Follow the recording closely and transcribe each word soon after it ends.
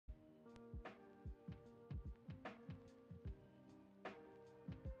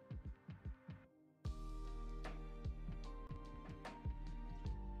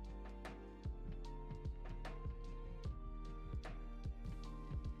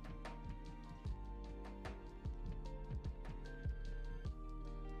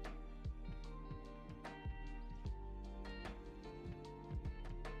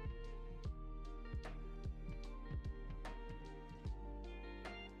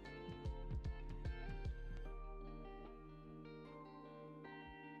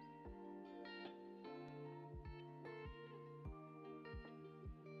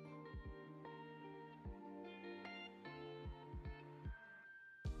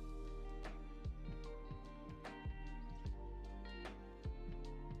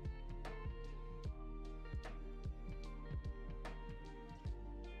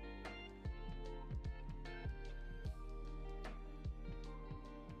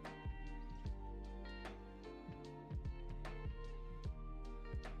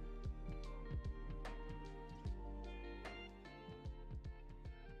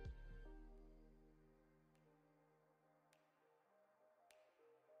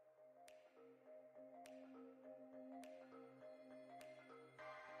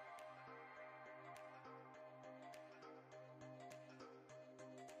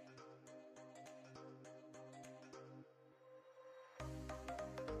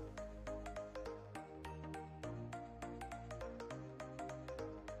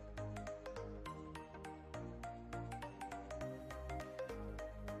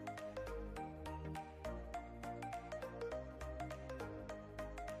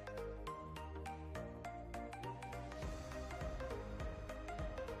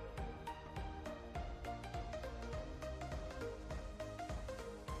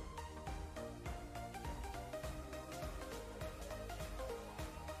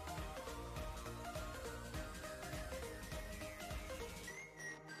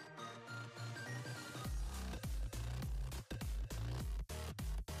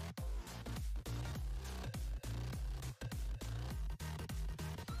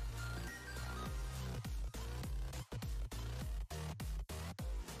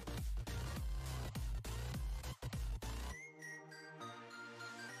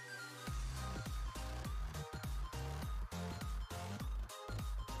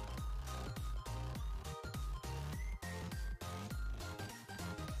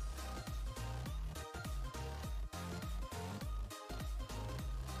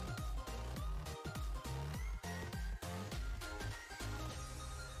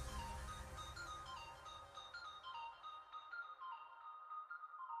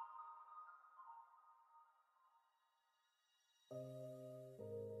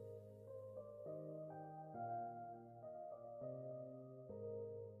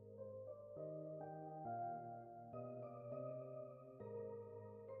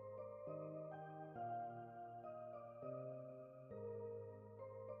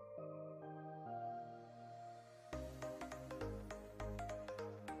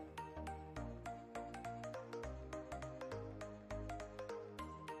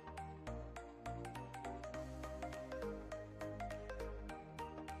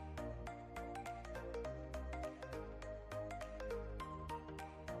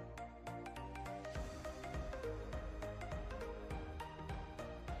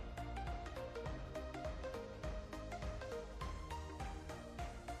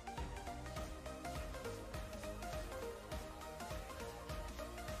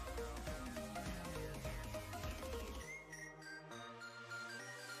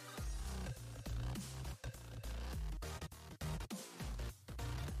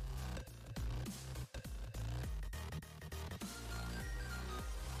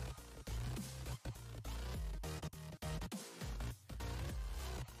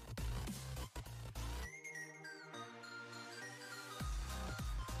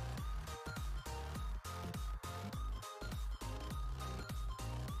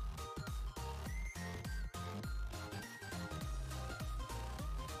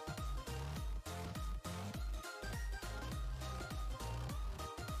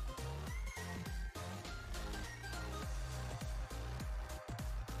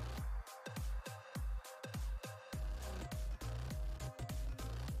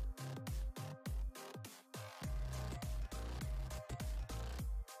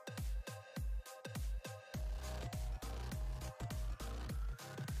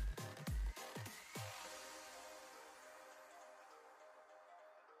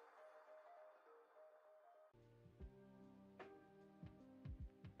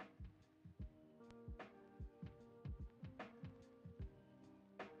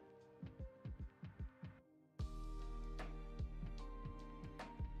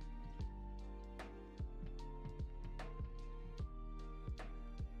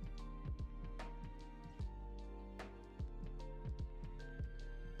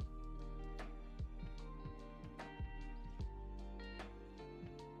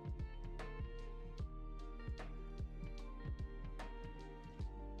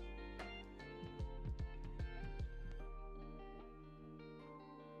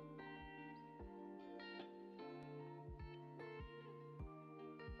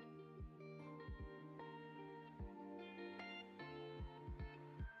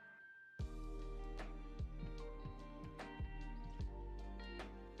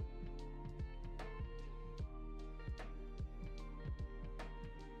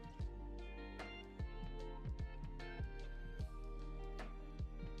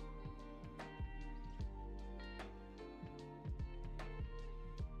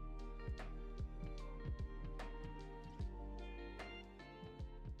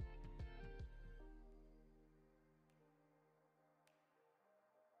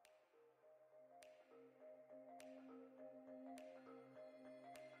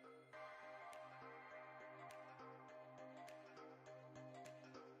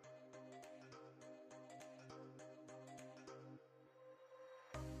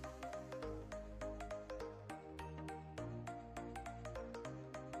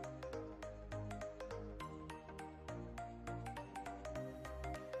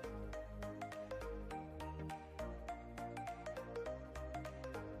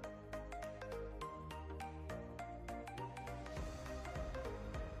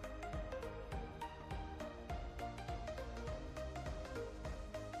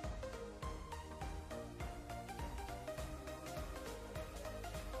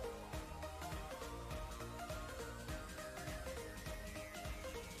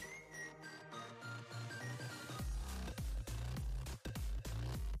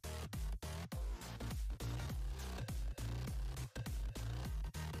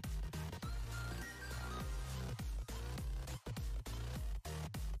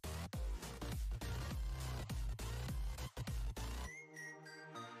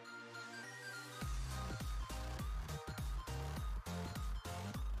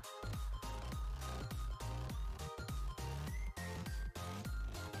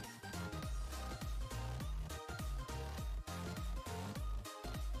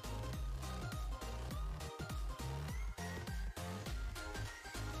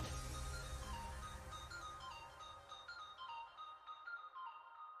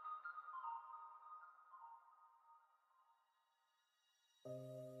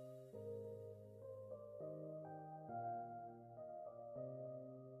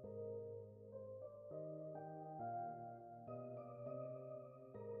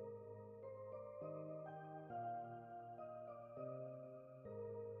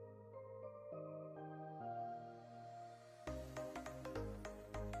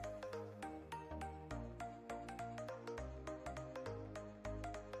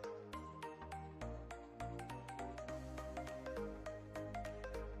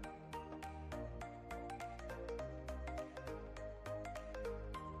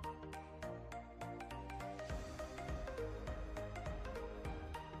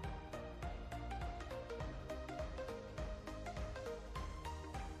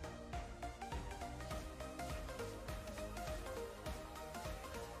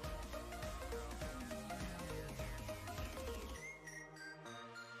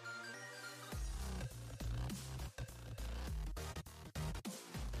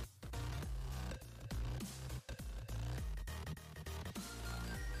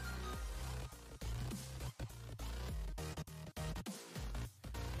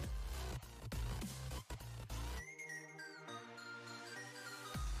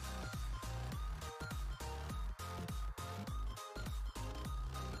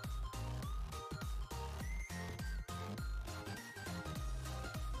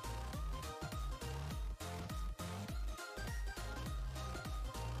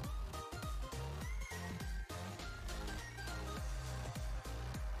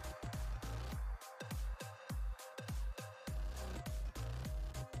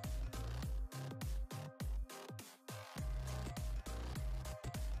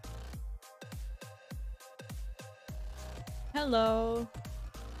Hello.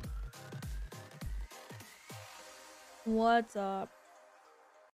 What's up?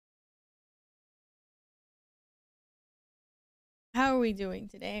 How are we doing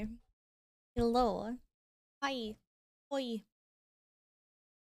today? Hello. Hi. Hoi.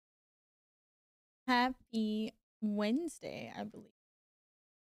 Happy Wednesday, I believe.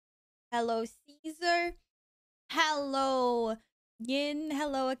 Hello, Caesar. Hello, Yin.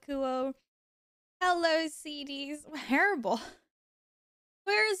 Hello, Akuo. Hello, CDs. Hairball.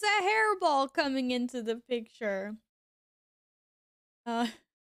 Where's that hairball coming into the picture? Uh,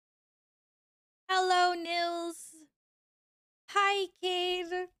 hello, Nils. Hi,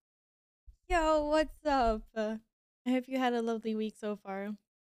 Kate. Yo, what's up? I hope you had a lovely week so far.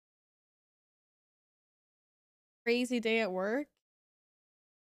 Crazy day at work?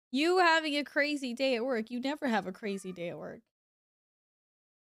 You having a crazy day at work. You never have a crazy day at work.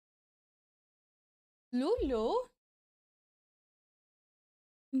 Lulu?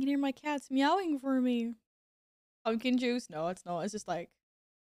 You can hear my cats meowing for me. Pumpkin juice? No, it's not. It's just like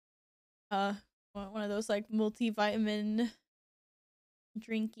uh one of those like multivitamin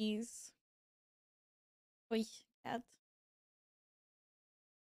drinkies. Oy, cat.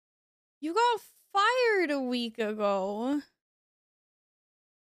 You got fired a week ago.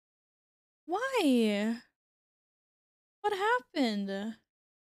 Why? What happened?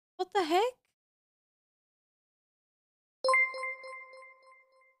 What the heck?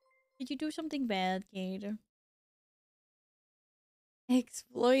 Did you do something bad, Kate?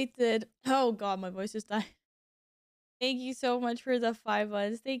 Exploited. Oh god, my voice just died. Thank you so much for the 5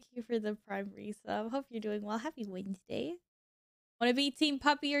 months. Thank you for the prime resub. Hope you're doing well. Happy Wednesday. Want to be team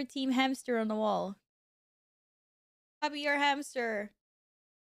puppy or team hamster on the wall? Puppy or hamster?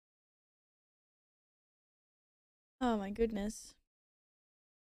 Oh my goodness.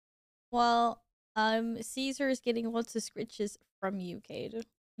 Well, Caesar is getting lots of scritches from you, Cade.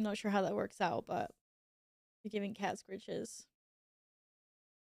 I'm not sure how that works out, but you're giving cat scritches.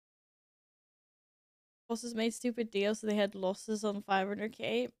 Bosses made stupid deals, so they had losses on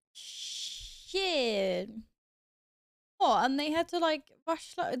 500k. Shit. Oh, and they had to like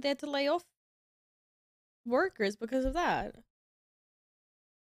they had to lay off workers because of that.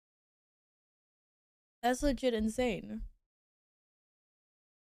 That's legit insane.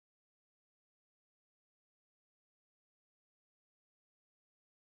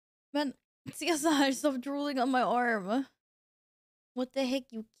 Man, CSI, stop drooling on my arm. What the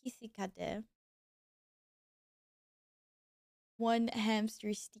heck, you kissy cat? One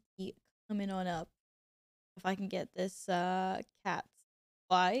hamster sticky coming on up. If I can get this cat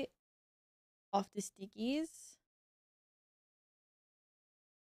bite off the stickies.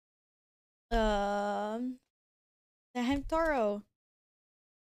 The Hamtaro.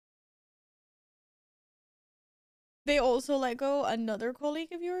 They also let go another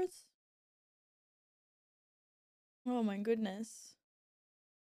colleague of yours? Oh my goodness.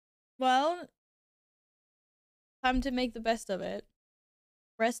 Well, time to make the best of it.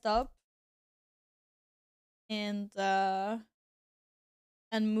 Rest up and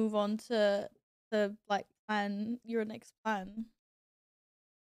move on to like plan your next plan.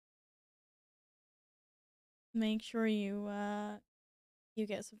 Make sure you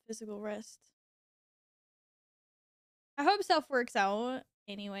get some physical rest. I hope stuff works out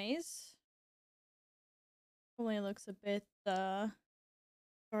anyways. Probably looks a bit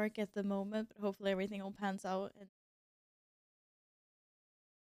dark at the moment, but hopefully everything will pans out and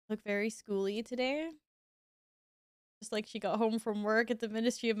look very schooly today. Just like she got home from work at the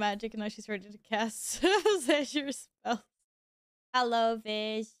Ministry of Magic and now she's ready to cast Azure spells. Hello,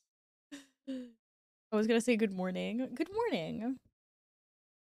 Vish. I was gonna say good morning. Good morning.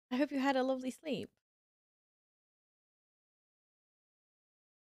 I hope you had a lovely sleep.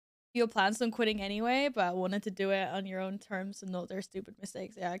 You had plans on quitting anyway, but wanted to do it on your own terms and not their stupid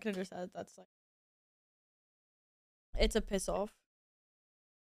mistakes. Yeah, I can understand that's like it's a piss off.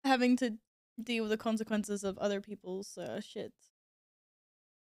 Having to deal with the consequences of other people's shit.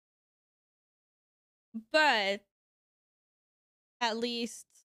 But at least,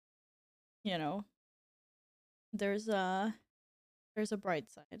 you know, there's a bright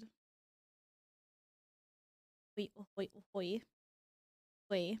side. Wait, wait, wait,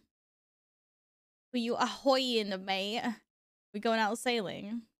 wait. Were you ahoying, mate? We going out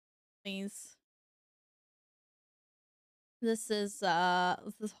sailing, please. This is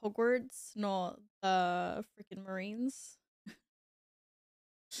Hogwarts, not the freaking Marines.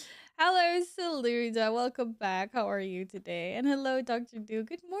 Hello, Saluda. Welcome back. How are you today? And hello, Dr. Do.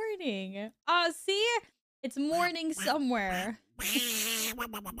 Good morning. See? It's morning somewhere.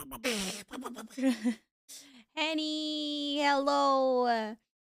 Henny, hello.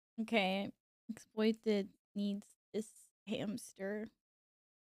 Okay, exploited needs this hamster.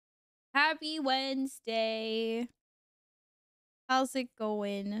 Happy Wednesday. How's it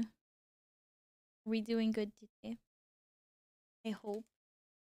going? Are we doing good today? I hope.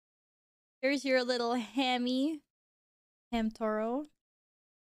 There's your little hammy. Ham Toro.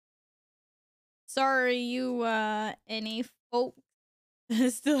 Sorry, you any folk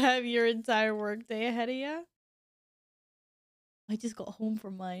still have your entire workday ahead of you. I just got home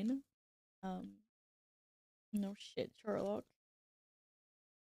from mine. No shit, Sherlock.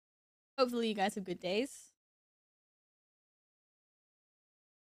 Hopefully you guys have good days.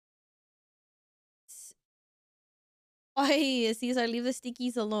 Oh, Caesar, leave the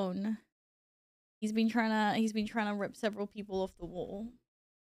stickies alone. He's been trying to rip several people off the wall.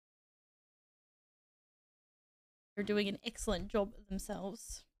 They're doing an excellent job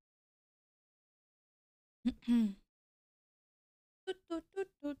themselves.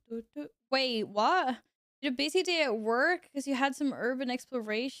 Wait, what? You had a busy day at work because you had some urban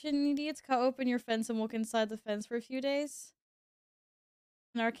exploration idiots cut open your fence and walk inside the fence for a few days?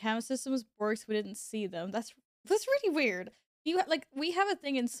 And our cam systems works, we didn't see them. That's really weird. Like we have a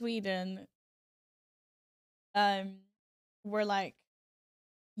thing in Sweden where like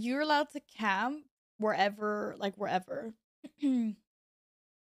you're allowed to camp wherever like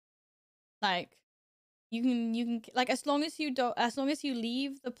you can like as long as you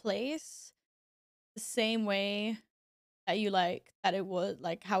leave the place the same way that you that it was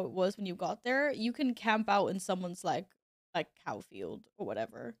like how it was when you got there, you can camp out in someone's like cow field or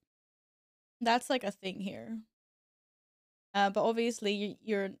whatever. That's like a thing here. But obviously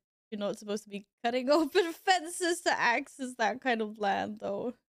you're not supposed to be cutting open fences to access that kind of land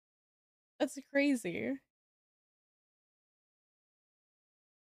though. That's crazy.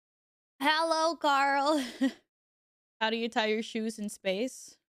 Hello, Carl. How do you tie your shoes in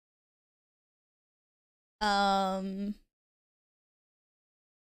space? What?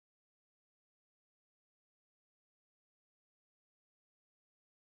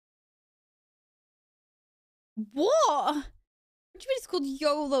 What do you mean it's called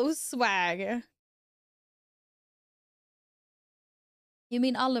YOLO swag? You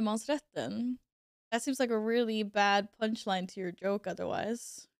mean allemansrätten? That seems like a really bad punchline to your joke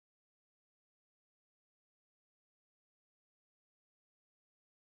otherwise.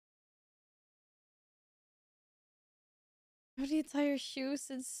 How do you tie your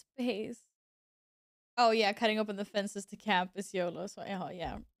shoes in space? Oh yeah, cutting open the fences to camp is YOLO. So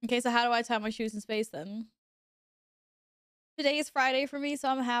yeah. Okay, so how do I tie my shoes in space then? Today is Friday for me, so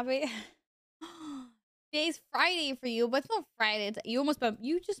I'm happy. Today's Friday for you, but it's not Friday.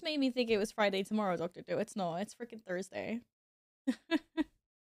 You just made me think it was Friday tomorrow, Dr. Do. It's not. It's freaking Thursday.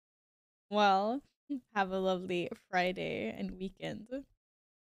 Well, have a lovely Friday and weekend.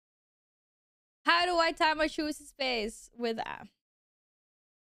 How do I tie my shoes in space with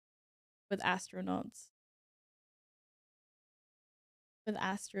astronauts? With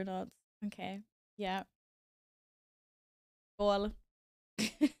astronauts. Okay. Yeah. Cool.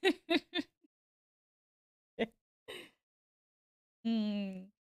 Hmm.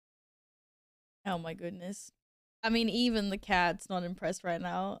 Oh my goodness. I mean, even the cat's not impressed right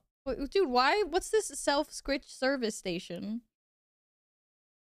now. Dude, why? What's this self-squitch service station?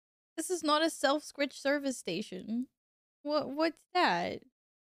 This is not a self-squitch service station. What's that?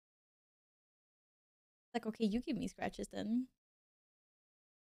 Like, okay, you give me scratches then.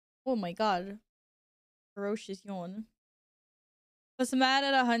 Oh my god. Ferocious yawn. Was mad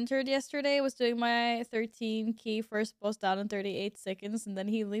at 100 yesterday, was doing my 13 key first boss down in 38 seconds, and then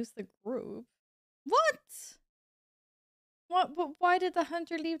he leaves the group. What? What? But why did the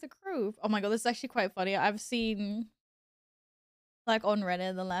hunter leave the group? Oh my god, this is actually quite funny. I've seen, like, on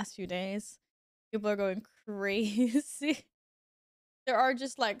Reddit the last few days, people are going crazy. There are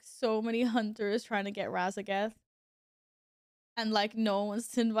just, like, so many hunters trying to get Razageth. And, like, no one wants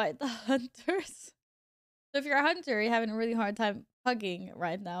to invite the hunters. So if you're a hunter, you're having a really hard time hugging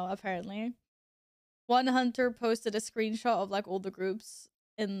right now, apparently. One hunter posted a screenshot of like all the groups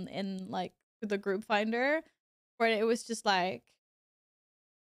in like the group finder where it was just like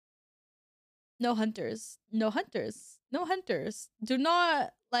no hunters, no hunters, no hunters. Do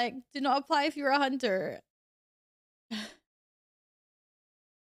not apply if you're a hunter.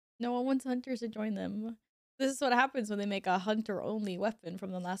 No one wants hunters to join them. This is what happens when they make a hunter only weapon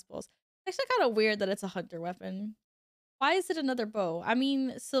from the last boss. It's actually kind of weird that it's a hunter weapon. Why is it another bow? I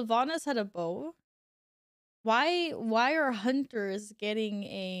mean, Sylvanas had a bow. Why are hunters getting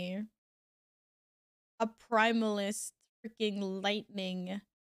a primalist freaking lightning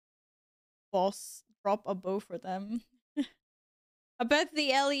boss drop a bow for them. I bet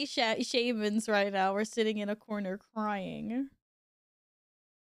the Ellie shamans right now are sitting in a corner crying.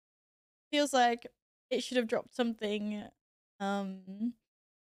 Feels like it should have dropped something, I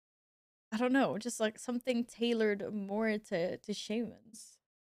don't know, just like something tailored more to shamans.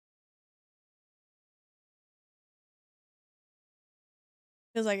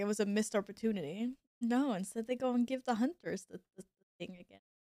 Feels like it was a missed opportunity. No, instead they go and give the hunters the thing again.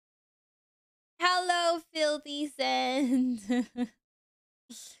 Hello, Filthy Sand.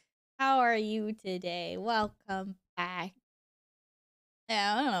 How are you today? Welcome back.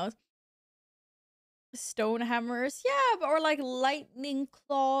 Yeah, I don't know. Stone hammers, yeah, but, or like lightning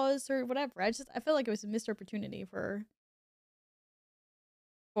claws or whatever. I feel like it was a missed opportunity for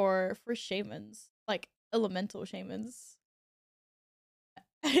shamans, like elemental shamans.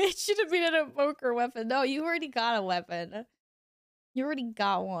 It should have been an evoker weapon. No, you already got a weapon. You already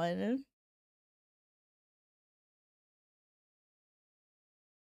got one.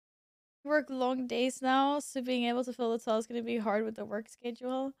 Work long days now, so being able to fill the tall is going to be hard with the work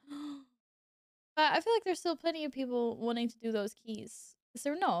schedule. But I feel like there's still plenty of people wanting to do those keys. Is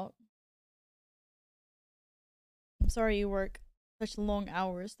there not? I'm sorry you work such long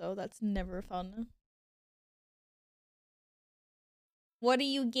hours, though. That's never fun. What are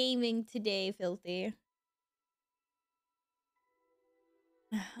you gaming today, Filthy?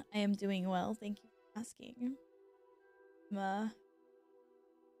 I am doing well. Thank you for asking. I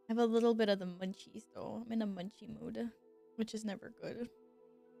have a little bit of the munchies, though. I'm in a munchy mood, which is never good.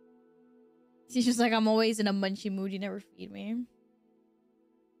 She's just like, I'm always in a munchy mood. You never feed me.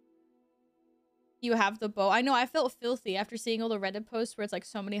 You have the bow. I know, I felt filthy after seeing all the Reddit posts where it's like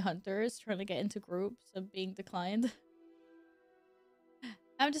so many hunters trying to get into groups and being declined.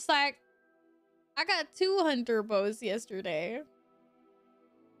 I'm just like, I got 2 hunter bows yesterday.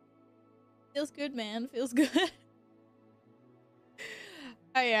 Feels good, man. Feels good.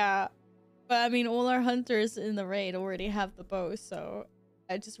 Yeah. But I mean, all our hunters in the raid already have the bow, so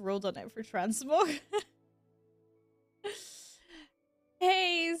I just rolled on it for transmog.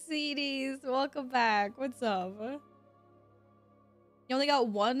 Hey, CDs. Welcome back. What's up? You only got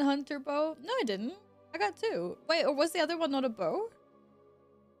 1 hunter bow? No, I didn't. I got 2. Wait, or was the other one not a bow?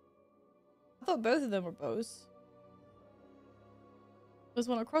 I thought both of them were bows. Was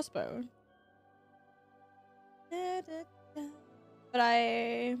one a crossbow? But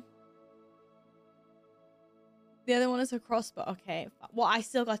the other one is a crossbow. Okay. Well, I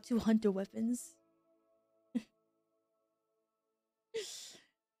still got 2 hunter weapons.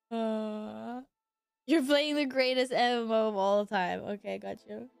 You're playing the greatest MMO of all time. Okay, got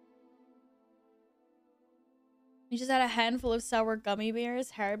you. You just had a handful of sour gummy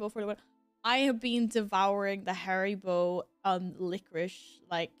bears. Haribo for the win. I have been devouring the Haribo licorice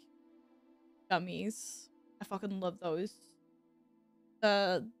like gummies. I fucking love those.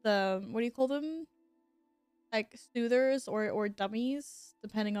 The what do you call them? Like soothers or dummies,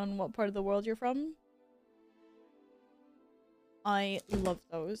 depending on what part of the world you're from. I love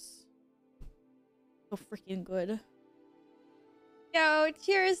those. So freaking good. Yo,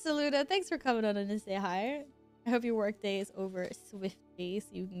 cheers, Saluda. Thanks for coming on and to say hi. I hope your workday is over swiftly so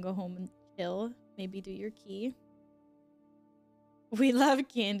you can go home and chill. Maybe do your key. We love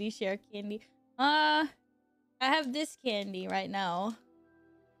candy. Share candy. I have this candy right now.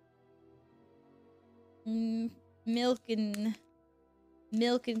 Milk and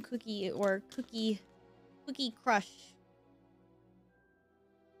cookie or cookie crush.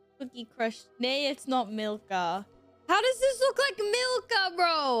 Cookie crush. Nay, it's not Milka. How does this look like Milka,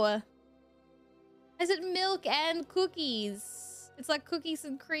 bro? Is it milk and cookies? It's like cookies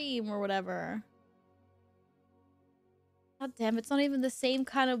and cream or whatever. God damn, it's not even the same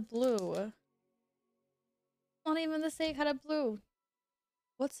kind of blue. Not even the same kind of blue.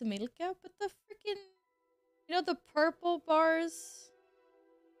 What's Milka? But the freaking... You know the purple bars,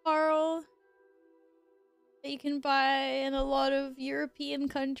 Carl? That you can buy in a lot of European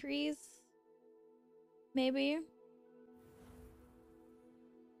countries? Maybe?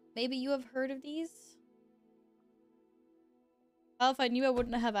 Maybe you have heard of these? Well, if I knew, I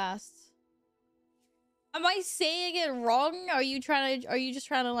wouldn't have asked. Am I saying it wrong? Are you just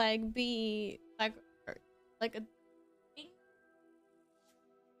trying to like be like a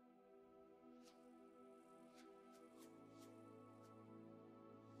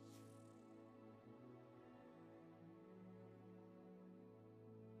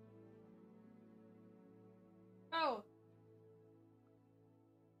Oh.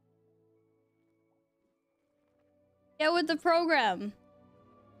 Get with the program.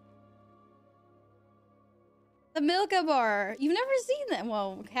 The Milka bar. You've never seen that?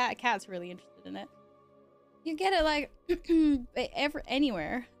 Well, Cat's really interested in it. You get it like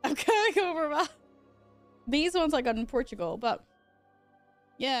anywhere. I'm going over. These ones I got in Portugal, but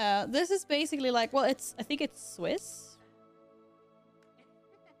yeah, this is basically like, well, I think it's Swiss.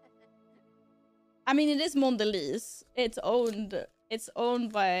 I mean, it is Mondelez. It's owned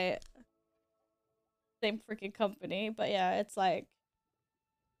by same freaking company, but yeah, it's like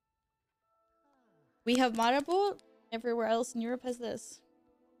we have Marabou. Everywhere else in Europe has this.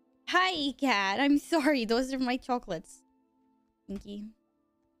 Hi, cat. I'm sorry. Those are my chocolates. Thank you.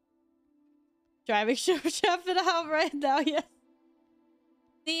 Driving chef it out right now.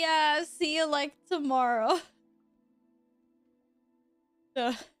 Yes. See you like tomorrow.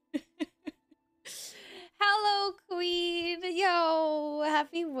 Hello, Queen. Yo,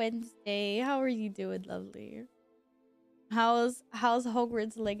 happy Wednesday. How are you doing, lovely? How's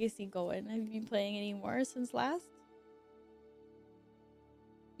Hogwarts Legacy going? Have you been playing any more since last?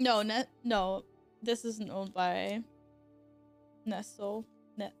 No, no. This isn't owned by Nestle.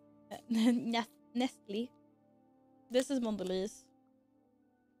 Nestle. This is Mondelez.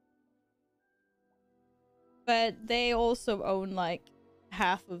 But they also own like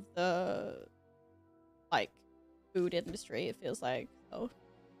half of the like food industry, it feels like. So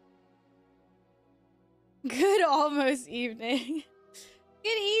good almost evening.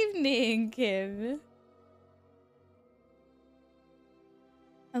 Good evening, Kim.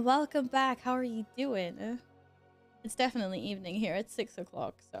 And welcome back. How are you doing? It's definitely evening here. It's 6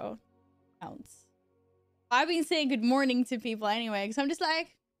 o'clock, so counts. I've been saying good morning to people anyway, because I'm just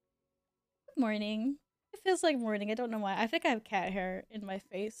like, good morning. It feels like morning. I don't know why. I think I have cat hair in my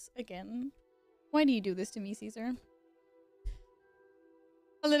face again. Why do you do this to me, Caesar?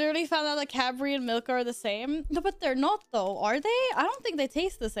 I literally found out that Cadbury and Milka are the same. No, but they're not though, are they? I don't think they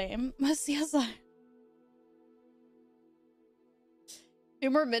taste the same. Yes, 2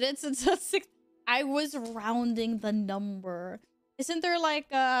 more minutes until 6. I was rounding the number. Isn't there like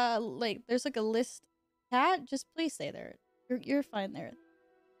there's like a list? Cat, just please stay there. You're fine there.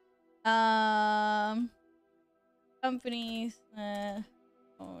 Companies own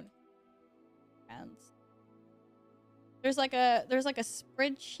brands. There's like a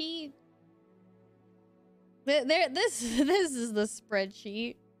spreadsheet. This is the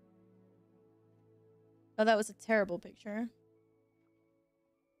spreadsheet. Oh, that was a terrible picture.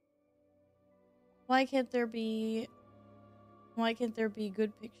 Why can't there be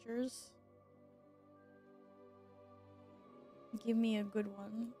good pictures? Give me a good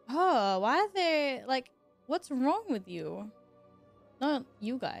one. Oh, why are they like, what's wrong with you? Not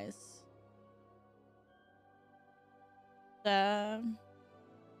you guys. The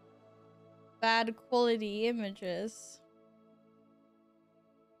bad quality images.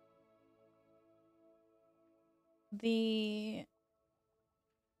 The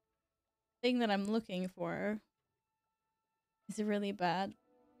thing that I'm looking for is really bad.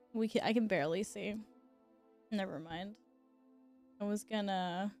 I can barely see. Never mind. I was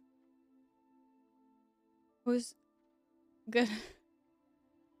gonna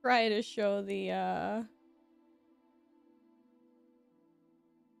try to show the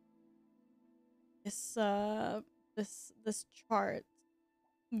this chart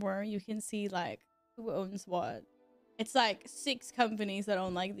where you can see like who owns what. It's like 6 companies that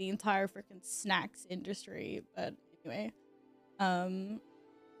own like the entire freaking snacks industry. But anyway,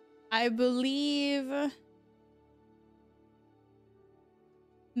 I believe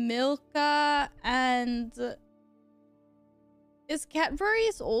Milka and is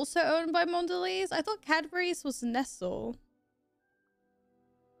Cadbury's also owned by Mondelez? I thought Cadbury's was Nestle.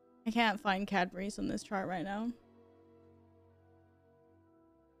 I can't find Cadbury's on this chart right now.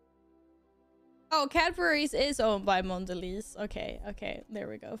 Oh, Cadbury's is owned by Mondelez. Okay, okay. There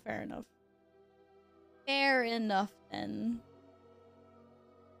we go. Fair enough. Fair enough, then.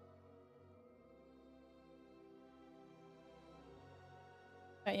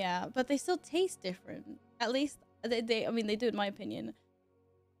 But yeah, but they still taste different. At least, I mean, they do in my opinion.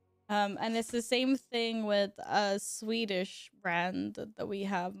 And it's the same thing with a Swedish brand that we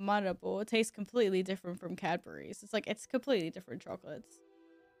have, Marabou. It tastes completely different from Cadbury's. It's like, it's completely different chocolates.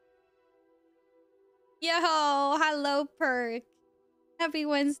 Yo, hello, Perk. Happy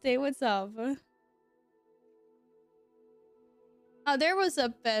Wednesday. What's up? Oh, there was a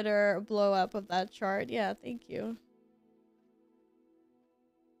better blow up of that chart. Yeah, thank you.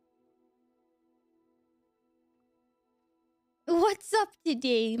 What's up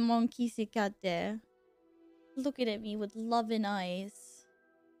today, monkey sikate? Looking at me with loving eyes.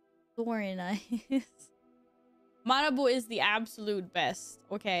 Adoring eyes. Marabou is the absolute best,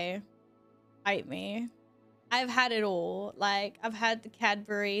 okay? Fight me. I've had it all. Like, I've had the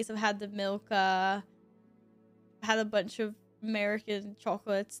Cadbury's, I've had the Milka. had a bunch of American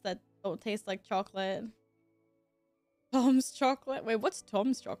chocolates that don't taste like chocolate. Tom's chocolate? Wait, what's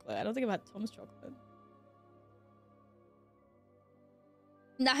Tom's chocolate? I don't think I've had Tom's chocolate.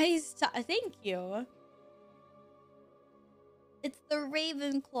 Nice. Thank you. It's the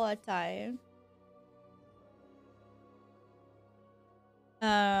Ravenclaw time.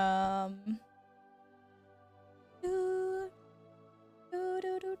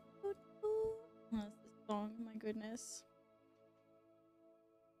 What's this song? My goodness.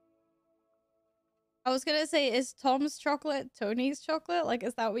 I was gonna say, is Tom's chocolate Tony's chocolate? Like,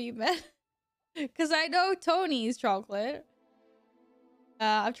 is that what you meant? Because I know Tony's chocolate.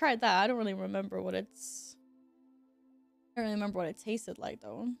 I've tried that. I don't really remember what it's... I don't really remember what it tasted like,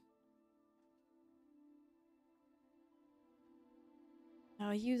 though. Oh,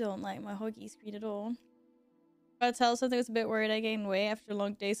 you don't like my Huggy screen at all. Gotta tell something that's a bit worried. I gained weight after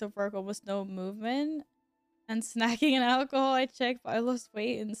long days of work, almost no movement. And snacking and alcohol, I checked, but I lost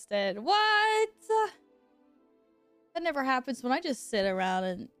weight instead. What? That never happens when I just sit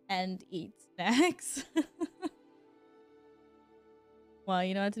around and eat snacks. Well,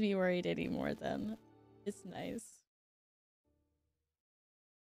 you don't have to be worried anymore then. It's nice.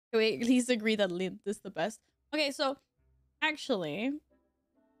 Can we at least agree that lint is the best? Okay, so actually,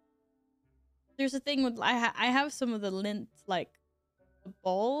 there's a thing with I have some of the lint, like the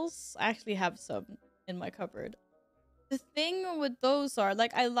balls. I actually have some in my cupboard. The thing with those are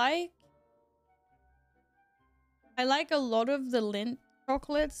like I like a lot of the lint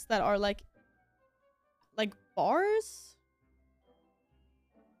chocolates that are like bars.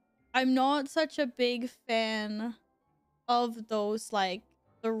 I'm not such a big fan of those, like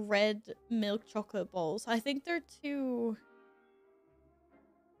the red milk chocolate balls. I think they're too...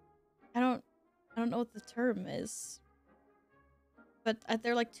 I don't know what the term is, but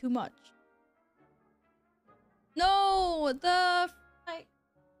they're like too much. No,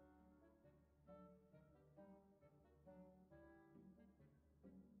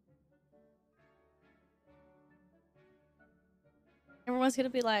 everyone's gonna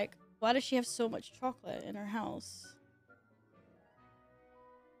be like, why does she have so much chocolate in her house?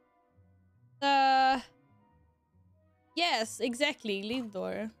 Yes, exactly,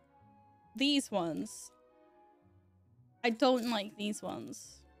 Lindor. These ones. I don't like these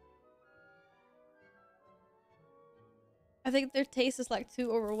ones. I think their taste is like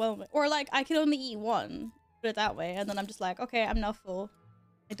too overwhelming. Or like I can only eat one, put it that way, and then I'm just like, okay, I'm now full.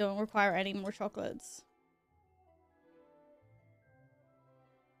 I don't require any more chocolates.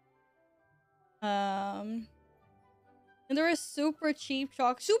 And there is super cheap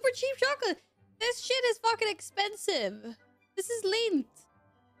chocolate. Super cheap chocolate! This shit is fucking expensive! This is lint!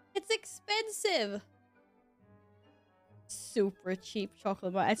 It's expensive! Super cheap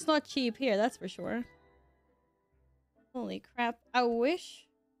chocolate bar. It's not cheap here, that's for sure. Holy crap. I wish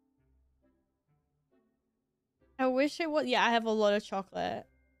it was... Yeah, I have a lot of chocolate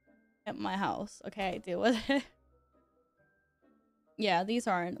at my house. Okay, deal with it. Yeah, these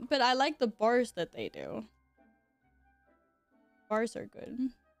aren't. But I like the bars that they do. Bars are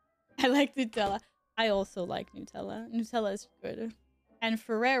good. I like Nutella. I also like Nutella. Nutella is good. And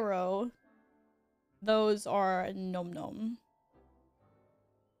Ferrero, those are nom nom.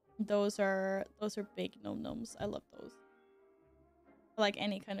 Those are big nom noms. I love those. I like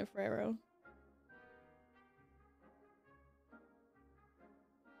any kind of Ferrero.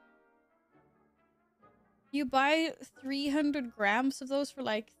 You buy 300 grams of those for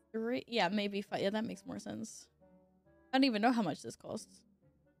like yeah, maybe 5. Yeah, that makes more sense. I don't even know how much this costs.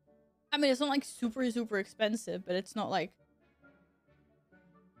 I mean, it's not like super expensive, but it's not like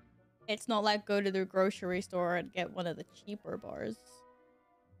go to the grocery store and get one of the cheaper bars.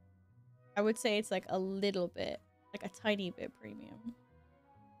 I would say it's like a little bit, like a tiny bit premium.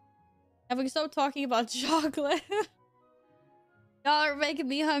 Have we stopped talking about chocolate? Y'all are making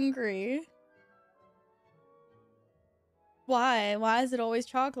me hungry. Why? Why is it always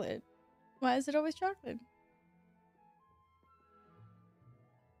chocolate? Why is it always chocolate?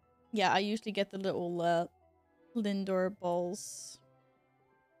 Yeah, I usually get the little Lindor balls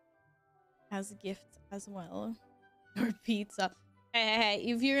as a gift as well. Or pizza. Hey,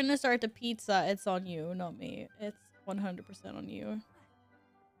 if you're gonna start the pizza, it's on you, not me. It's 100% on you.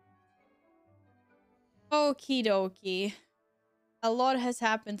 Okie dokie. A lot has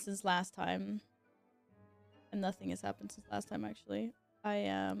happened since last time. And nothing has happened since last time, actually.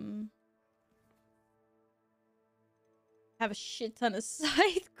 I have a shit ton of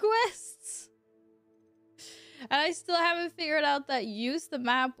side quests. And I still haven't figured out that use the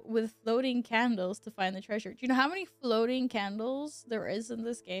map with floating candles to find the treasure. Do you know how many floating candles there is in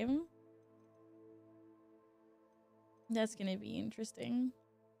this game? That's gonna be interesting.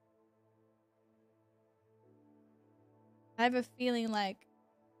 I have a feeling like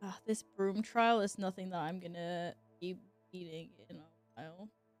this broom trial is nothing that I'm gonna be beating in a while.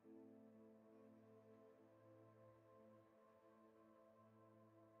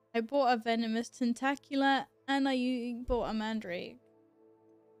 I bought a venomous tentacula and I bought a mandrake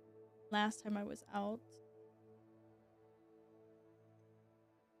last time I was out.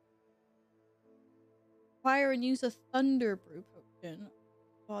 Fire and use a thunder brew potion.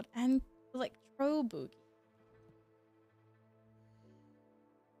 God, and like troll boogie.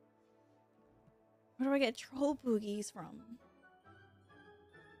 Where do I get troll boogies from?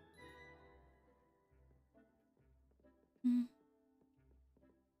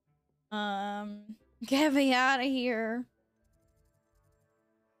 Get me out of here.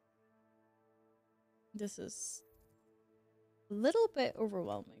 This is a little bit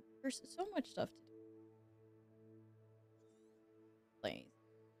overwhelming. There's so much stuff to do. Please.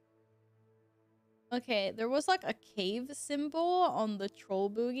 Okay, there was like a cave symbol on the troll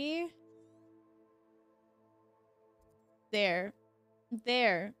boogie. There.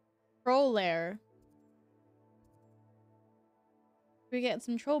 There. Troll lair. We get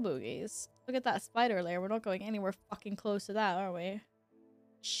some troll boogies. Look at that spider lair. We're not going anywhere fucking close to that, are we?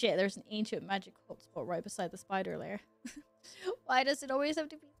 Shit, there's an ancient magic hotspot right beside the spider lair. Why does it always have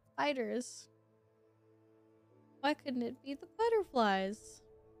to be spiders? Why couldn't it be the butterflies?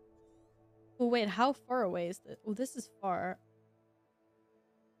 Oh wait, how far away is this? Oh, this is far.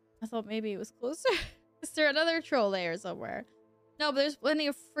 I thought maybe it was closer. Is there another troll lair somewhere? No, but there's plenty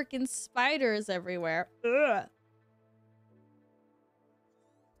of freaking spiders everywhere. Ugh.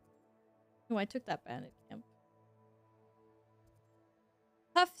 Oh, I took that bandit camp.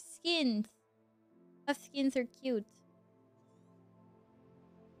 Puff skins. Puff skins are cute.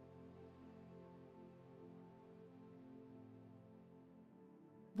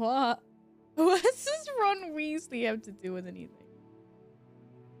 What? What does Ron Weasley have to do with anything?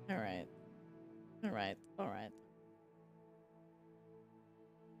 Alright. Alright. Alright.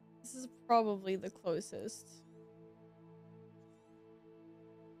 This is probably the closest.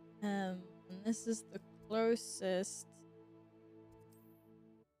 And this is the closest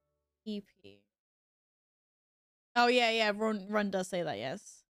EP. Oh yeah, Ron does say that,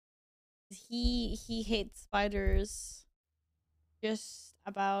 yes. He hates spiders just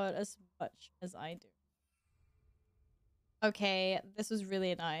about as much as I do. Okay, this was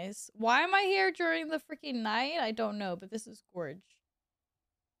really nice. Why am I here during the freaking night? I don't know, but this is gorge.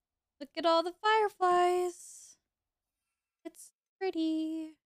 Look at all the fireflies. It's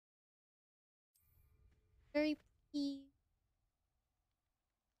pretty. Very pretty.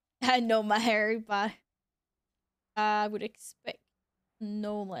 I know my Harry, but I would expect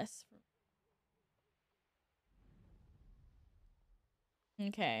no less.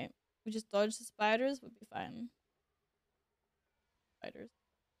 Okay, we just dodge the spiders, would be fine. Spiders.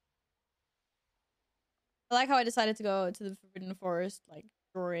 I like how I decided to go to the Forbidden Forest like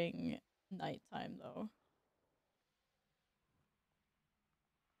during nighttime though.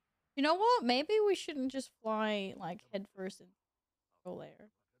 You know what? Maybe we shouldn't just fly like headfirst into the lair.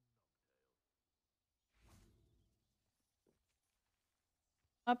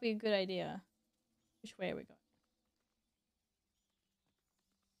 That'd be a good idea. Which way are we going?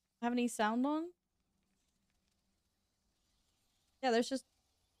 Have any sound on? Yeah, there's just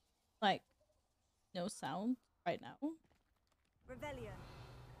like no sound right now. Revelio.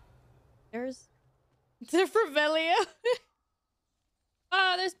 There's the Revelio.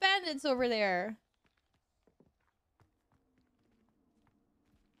 Oh, there's bandits over there.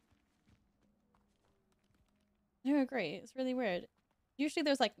 They're great. It's really weird. Usually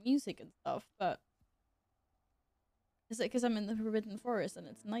there's like music and stuff, but is it because I'm in the Forbidden Forest and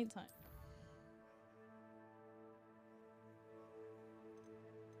it's nighttime?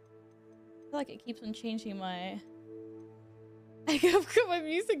 I feel like it keeps on changing my... I've got my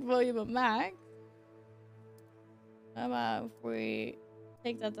music volume at max. How about if we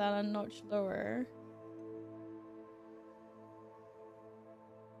take that down a notch lower?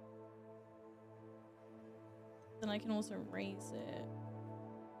 Then I can also raise it.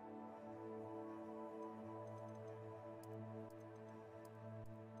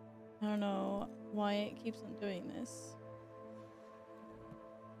 I don't know why it keeps on doing this.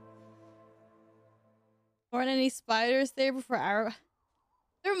 Weren't any spiders there before our...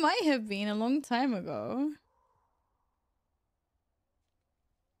 There might have been a long time ago.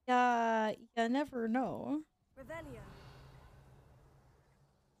 Yeah, you never know. Revelio.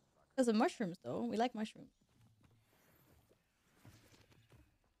 Because of mushrooms, though. We like mushrooms.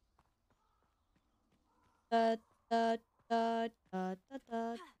 Da, Da, da, da, da,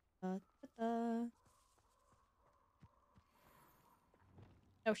 da, da, da, da.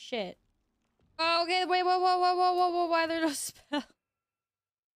 Oh shit. Oh, okay, wait, whoa, why are there no spells?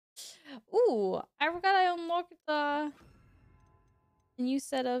 Ooh, I forgot I unlocked the new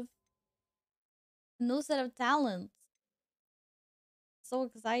set of talents. So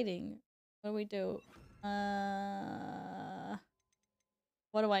exciting. What do we do?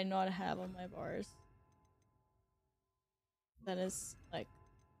 What do I not have on my bars? That is like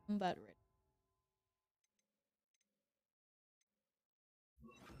combat ready.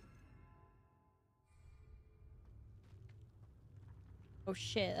 Oh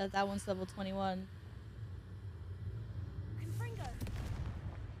shit, that one's level 21. Confringo.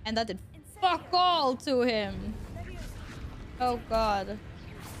 And that did Incendio. fuck all to him. Leviosa. Oh god.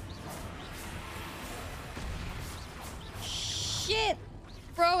 Shit!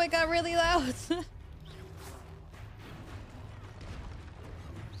 Bro, it got really loud.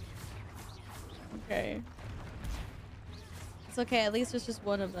 Okay. It's okay, at least it's just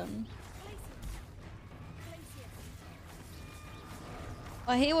one of them.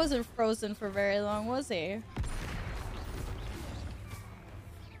 Well, he wasn't frozen for very long, was he?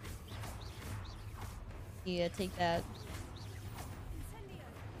 Yeah, take that.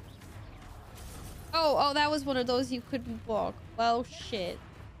 Oh, that was one of those you couldn't block. Well, shit.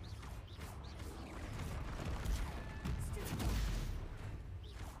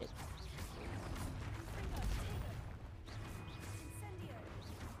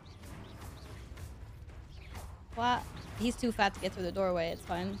 What? He's too fat to get through the doorway. It's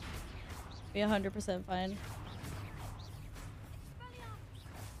fine. Be 100% fine.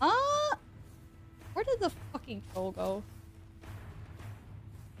 Where did the fucking troll go?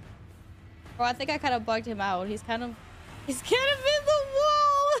 Bro, I think I kind of bugged him out. He's kind of in the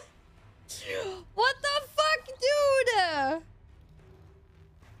wall. What the fuck, dude?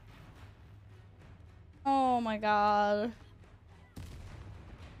 Oh my god.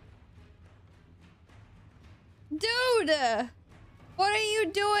 Dude! What are you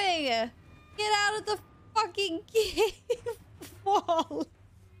doing? Get out of the fucking cave wall.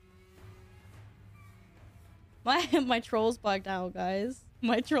 My troll's bugged out, guys.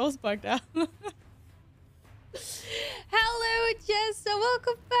 My troll's bugged out. Hello, Jessa.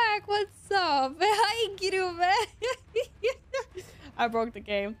 Welcome back. What's up? Hi, Kirume. I broke the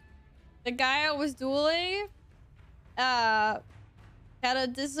game. The guy I was dueling, kind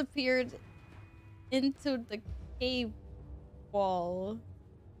of disappeared into the cave wall.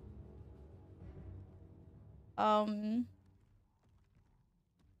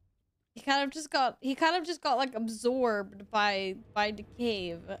 He kind of just got like absorbed by the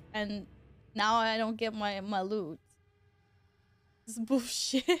cave, and now I don't get my loot. This is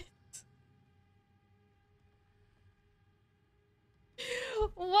bullshit.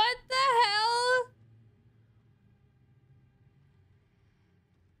 What the hell?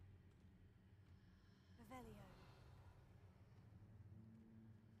 Revelio.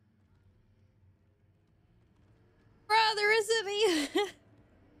 Bro, there isn't even.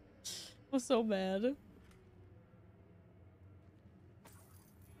 I'm so mad.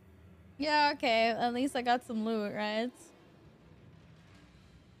 Yeah, okay. At least I got some loot, right?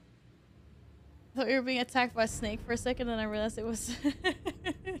 I thought you were being attacked by a snake for a second, and I realized it was.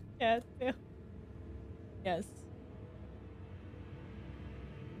 Yeah, too. Yes.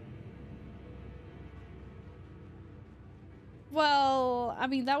 Well, I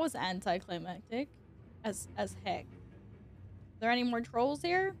mean, that was anticlimactic as heck. Are there any more trolls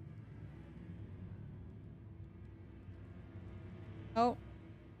here? Oh.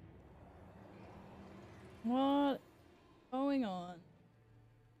 What going on?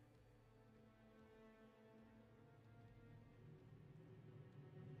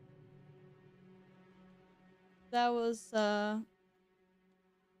 That was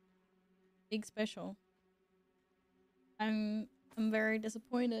big special. I'm very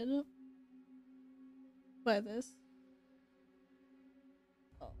disappointed by this.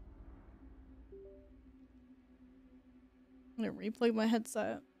 Oh. I'm gonna replay my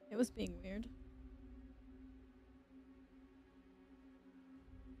headset. It was being weird.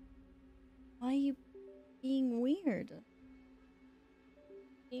 Why are you being weird?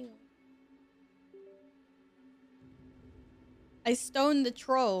 I stoned the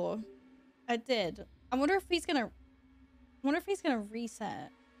troll. I did. I wonder if he's gonna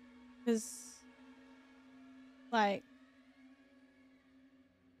reset. Cause like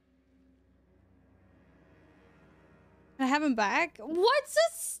can I have him back? What's a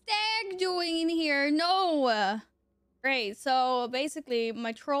stag doing in here? No. Great. So basically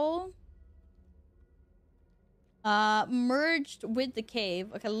my troll merged with the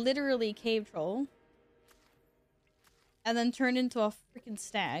cave, like a literally cave troll, and then turned into a freaking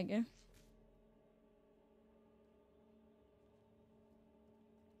stag.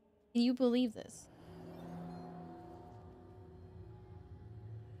 Can you believe this?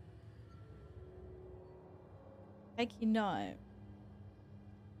 I cannot.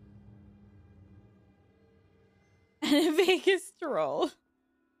 And a Vegas troll.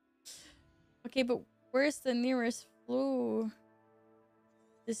 Okay, but where's the nearest flow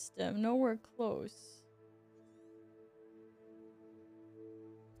system? Nowhere close.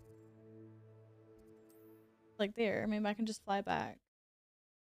 Like there. Maybe I can just fly back.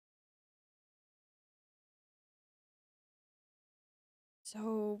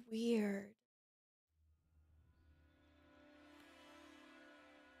 So weird.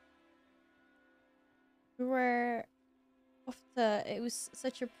 We were off to... It was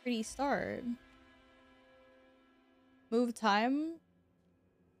such a pretty start. Move time?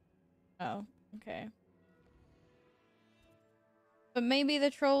 Oh, okay. But maybe the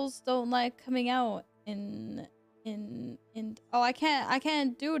trolls don't like coming out in oh, I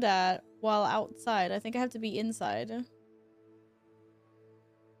can't do that while outside. I think I have to be inside.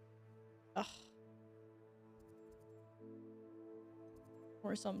 Ugh.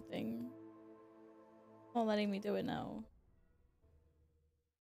 Or something. Not letting me do it now.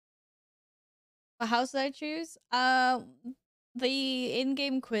 What house did I choose? The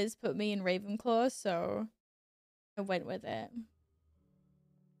in-game quiz put me in Ravenclaw, so I went with it.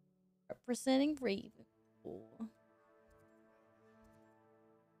 Representing Ravenclaw.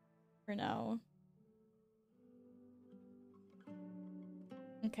 For now.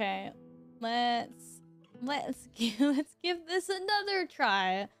 Okay. Let's give this another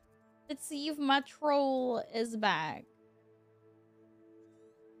try. Let's see if my troll is back.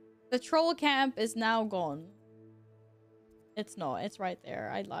 The troll camp is now gone. It's not. It's right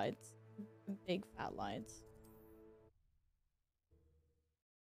there. I lied. Big fat lies.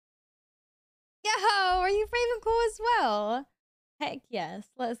 Yo, are you Ravenclaw as well? Heck yes.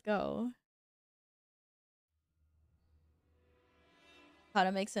 Let's go. Kind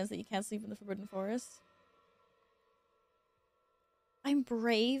of makes sense that you can't sleep in the Forbidden Forest. I'm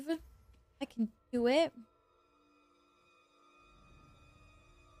brave. I can do it.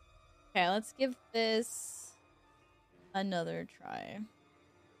 Okay, let's give this another try.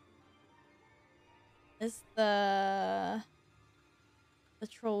 Is the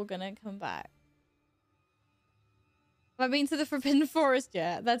troll gonna come back? Have I been to the Forbidden Forest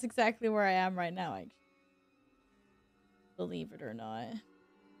yet? That's exactly where I am right now, actually. Believe it or not.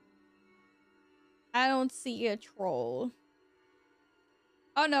 I don't see a troll.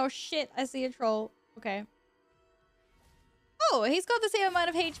 Oh no, shit, I see a troll. Okay. Oh, he's got the same amount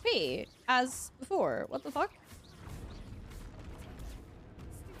of HP as before. What the fuck?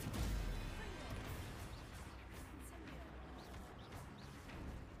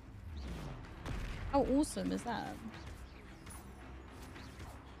 How awesome is that?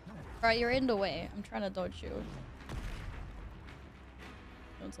 Alright, you're in the way. I'm trying to dodge you.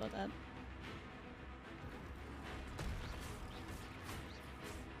 Don't saw that.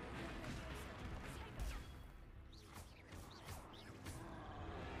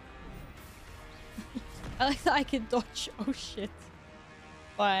 I like that I can dodge. Oh shit.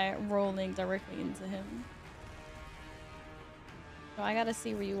 By rolling directly into him. So I gotta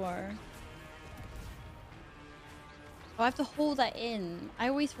see where you are. Oh, I have to hold that in. I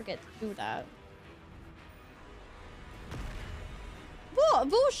always forget to do that. What?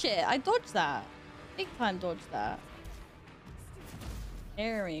 Bullshit! I dodged that. Big time dodged that.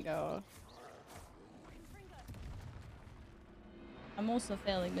 There we go. I'm also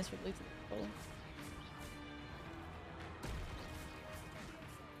failing miserably to the goal.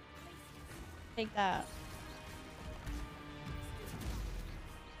 Take that.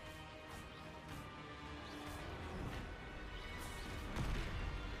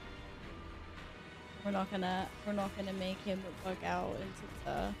 We're not gonna make him bug out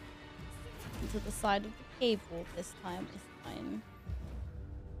into the side of the cave wall this time. It's fine.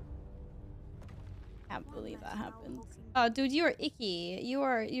 Can't believe that happened. Oh, dude, you're icky.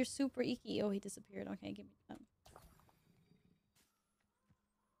 You're super icky. Oh, he disappeared. Okay, give me that.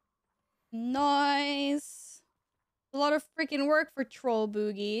 Nice. A lot of freaking work for troll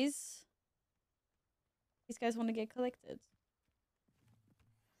boogies. These guys want to get collected.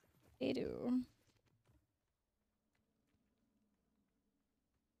 They do.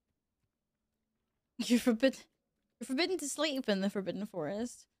 You're forbidden to sleep in the Forbidden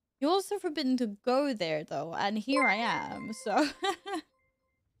Forest. You're also forbidden to go there, though, and here I am, so...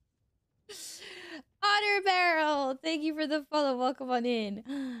 Otter Barrel! Thank you for the follow. Welcome on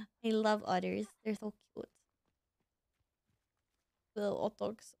in. I love otters. They're so cute. Little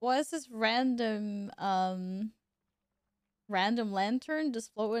ottoks. What is this random lantern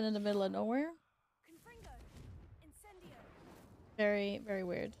just floating in the middle of nowhere? Confringo. Incendio. Very, very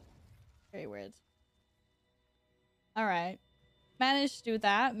weird. Very weird. Alright. Managed to do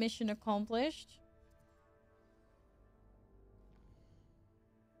that. Mission accomplished.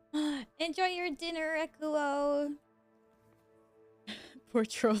 Enjoy your dinner, Ekuo. Poor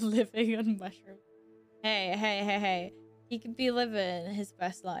troll living on mushrooms. Hey, hey, hey, hey. He could be living his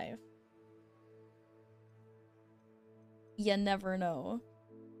best life. You never know.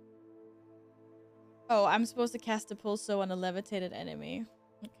 Oh, I'm supposed to cast a pulso on a levitated enemy.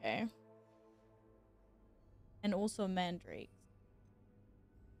 Okay. And also mandrakes.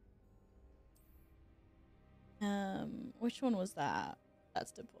 Which one was that?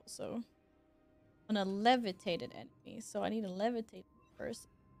 That's the pulso. On a levitated enemy. So I need a levitate first.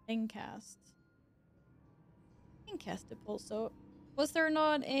 Then cast. Then cast a pulso. Was there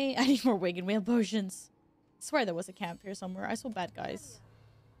not a... I need more wagon wheel potions. I swear there was a camp here somewhere. I saw bad guys.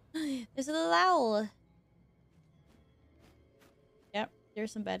 There's a little owl. Yep,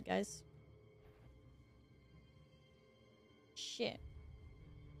 there's some bad guys. Shit.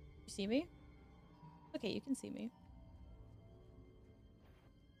 You see me? Okay, you can see me.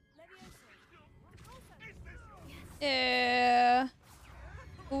 Yeah.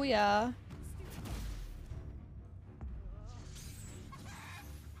 Oh yeah.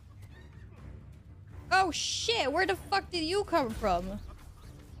 Oh shit, where the fuck did you come from?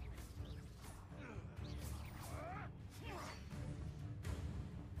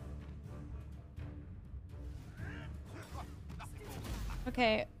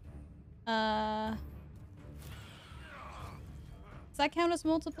 Okay. Does that count as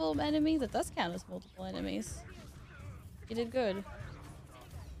multiple enemies? It does count as multiple enemies. You did good.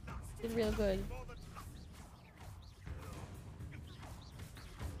 You did real good.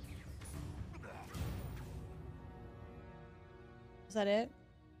 Is that it?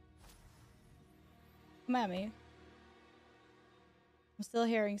 Come at me. I'm still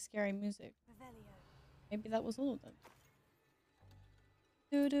hearing scary music. Maybe that was all of them.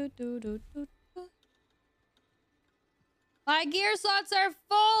 Do do do do do do. My gear slots are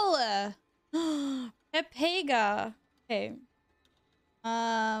full. Pepega. Okay.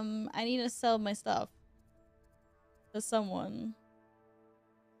 I need to sell my stuff to someone.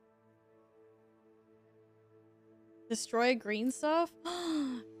 Destroy green stuff?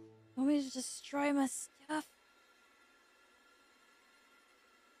 Want me to destroy my stuff?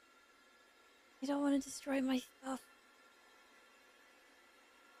 You don't want to destroy my stuff.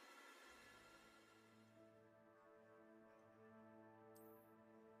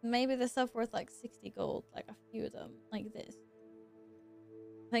 Maybe the stuff worth like 60 gold, like a few of them, like this.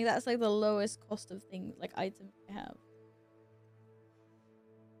 I think that's like the lowest cost of things, like items I have.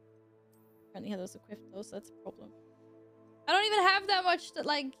 Apparently those equipped though, so that's a problem. I don't even have that much to,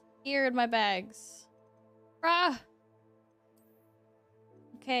 like, gear in my bags. Bruh!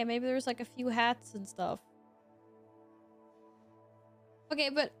 Okay, maybe there's like a few hats and stuff. Okay,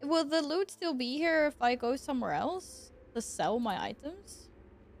 but will the loot still be here if I go somewhere else to sell my items?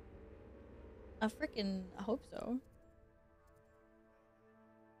 I hope so.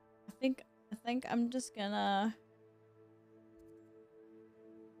 I think I'm just gonna...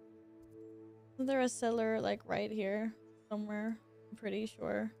 Isn't there a seller like right here somewhere? I'm pretty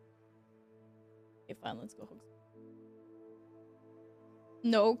sure. Okay, fine, let's go.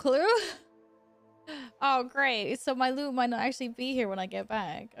 No clue? Oh, great. So my loot might not actually be here when I get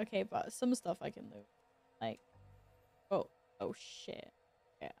back. Okay, but some stuff I can loot. Like, oh shit.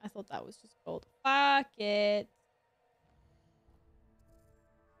 Okay, I thought that was just gold. Fuck it.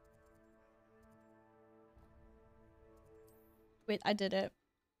 Wait, I did it.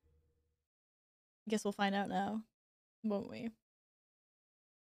 Guess we'll find out now, won't we?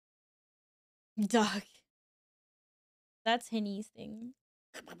 Dog. That's Henny's thing.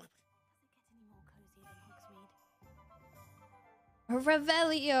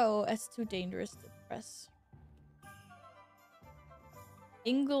 Revelio! It's too dangerous to press.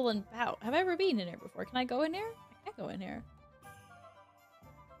 Ingle and Bout. Have I ever been in here before? Can I go in here? I can't go in here.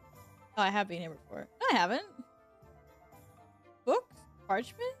 Oh, I have been here before. No, I haven't. Books?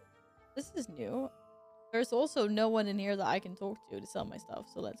 Parchment? This is new. There's also no one in here that I can talk to sell my stuff,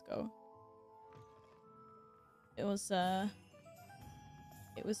 so let's go. It was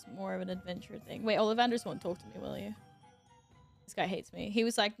more of an adventure thing. Wait, Ollivanders won't talk to me, will you? This guy hates me. He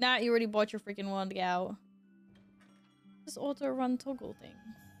was like, nah, you already bought your freaking one, gal. This auto-run toggle thing.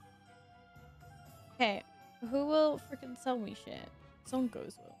 Okay, who will freaking sell me shit?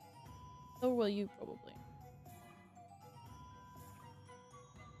 Sonkos will. So will you probably.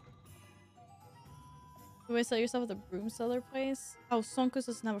 You always sell yourself at the broom seller place? Oh, Sonkos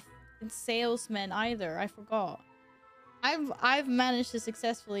doesn't have a freaking salesman either. I forgot. I've managed to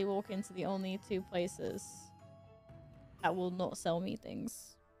successfully walk into the only two places that will not sell me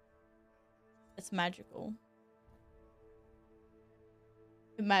things. It's magical.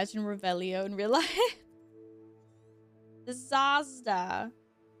 Imagine Revelio in real life. Disaster.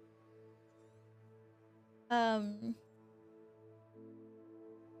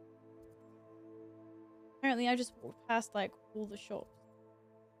 Apparently I just walked past like all the shops.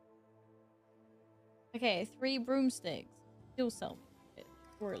 Okay, 3 broomsticks. Still sell it,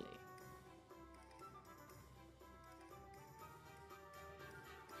 surely.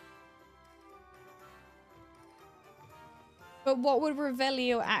 But what would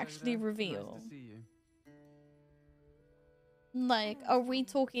Revelio actually reveal? Nice to see you. Like, are we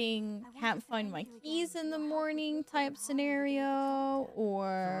talking can't find my keys in the morning type scenario?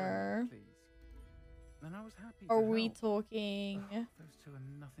 Or Please. And I was happy are to we help. talking... Those two are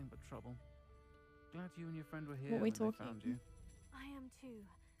nothing but trouble. Glad you and your friend were here What are we when they found you. talking? I am too.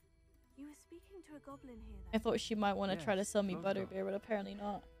 You were speaking to a goblin here. I thought she might want to try to Yes, sell me Lodgok. butterbeer, but apparently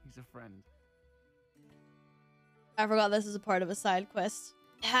not. He's a friend. I forgot this is a part of a side quest.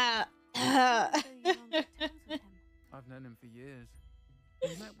 So you're on good terms with him. I've known him for years.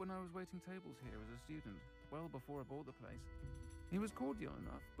 We met when I was waiting tables here as a student, well before I bought the place. He was cordial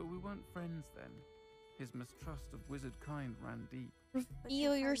enough, but we weren't friends then. His mistrust of wizard kind ran deep.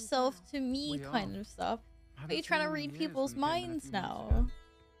 Reveal yourself to me We kind are. of stuff. Haven't Are you trying seen to him in read years people's when he came in a minds few weeks now? ago.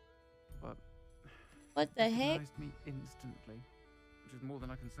 But What the he heck? recognized me instantly, which is more than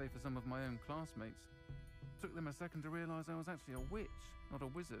I can say for some of my own classmates. Took them a second to realize I was actually a witch, not a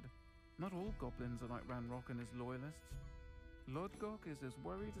wizard. Not all goblins are like Ranrock and his loyalists. Lodgok is as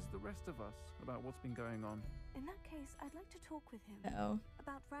worried as the rest of us about what's been going on. In that case, I'd like to talk with him. Uh-oh.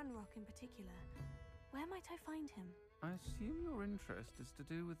 About Ranrock in particular. Where might I find him? I assume your interest is to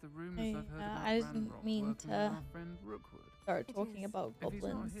do with the rumors Hey, I've heard about I didn't Ranrock mean working with to our friend Rookwood. Start It talking is. about If he's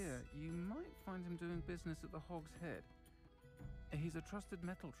not goblins. here, you might find him doing business at the Hog's Head. He's a trusted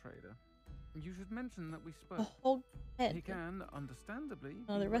metal trader. You should mention that we spoke. The whole head. He can, understandably,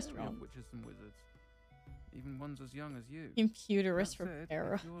 Another be wary restaurant. of witches and wizards. Even ones as young as you. Computerist That said,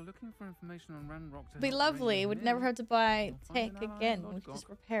 repair. if you're looking for information on Ranrock to Be help lovely. rein Would him never in, have to buy you'll tech find an ally again. on We could just Lodgok.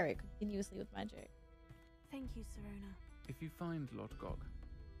 repair it continuously with magic. Thank you, Serona. If you find Lodgok,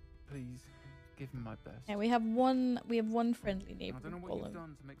 please give him my best. And we have one friendly I neighbor, don't know what you've Golem.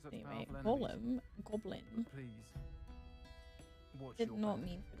 done to make such Anyway, powerful enemies. Goblin. Please, watch Did your not back.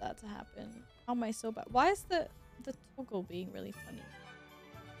 mean for that to happen. How am I so bad? Why is the toggle being really funny?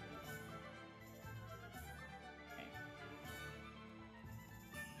 Okay.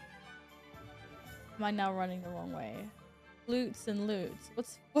 Am I now running the wrong way? Flutes and loots.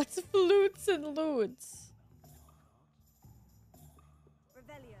 What's flutes and loots?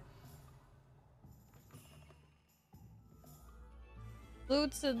 Revelio.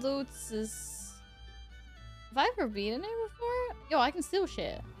 Loots and loots is... Have I ever beaten it before? Yo, I can steal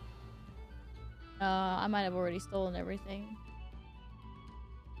shit. I might have already stolen everything.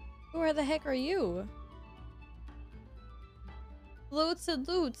 Where the heck are you? Loots and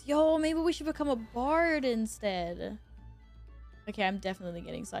loots. Yo, maybe we should become a bard instead. Okay, I'm definitely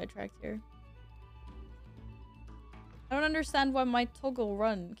getting sidetracked here. I don't understand why my toggle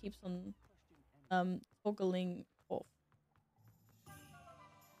run keeps on toggling off.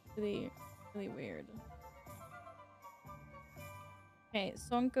 Really weird. Okay,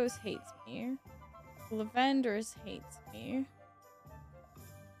 Sonkos hates me. Lavenders hates me.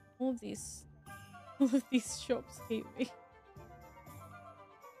 All of these shops hate me.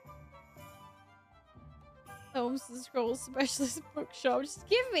 Holmes and Scrolls Specialist Bookshop. Just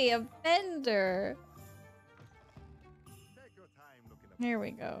give me a vendor. Take your time looking up. Here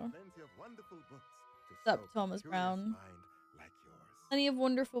we go. Plenty of wonderful books to What's up, stoke a Thomas curious Brown? mind like yours. Plenty of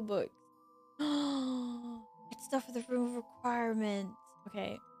wonderful books. It's stuff for the room of requirement.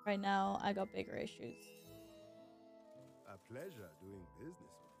 Okay, right now I got bigger issues. A pleasure doing business with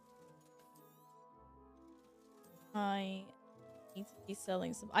you. I need to be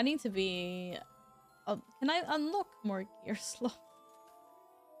selling some. I need to be. Oh, can I unlock more gear slots?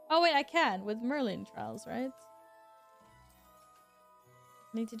 Oh wait, I can with Merlin trials, right?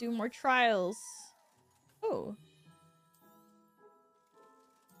 I need to do more trials. Oh.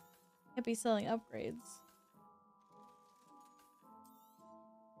 Can't be selling upgrades.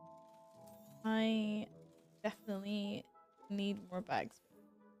 I definitely need more bags.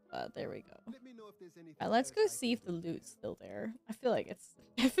 but there we go. Let me know if there's anything Alright, let's else go I see can if the do. loot's still there. I feel like it's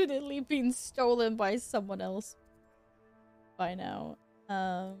definitely been stolen by someone else by now.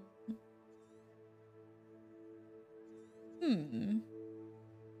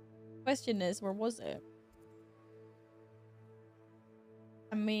 Question is, where was it?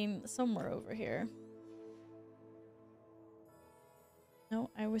 I mean, somewhere over here. No,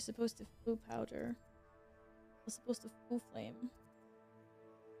 I was supposed to foo powder. I was supposed to foo flame.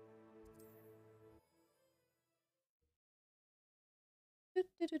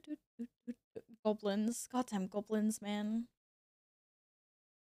 Goblins. Goddamn goblins, man.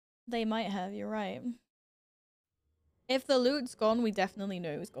 They might have, you're right. If the loot's gone, we definitely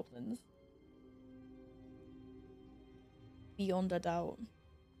know it was goblins. Beyond a doubt.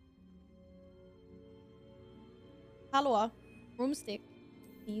 Halloa. Broomstick.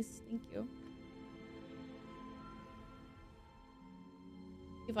 Please, thank you.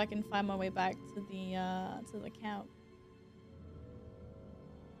 See if I can find my way back to the camp.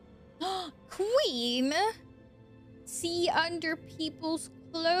 Queen! See under people's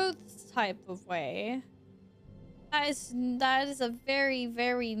clothes type of way. That is a very,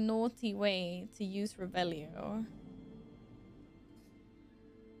 very naughty way to use Revelio.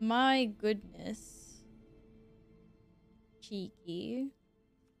 My goodness. Cheeky.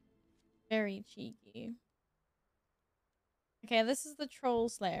 Very cheeky. Okay, this is the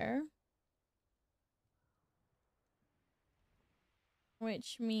Troll's lair.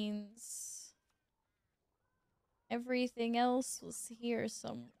 Which means everything else was here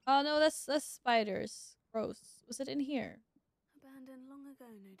somewhere. Oh no, that's spiders. Gross. Was it in here? Abandoned long ago,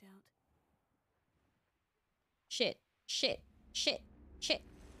 no doubt. Shit. Shit. Shit. Shit.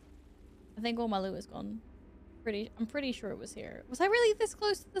 I think all my loot is gone. I'm pretty sure it was here. Was I really this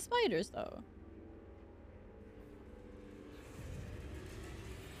close to the spiders though?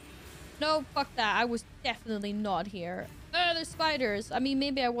 No, fuck that. I was definitely not here. There's spiders. I mean,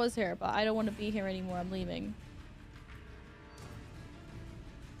 maybe I was here, but I don't want to be here anymore. I'm leaving.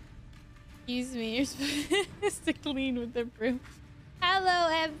 Excuse me. You're supposed to clean with the broom. Hello,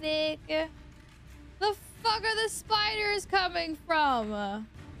 Epic. The fuck are the spiders coming from?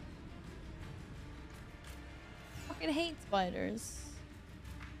 Fucking hate spiders.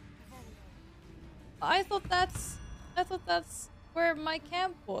 I thought that's where my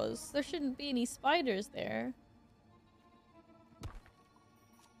camp was. There shouldn't be any spiders there.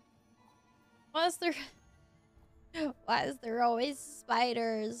 Why is there always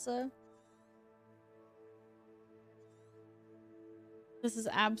spiders? This is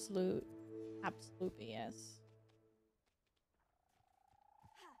absolute BS.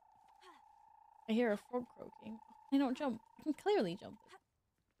 I hear a frog croaking. I don't jump. I can clearly jump it.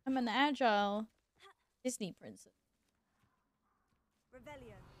 I'm an agile Disney princess.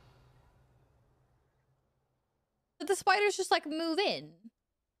 Revelio. But the spiders just like move in.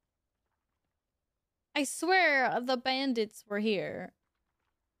 I swear the bandits were here.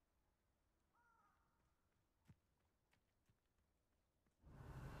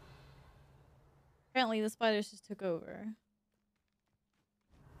 Apparently the spiders just took over.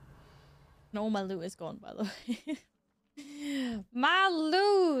 And all my loot is gone, by the way. My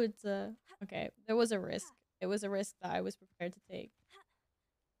loot! Okay, there was a risk. It was a risk that I was prepared to take.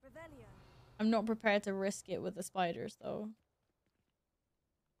 Revelio. I'm not prepared to risk it with the spiders, though.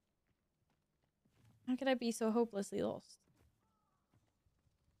 How could I be so hopelessly lost?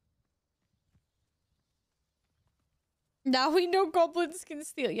 Now we know goblins can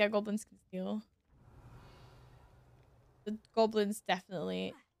steal. Yeah, goblins can steal. The goblins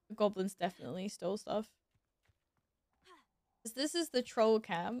definitely stole stuff. This is the troll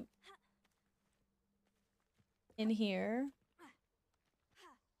camp. In here.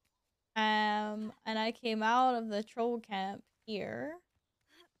 And I came out of the troll camp here.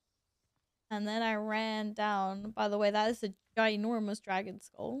 And then I ran down. By the way, that is a ginormous dragon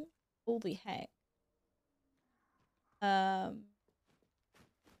skull. Holy heck. And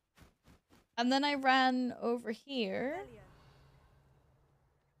then I ran over here.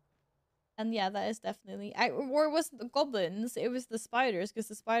 And yeah, that is definitely... or it wasn't the goblins, it was the spiders, because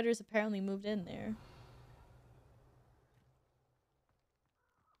the spiders apparently moved in there.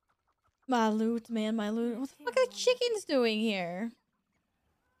 My loot, man, my loot. What the fuck are the chickens doing here?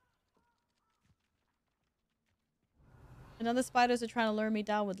 And now the spiders are trying to lure me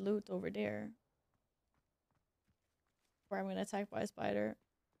down with loot over there. Where I'm gonna attack by a spider.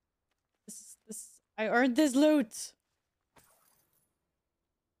 I earned this loot!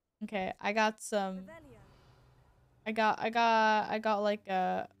 Okay, I got some... I got like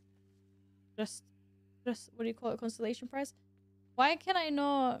a... Just what do you call it? Constellation prize? Why can I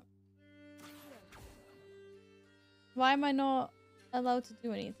not? Why am I not allowed to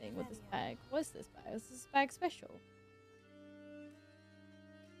do anything with this bag? What's this bag? Is this bag special?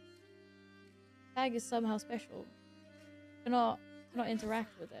 Bag is somehow special. Cannot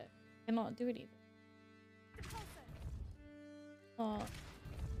interact with it. Cannot do anything. Oh.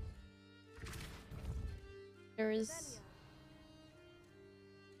 There is.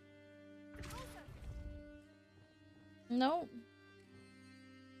 No.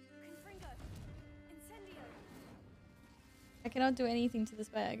 I cannot do anything to this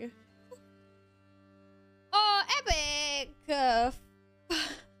bag. Oh, epic!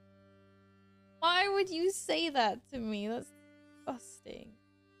 Why would you say that to me? That's disgusting.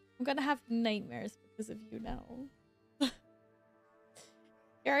 I'm gonna have nightmares because of you now.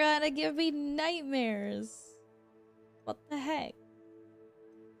 You're gonna give me nightmares. What the heck?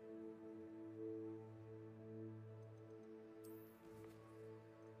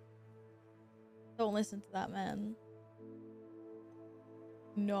 Don't listen to that man.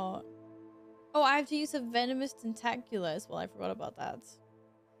 Not. Oh, I have to use a venomous tentacula as well. I forgot about that.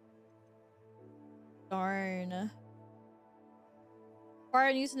 Darn. Fire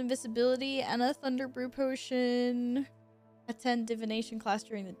and use an invisibility and a thunder brew potion. Attend divination class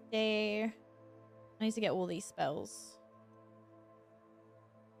during the day. I need to get all these spells.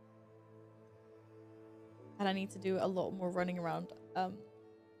 And I need to do a lot more running around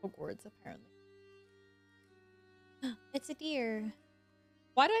Hogwarts apparently. It's a deer.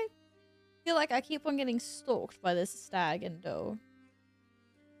 Why do I feel like I keep on getting stalked by this stag and doe?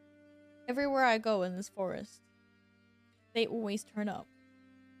 Everywhere I go in this forest, they always turn up.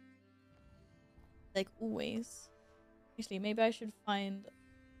 Like, always. Actually, maybe I should find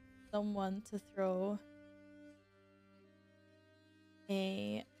someone to throw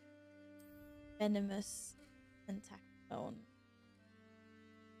a venomous tentacle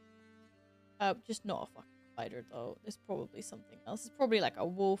on. Just not a fucking spider though. There's probably something else. It's probably like a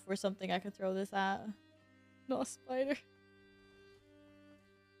wolf or something I could throw this at. Not a spider.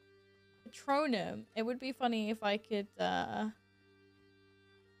 Patronum. It would be funny if I could there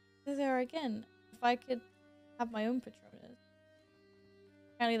again. If I could have my own Patronus.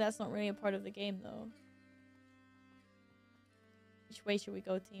 Apparently that's not really a part of the game though. Which way should we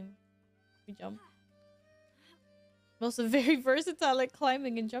go, team? We jump. I'm also very versatile at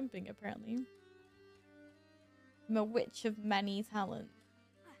climbing and jumping, apparently. I'm a witch of many talents.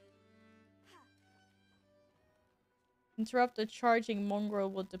 Interrupt a charging mongrel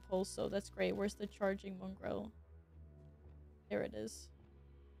with Depulso. That's great. Where's the charging mongrel? There it is.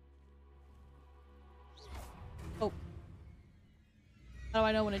 Oh. How do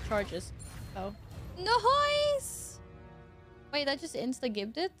I know when it charges? Oh. Nice! Wait, that just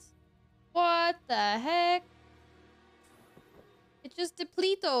insta-gibbed it? What the heck? It just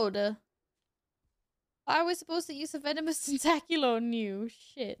depleted. I was supposed to use a venomous tentacular on you.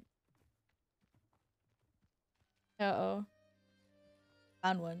 Shit. Uh-oh.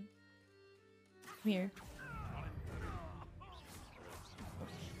 Found one. Come here.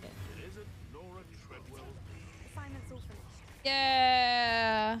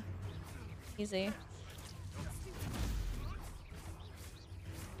 Yeah. Easy.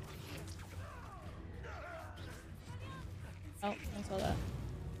 Oh, I saw that.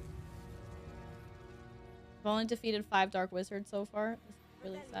 I've only defeated 5 Dark Wizards so far. It's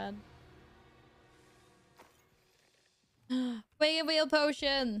really sad. Wing Wheel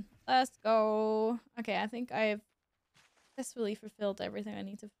Potion! Let's go. Okay, I think I've successfully fulfilled everything I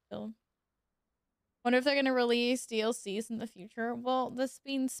need to fulfill. Wonder if they're gonna release DLCs in the future. Well, that's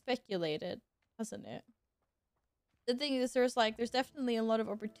been speculated, hasn't it? The thing is, there's definitely a lot of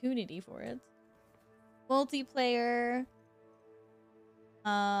opportunity for it. Multiplayer.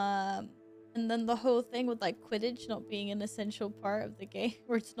 And then the whole thing with like Quidditch not being an essential part of the game,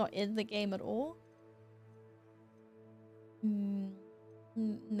 or it's not in the game at all.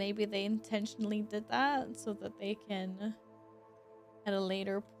 Maybe they intentionally did that so that they can, at a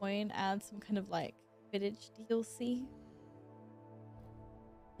later point, add some kind of like Quidditch DLC.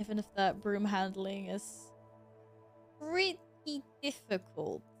 Even if that broom handling is pretty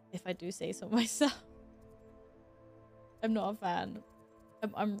difficult, if I do say so myself. I'm not a fan.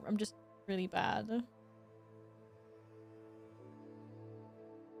 I'm just really bad.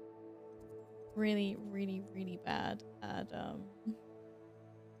 Really, really, really bad at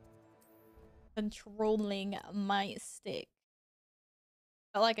controlling my stick.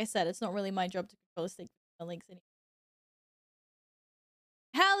 But like I said, it's not really my job to control the stick with the links anymore.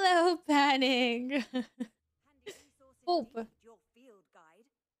 Hello, Panning! Hope.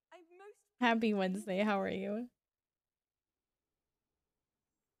 Happy Wednesday, how are you?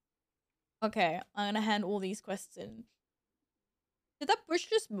 Okay, I'm gonna hand all these quests in. Did that bush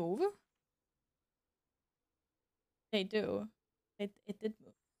just move? They do. It did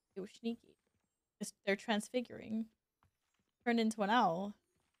move. It was sneaky. They're transfiguring. Turned into an owl.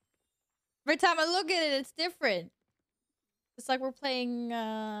 Every time I look at it, it's different. It's like we're playing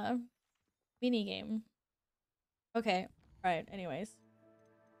mini game. Okay. Alright, anyways.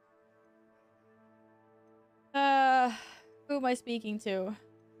 Who am I speaking to?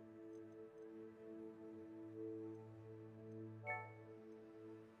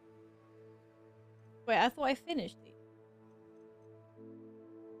 Wait, I thought I finished these.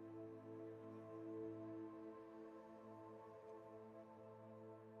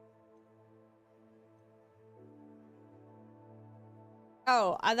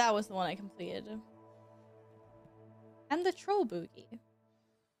 Oh, that was the one I completed. And the troll boogie.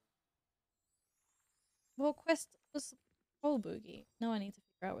 Well, quest was troll boogie. Now I need to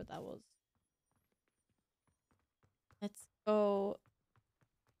figure out what that was. Let's go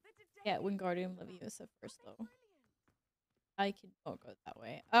get Wingardium Leviosa first, though. I can go that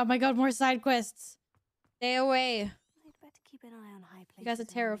way. Oh my god, more side quests! Stay away! I'd better keep an eye on high places. You guys are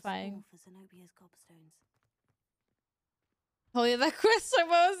terrifying. For Zenobia's gobstones. Oh yeah, that quest I'm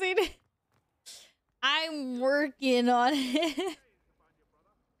posing. I'm working on it.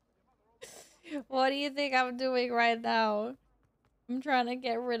 What do you think I'm doing right now? I'm trying to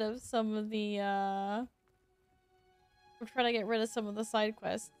get rid of some of the side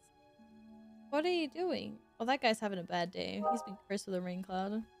quests. What are you doing? Oh, that guy's having a bad day. He's been cursed with a rain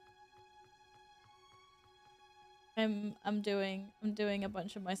cloud. I'm doing a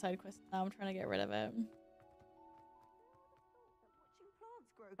bunch of my side quests now. I'm trying to get rid of it.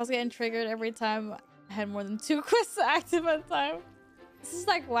 I was getting triggered every time I had more than 2 quests active at a time. This is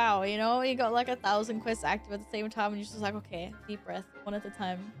like, wow, you know? You got like 1,000 quests active at the same time and you're just like, okay, deep breath. One at a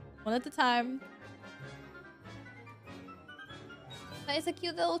time. One at a time. But it's a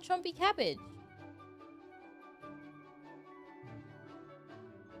cute little chumpy cabbage.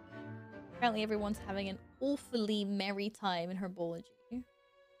 Apparently everyone's having an awfully merry time in herbology. How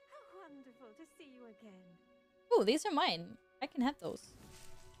wonderful to see you again. Oh, these are mine. I can have those.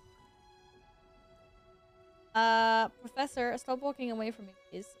 Professor, stop walking away from me,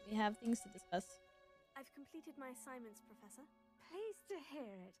 please. We have things to discuss. I've completed my assignments, Professor. Pleased to hear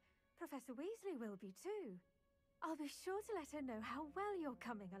it. Professor Weasley will be too. I'll be sure to let her know how well you're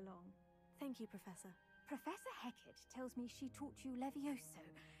coming along. Thank you, Professor. Professor Hecat tells me she taught you Levioso,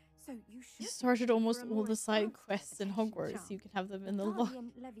 so you should. You started almost all the side quests in Hogwarts. You can have them in the lock.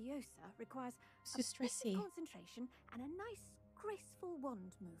 Leviosa requires It's too stressy. concentration and a nice, graceful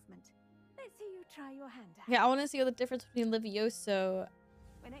wand movement. Let's see you try your hand at. Yeah, I want to see what the difference between Levioso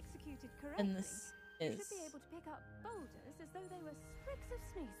When executed correctly, and this you is. should be able to pick up boulders as though they were sprigs of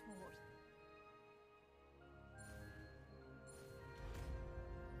sneezewort.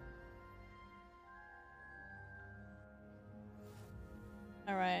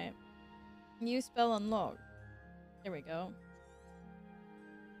 Alright. New spell unlocked. There we go.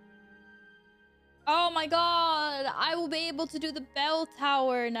 Oh my god! I will be able to do the bell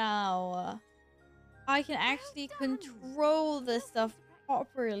tower now. I can actually control this stuff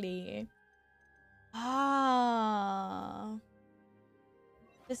properly. Ah.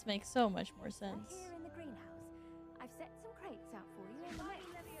 This makes so much more sense. Here in the greenhouse, I've set some crates out for you in the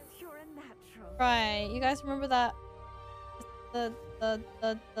next. You're a natural. Right, you guys remember that? The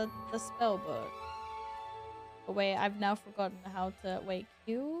spell book. Oh wait, I've now forgotten how to wait.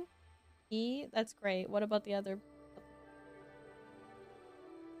 Q? E? That's great. What about the other?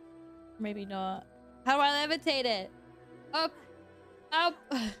 Maybe not. How do I levitate it? Up! Up!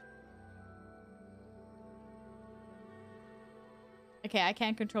 Okay, I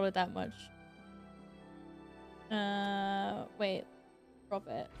can't control it that much. Wait. Drop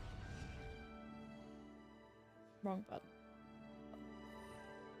it. Wrong button.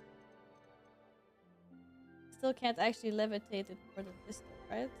 Still can't actually levitate it for the distance,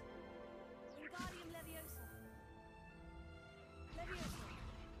 right?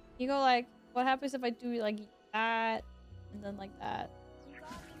 You go like, what happens if I do like that and then like that?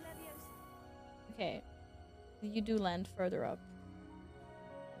 Okay. You do land further up.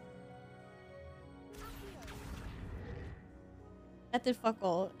 That did fuck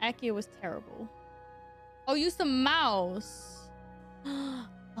all. Accio was terrible. Oh, use the mouse.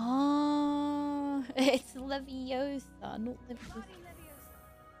 Oh, it's Leviosa, not Leviosa.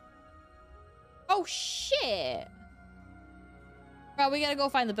 Oh shit! Bro, we gotta go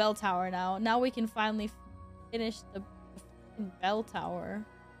find the bell tower now. Now we can finally finish the bell tower.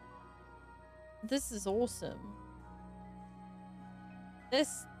 This is awesome.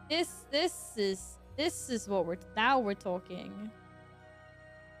 This This is what we're talking.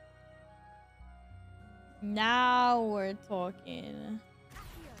 Now we're talking.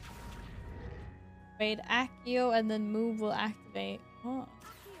 Wait, Accio and then move will activate. Oh.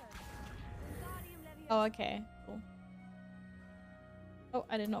 Oh, okay. Cool. Oh,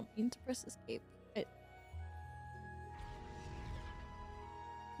 I did not mean to press escape.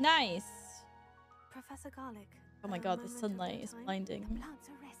 Nice. Professor Garlic. Oh my god, the sunlight is blinding. The plants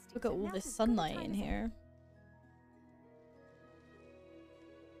are resting, Look at so all now's this as good a sunlight time in as any. here.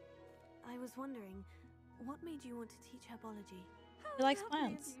 I was wondering, what made you want to teach herbology? She likes How lovely of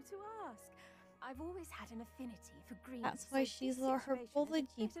plants. you to ask. I've always had an affinity for greens. That's why so she's this a situation is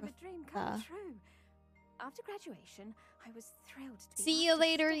herbology bit of a dream come professor. true. After graduation, I was thrilled to be See asked you to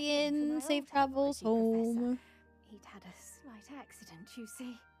later, step in for my Ian. Safe old travels herbology professor. home. He'd had a slight accident, you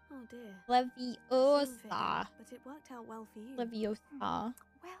see. Oh dear. Leviosa. But it worked out well for you. Leviosa. Well,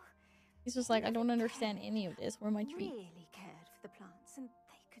 He's just like, I don't understand any of this. Where are my treats? really cared for the plants and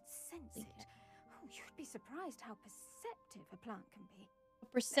they could sense They it. can. Oh, you'd be surprised how perceptive a plant can be. How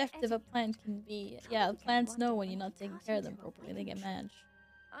perceptive a plant can be. Yeah, plants know when you're not taking care of them properly. They get mad.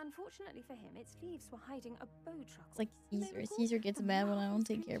 Unfortunately for him, its leaves were hiding a bow truckle. It's like You may Caesar. recall Caesar gets the mad when I don't marvelous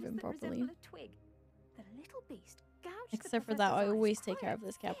take care of him creatures that properly. resemble a twig. The little beast gouged the Except for that, I professor's always eyes take care of quite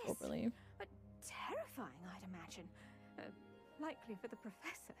this cat fiercely. properly. But terrifying, I'd imagine. Likely for the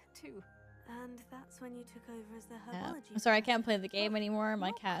professor, too. And that's when you took over as the Yeah. herbology I'm sorry, I professor. can't play the game anymore.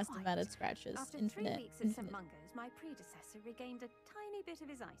 My Not cat has quite. developed scratches. After Infinite. 3 weeks at St. Infinite. Mungo's, my predecessor regained a tiny bit of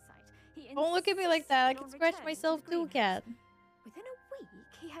his eyesight. He Don't look at me like that. I insisted can on scratch returning to myself the too, greenhouse. cat. Within a week,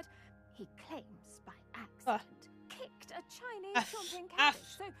 he claims by accident, kicked a Chinese chomping cabbage.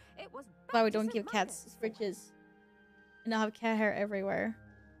 So it was That's why we back to don't St. give cats Mungo's for him. scritches. And I'll have cat hair everywhere.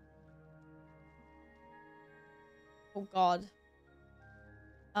 Oh god.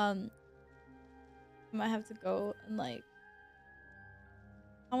 I might have to go and like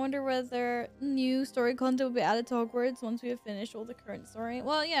I wonder whether new story content will be added to Hogwarts once we have finished all the current story.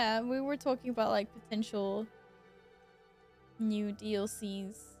 Well, yeah, we were talking about like potential new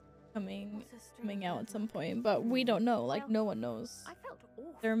DLCs coming out at some point, but we don't know. Like, no one knows. I felt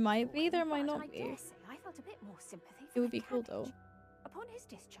awful There might for be, him, there might but not I be. dare say I felt a bit more sympathy It for would the be cool though. cabbage. Upon his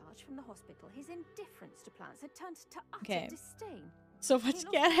discharge from the hospital, his indifference to plants had turned to utter Okay. disdain. So He much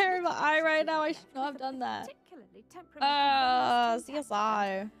lost cat hair in my little eye right sense now. I of should left not have with a done that. particularly temperamental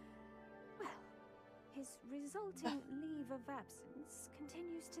CSI. Well, his resulting leave of absence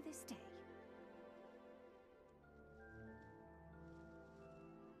continues to this day.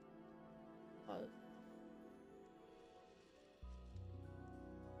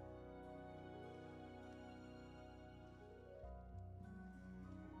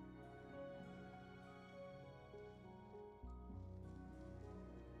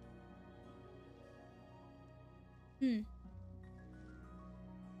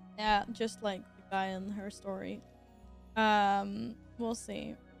 Yeah, just like the guy in her story. We'll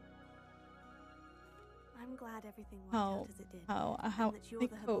see. I'm glad everything worked How out as it did. how and that you're I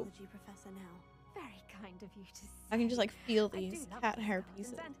the cope. herbology professor now. Very kind of you to say. I can just like feel I do these love cat these hair gardens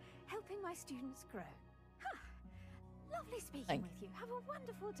pieces. and helping my students grow. Lovely speaking Like- with you. have a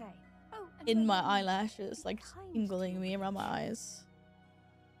wonderful day. Oh, and In my remember, eyelashes, be like kind to tingling your me around my patients.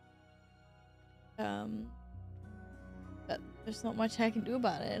 eyes. But there's not much I can do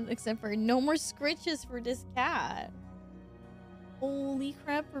about it except for no more scritches for this cat. Holy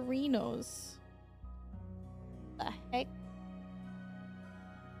craperinos. The heck?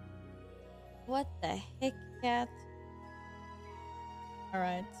 What the heck, cat?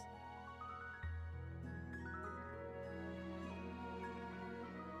 Alright.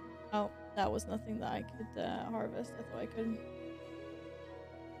 Oh, that was nothing that I could harvest. I thought I could.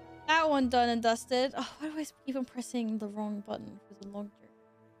 That one done and dusted. Oh, why do I keep on pressing the wrong button for the long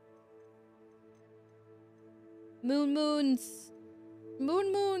journey? Moons.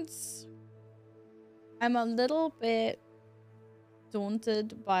 Moons. I'm a little bit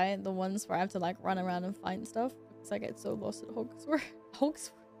daunted by the ones where I have to like run around and find stuff because I get so lost at Hogwarts.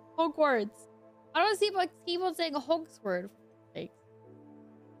 I don't see but keep on saying Hogwarts. Like,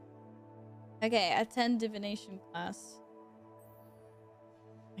 okay, attend divination class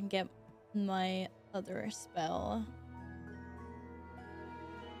and get my other spell.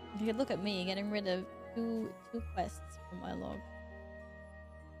 You could look at me getting rid of two quests from my log.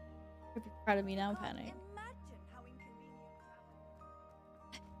 You'd be proud of me now, Panic.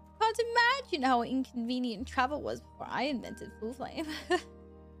 Can't imagine how inconvenient travel was before I invented Full Flame.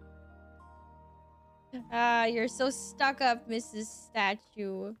 Ah, you're so stuck up, Mrs.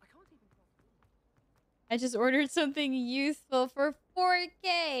 Statue. I just ordered something youthful for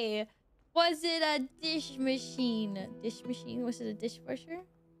 4K. Was it a dish machine? Dish machine? Was it a dishwasher?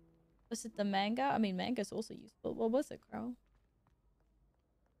 Was it the manga? I mean, manga's also useful. What was it, Carl?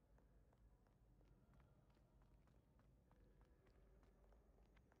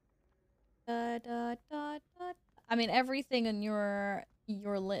 Da, da, da, da. I mean, everything in your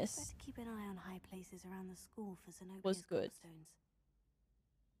list Better keep an eye on high places around the school for was Zenobia's good. cobblstones.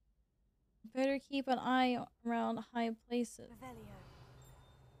 Better keep an eye around high places. Revelio.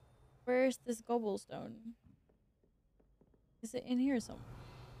 Where's this cobblestone? Is it in here somewhere?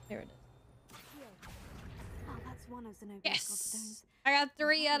 There it is. Here. Oh, that's one of Zenobia's Yes! cobblstones. I got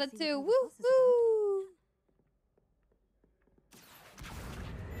 3 I'll out of see 2. what all the fuss is about. Woo-hoo!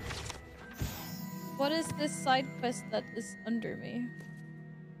 What is this side quest that is under me?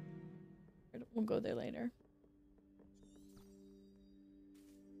 We'll go there later.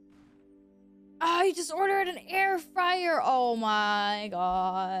 Oh, you just ordered an air fryer. Oh my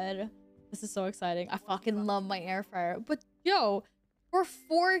god. This is so exciting. I fucking love my air fryer. But yo, for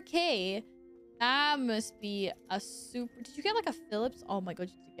 4K, that must be a super... Did you get like a Philips? Oh my god,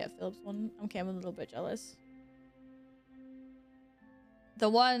 you did get a Philips one? Okay, I'm a little bit jealous. The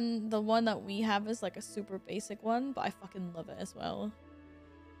one that we have is like a super basic one, but I fucking love it as well.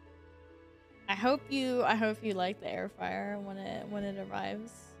 I hope you like the air fryer when it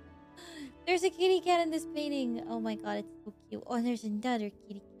arrives. There's a kitty cat in this painting. Oh my god, it's so cute. Oh, and there's another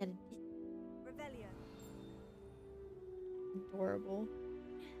kitty cat in this. Revelio. Adorable.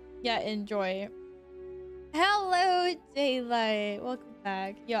 Yeah, enjoy. Hello, Daylight. Welcome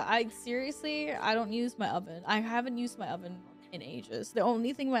back. Yeah, I don't use my oven. I haven't used my oven in ages. The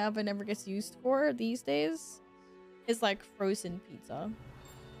only thing my oven ever gets used for these days is like frozen pizza.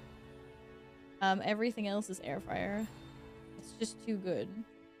 Everything else is air fryer. It's just too good.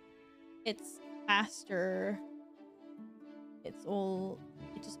 It's faster. It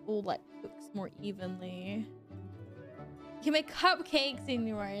just all like cooks more evenly. You can make cupcakes in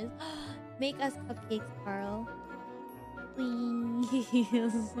yours. Make us cupcakes, Carl.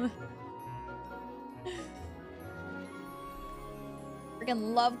 Please.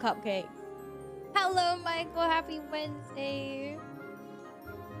 Freaking love cupcakes. Hello, Michael. Happy Wednesday.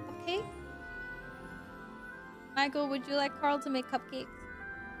 Okay. Michael, would you like Carl to make cupcakes?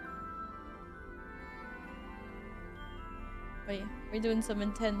 Oh yeah, we're doing some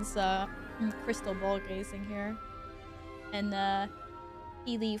intense crystal ball gazing here. And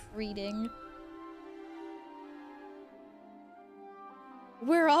tea leaf reading.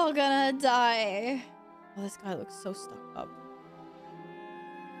 We're all gonna die. Oh, this guy looks so stuck up.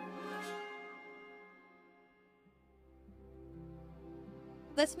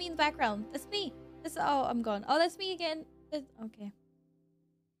 That's me in the background. That's me. That's oh, I'm gone. Oh, that's me again. Okay.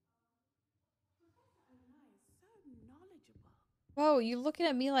 Whoa, you're looking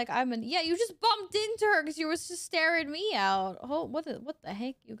at me like I'm an... Yeah, you just bumped into her because you were just staring me out. Oh, what the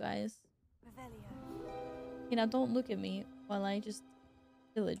heck, you guys? Revelio. You know, don't look at me while I just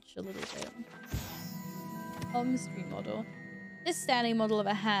pillage a little bit. Mystery model. This standing model of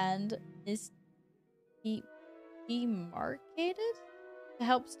a hand is demarcated to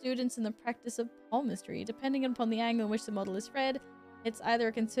help students in the practice of palmistry. Depending upon the angle in which the model is read, it's either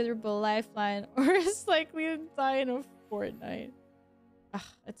a considerable lifeline or is likely to die in a fortnight. Ugh,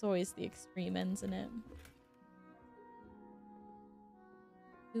 it's always the extreme ends in it.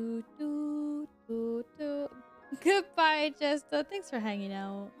 Do, do, do, do. Goodbye, Jesta. Thanks for hanging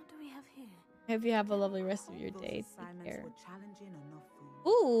out. What do we have here? Hope you have a lovely rest of your day. Take care. Were challenging enough for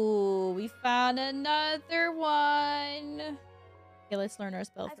you. Ooh, we found another one. Okay, let's learn our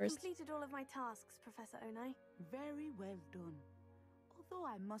spell I've first. completed all of my tasks, Professor Onai. Very well done. Although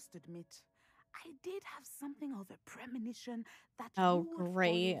I must admit, I did have something of a premonition that Oh, you would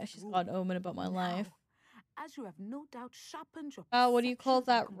great. follow She's through. got an omen about my Now, life. as you have no doubt sharpened your Oh, what do you call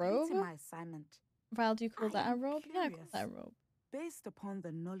perception that, by completing robe? my assignment, Val, do you call I that a am robe? Yeah, I call curious. that a robe. based upon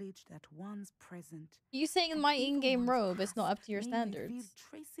the knowledge that one's present You saying and my even in-game one's robe is not past up to your may standards? reveal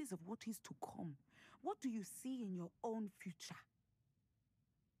traces of what is to come. What do you see in your own future?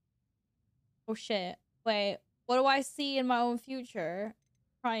 Oh shit. Wait, what do I see in my own future?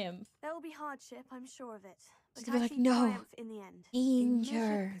 Triumph. There will be hardship, I'm sure of it. She's But gonna be I like, see no. triumph in the end. A measured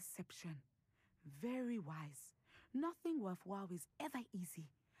Danger. perception. Very wise. Nothing worthwhile is ever easy,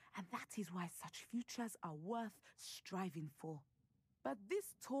 and that is why such futures are worth striving for. But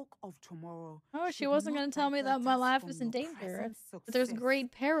this talk of tomorrow. Oh, she should wasn't not gonna tell me that divert my us life from is in your danger. present But there's success.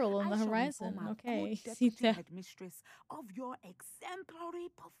 great peril on I the shall horizon. inform our Okay, good see deputy that. headmistress of your exemplary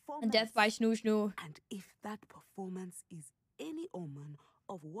performance. And death by Snoo Snoo. And if that performance is any omen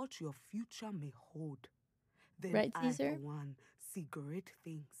of what your future may hold, then Right, I, Caesar? for one, see great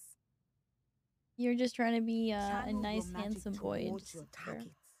things. You're just trying to be a Channel your nice, magic handsome boy. And towards just your sit there.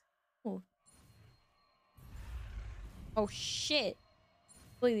 targets. Oh. Oh shit!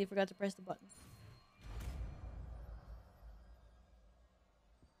 Completely forgot to press the button.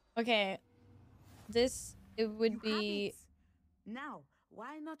 Okay, it would You have be it. Now,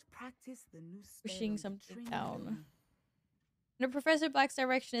 why not practice the new spell pushing on the something training down. dummy? Under Professor Black's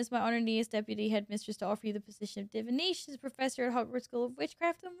direction, it's my honor as Deputy Headmistress to offer you the position of Divinations Professor at Hogwarts School of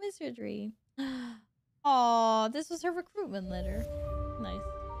Witchcraft and Wizardry. Aw, this was her recruitment letter. Nice.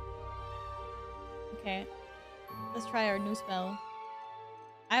 Okay, let's try our new spell.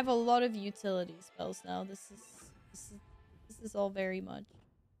 I have a lot of utility spells now. This is all very much.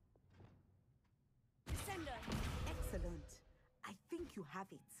 Excellent. I think you have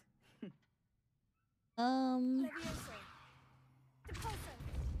it.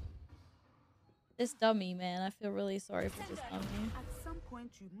 This dummy, man. I feel really sorry for this dummy. At some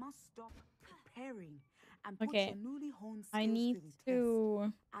point, you must stop preparing and put Okay, your newly honed skills I need to the test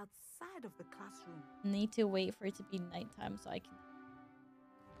to outside of the classroom. wait for it to be nighttime so I can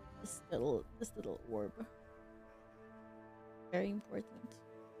this little orb. Very important.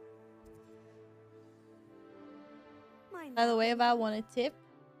 By the way, if I want a tip,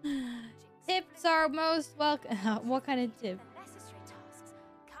 tips are most welcome. What kind of tip? The necessary tasks.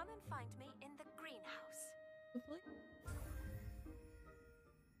 Come and find me in the greenhouse.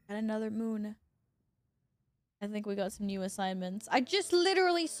 Got another moon. I think we got some new assignments. I just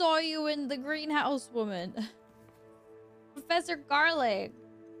literally saw you in the greenhouse, woman. Professor Garlic.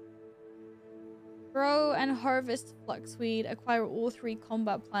 Grow and harvest fluxweed. Acquire all 3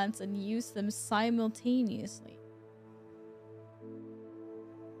 combat plants and use them simultaneously.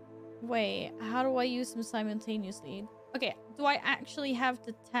 Wait, how do I use them simultaneously? Okay, do I actually have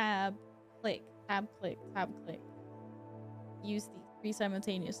to tab, click, tab, click, tab, click? Use these 3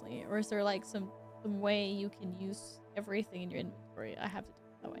 simultaneously? Or is there like some way you can use everything in your inventory? I have to do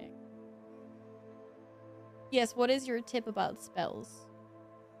it that way. Yes, what is your tip about spells?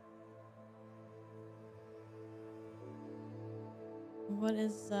 What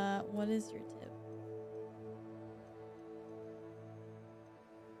is your tip?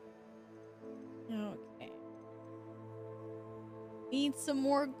 Okay. Need some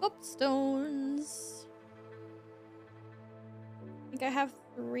more gobstones. I think I have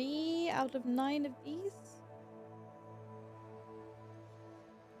 3 out of 9 of these.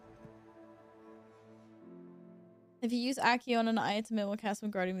 If you use Accio on an item, it will cast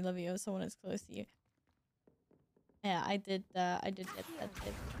some Guardian Levio if someone is close to you. Yeah, I did get that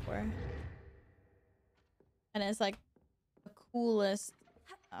tip before. And it's like the coolest.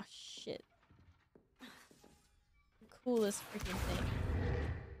 Oh shit. The coolest freaking thing.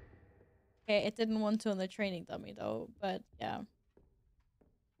 Okay, it didn't want to on the training dummy though, but yeah.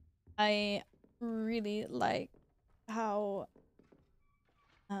 I really like how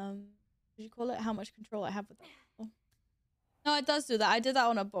what do you call it? How much control I have with that. No, it does do that. I did that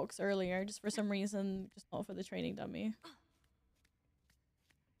on a box earlier, just for some reason, just not for the training dummy.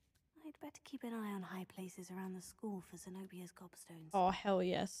 I'd better keep an eye on high places around the school for Zenobia's gobstones. Oh, hell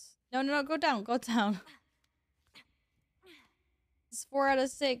yes. No, no, no, go down, go down. It's 4 out of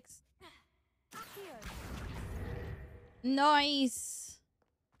 6. Nice.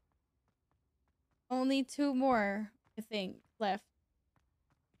 Only 2 more, I think, left.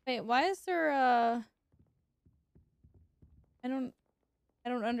 Wait, why is there I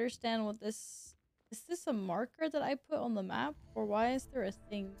don't understand what this is. This a marker that I put on the map, or why is there a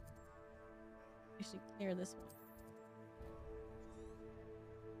thing? I should clear this one.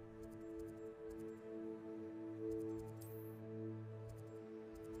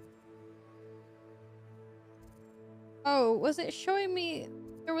 Oh, was it showing me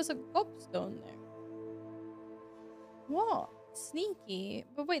there was a gobstone there? What? Sneaky.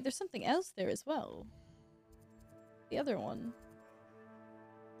 But wait, there's something else there as well. The other one.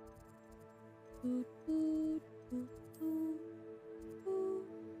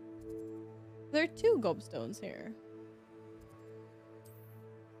 There are 2 gobstones here.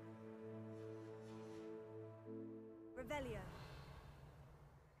 Revelio.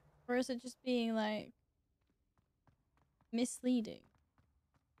 Or is it just being like misleading?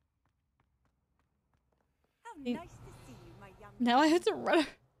 How nice to see you, my young. Now I have to run.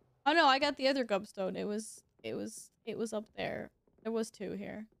 Oh no, I got the other gobstone. It was up there. There was 2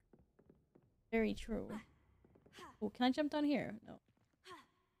 here. Very true. Oh, can I jump down here? No.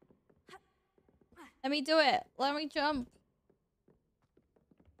 Let me do it. Let me jump.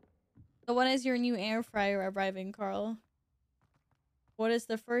 So when is your new air fryer arriving, Carl? What is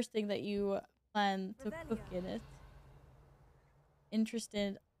the first thing that you plan to cook in it?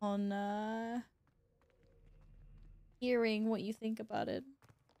 interested on hearing what you think about it.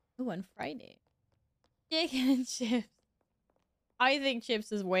 Oh, on Friday. Chicken and chips. I think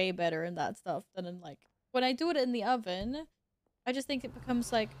chips is way better in that stuff than in like when I do it in the oven. I just think it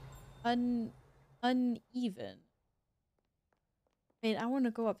becomes like uneven. Wait, I want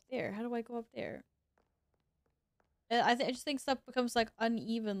to go up there. How do I go up there? I just think stuff becomes like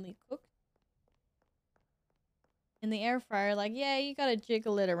unevenly cooked in the air fryer. Like, yeah, you gotta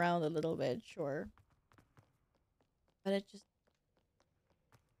jiggle it around a little bit, sure, but it just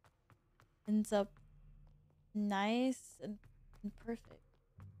ends up nice and perfect.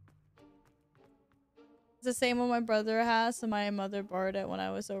 It's the same one my brother has, so my mother borrowed it when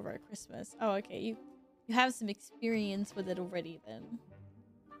I was over at Christmas. Oh, okay, you have some experience with it already then.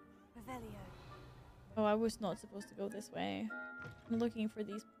 Revelio. Oh, I was not supposed to go this way. I'm looking for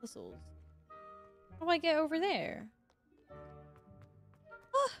these puzzles. How do I get over there?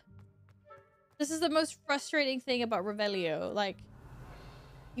 Ah! This is the most frustrating thing about Revelio. Like,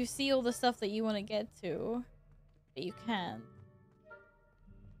 you see all the stuff that you want to get to, but you can't.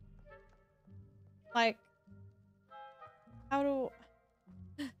 Like, how do...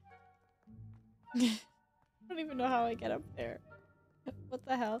 I don't even know how I get up there. What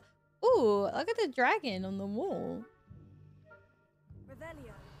the hell? Ooh, look at the dragon on the wall.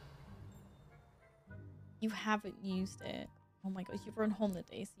 Revelio. You haven't used it. Oh my gosh, you were on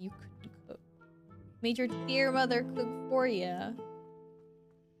holiday, so you couldn't cook. Made your dear mother cook for you.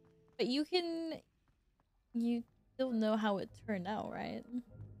 But you can... You still know how it turned out, right?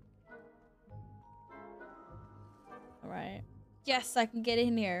 Alright. Yes, I can get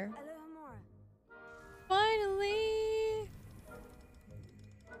in here. Alohomora. Finally!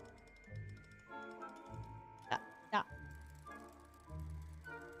 Yeah.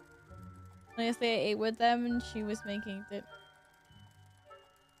 Yesterday I ate with them and she was making dinner.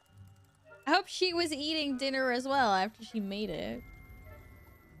 I hope she was eating dinner as well after she made it.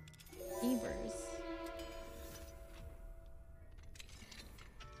 Beavers.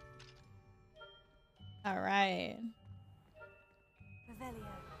 Alright. Revelio.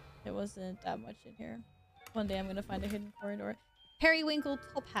 It wasn't that much in here. One day I'm gonna find a hidden corridor. Periwinkle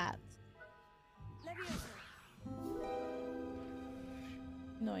top hat. Levioso.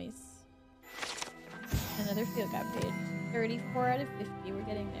 Nice. Another field guide page. 34 out of 50. We're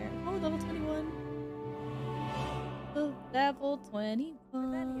getting there. Oh, level 21. Oh, level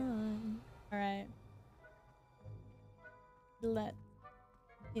 21. Alright. Let's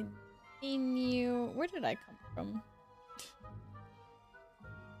continue. Where did I come from?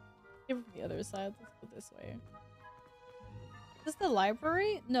 From the other side. Let's go this way. Is this the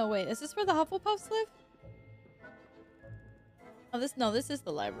library? No, wait. Is this where the Hufflepuffs live? Oh, this is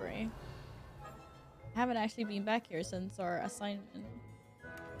the library. I haven't actually been back here since our assignment.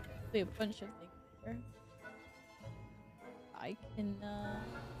 There's a bunch of things here. I can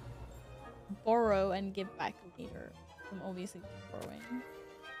borrow and give back later. I'm obviously borrowing.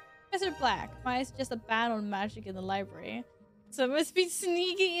 Professor Black. Why is just a ban on magic in the library? So I must be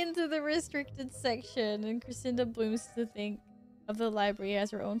sneaking into the restricted section, and Crescinda blooms to think of the library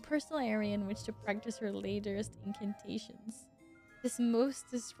as her own personal area in which to practice her latest incantations. This most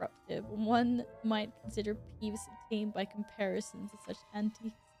disruptive. One might consider Peeves tame by comparison to such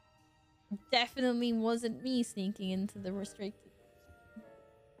antiques. Definitely wasn't me sneaking into the restricted.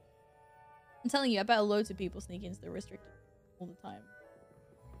 I'm telling you, I bet loads of people sneak into the restricted all the time.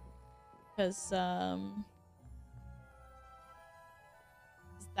 Because,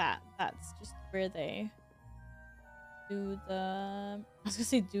 that's just where they do the... I was gonna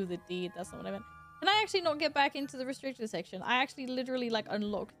say do the deed, that's not what I meant. Can I actually not get back into the restricted section? I actually literally like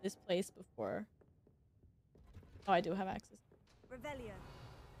unlocked this place before. Oh, I do have access. Revelio.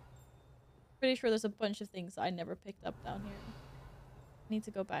 Pretty sure there's a bunch of things I never picked up down here. I need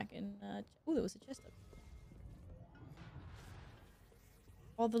to go back and oh, there was a chest up there.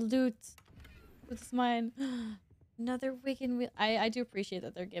 All the loot. It's mine. Another Wigan Wheel. I do appreciate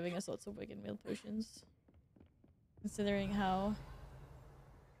that they're giving us lots of Wigan Wheel potions. Considering how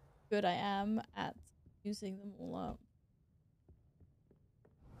good I am at using them all up.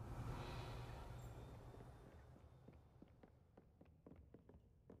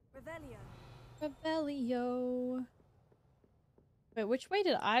 Revelio. Rebellio. Wait, which way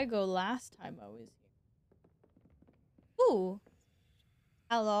did I go last time I was here? Ooh.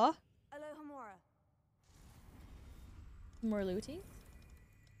 Hello? Alohomora. More looting?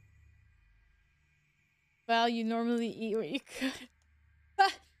 Well, you normally eat what you could.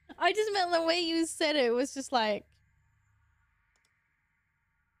 I just meant the way you said it was just like...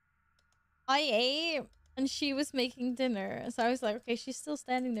 I ate And she was making dinner. So I was like, okay, she's still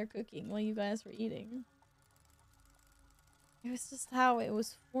standing there cooking while you guys were eating. It was just how it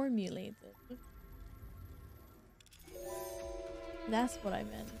was formulated. That's what I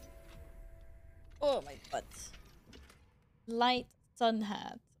meant. Oh, my butt. Light sun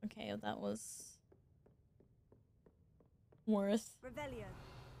hat. Okay, that was worth. Revelio.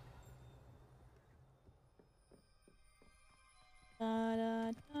 Da,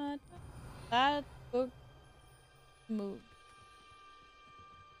 da, da, da. That book moved.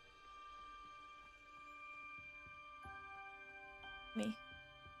 Me.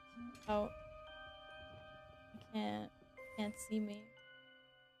 Oh. I can't see me.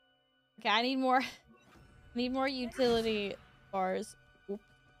 Okay, I need more utility bars. Oops.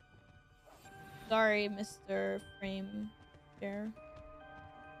 Sorry, Mr. Frame Chair.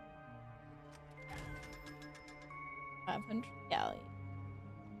 500 galley.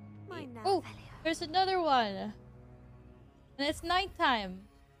 Oh, there's another one. And it's nighttime.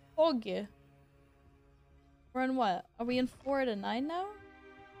 Fog. We're on what? Are we in 4 to 9 now?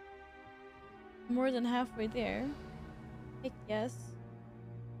 More than halfway there. I guess.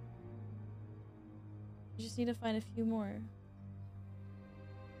 I just need to find a few more.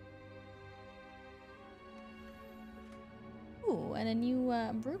 Ooh, and a new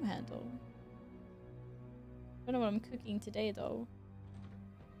broom handle. I don't know what I'm cooking today though.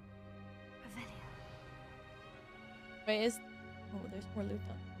 Wait, oh, there's more loot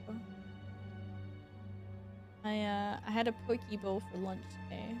on. I had a poke bowl for lunch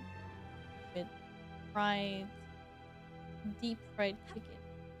today with deep fried chicken.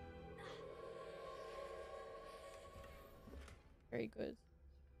 Very good.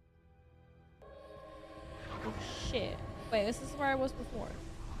 Oh shit. Wait, this is where I was before.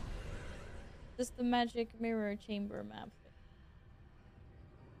 This is the magic mirror chamber map.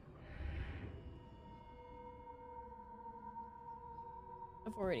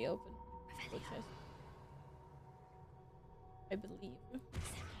 I've already opened the chest. I believe.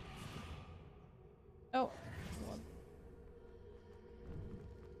 Oh. Hold on.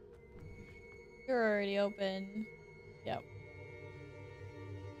 You're already open. Yep.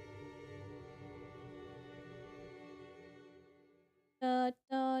 Da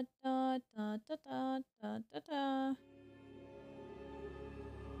da da da da da da da da.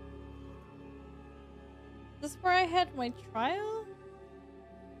 Is this where I had my trial?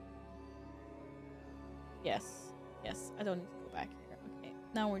 Yes. Yes, I don't need to go back here. Okay,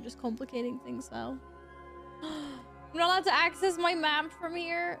 now we're just complicating things now. I'm not allowed to access my map from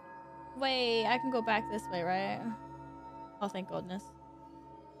here? Wait, I can go back this way, right? Oh, thank goodness.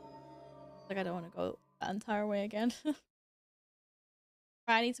 Like, I don't want to go that entire way again.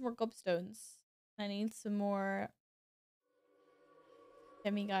 I need some more gobstones. I need some more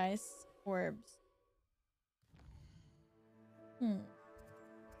demi-guys orbs.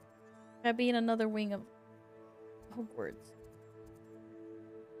 I'd be in another wing of Hogwarts.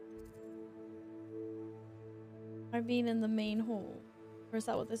 I've been in the main hall. Or is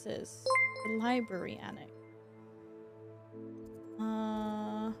that what this is? The library annex.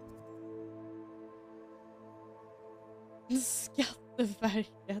 Scout the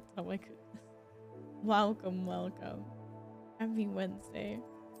Variet. Oh my goodness. Welcome, welcome. Happy Wednesday.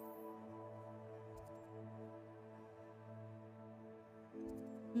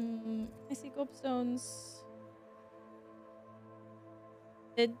 I see gobstones.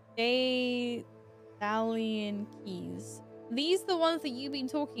 The Daedalian keys. These the ones that you've been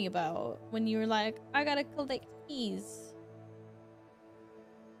talking about when you were like, I gotta collect keys.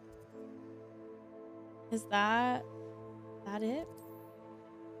 Is that it?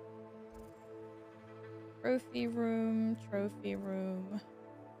 Trophy room, trophy room.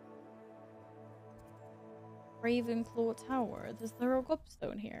 Ravenclaw Tower. There's the rogue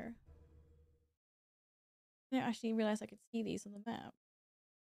gobstone here. I didn't actually realize I could see these on the map.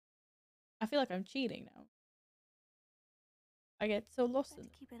 I feel like I'm cheating now. I get so lost in.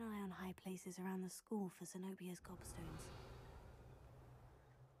 Keep an eye on high places around the school for Zenobia's gobstones.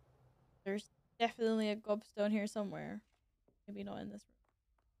 There's definitely a gobstone here somewhere. Maybe not in this room.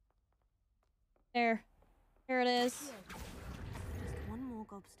 There. Here it is. Just one more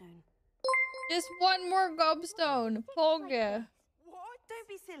gobstone. Just one more gobstone. Pogga. What? Don't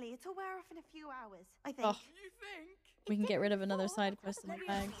be silly. It'll wear off in a few hours, I think. Oh. We can get rid of another side quest in the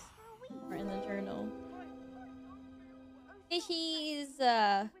bags. Or in the journal. Fishies!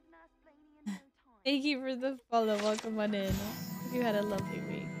 Thank you for the follow. Welcome on in. Hope you had a lovely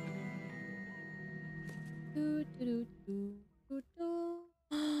week.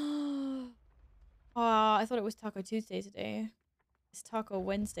 Oh, I thought it was Taco Tuesday today. It's Taco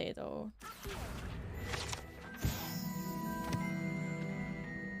Wednesday though.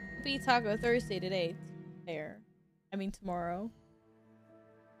 Be Taco Thursday today. There. I mean tomorrow.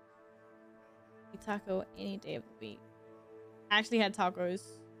 Be taco any day of the week. I actually had tacos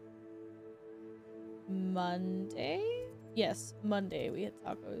Monday? Yes, Monday we had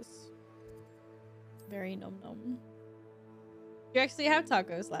tacos. Very num num. You actually have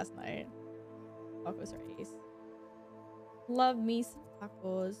tacos last night. Tacos are ace. Love me some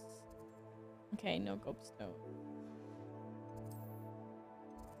tacos. Okay, no gobstone.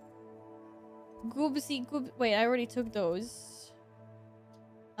 Goobsy goob. Wait, I already took those.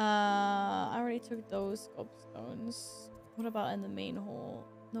 I already took those gobstones. What about in the main hole?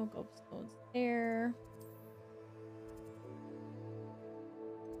 No gobstones there.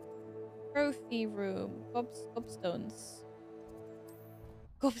 Trophy room. Gobstones.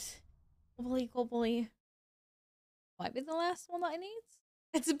 Gobbly. Might be the last one that I need.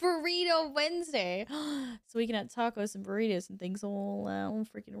 It's Burrito Wednesday. So we can have tacos and burritos and things all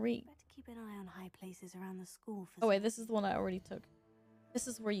freaking week. Better keep an eye on high places around the school for Oh wait, this is the one I already took. This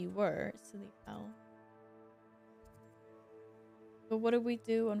is where you were, silly pal. So what do we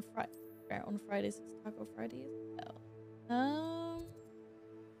do on Friday? On Fridays, it's Taco Friday as well.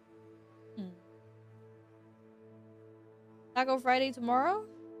 Taco Friday tomorrow?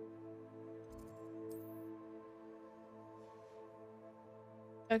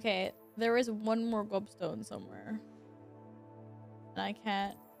 Okay, there is one more gobstone somewhere. And I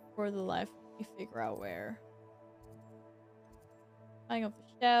can't, for the life of me, figure out where. Tying up the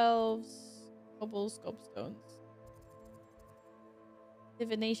shelves. Gobstones.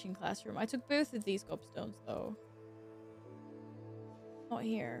 Divination classroom. I took both of these gobstones though. Not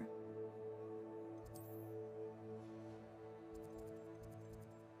here.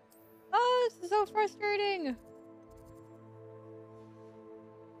 Oh, this is so frustrating.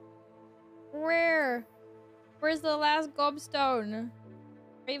 Where's the last gobstone?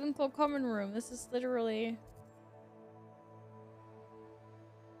 Ravenclaw common room. This is literally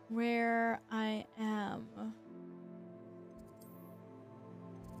where I am.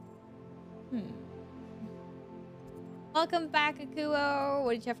 Welcome back, Akuo.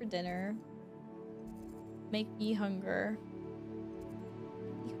 What did you have for dinner? Make me hunger.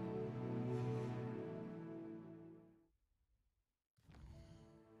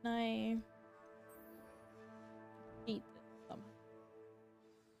 Can I eat this somehow?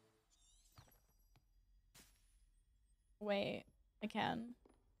 Wait, I can.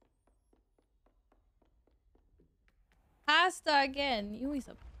 Pasta again. You always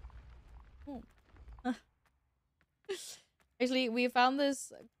have. Oh. Actually, we found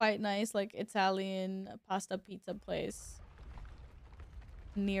this quite nice, like Italian pasta pizza place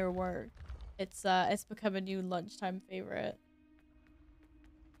near work. It's become a new lunchtime favorite.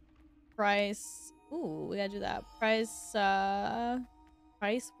 Price. Ooh, we gotta do that. Price.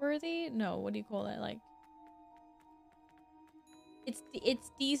 Price worthy? No, what do you call it? Like,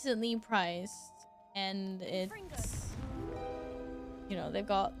 it's decently priced, and it's, you know, they've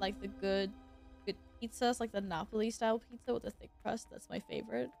got like the good pizzas, like the Napoli style pizza with a thick crust. That's my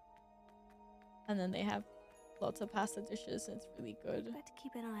favorite. And then they have lots of pasta dishes, and it's really good. Better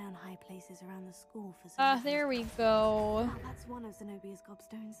keep an eye on high places around the school for some. Ah, there we go. Oh, that's one of Zenobia's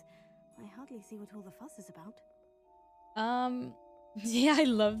gobstones. I hardly see what all the fuss is about. Yeah, I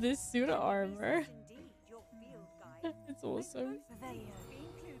love this suit of armor. It's awesome.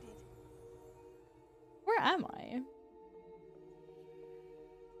 Where am I?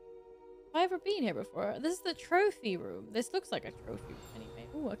 Have I ever been here before? This is the trophy room. This looks like a trophy room anyway.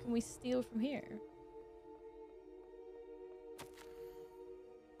 Ooh, what can we steal from here?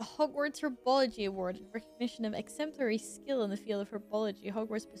 The Hogwarts Herbology Award in recognition of exemplary skill in the field of herbology.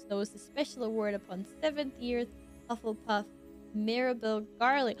 Hogwarts bestows the special award upon 7th year Hufflepuff Mirabelle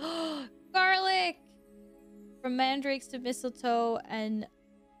Garlic. Garlic! From mandrakes to mistletoe and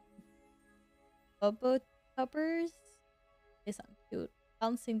bubble-tubbers. They sound cute.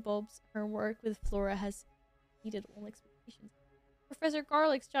 Bouncing bulbs, her work with Flora has exceeded all expectations. Professor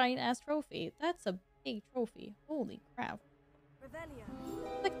Garlick's giant-ass trophy. That's a big trophy. Holy crap.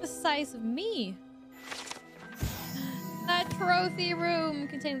 It's like the size of me. A trophy room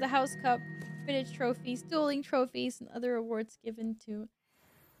containing the house cup, Quidditch trophies, dueling trophies, and other awards given to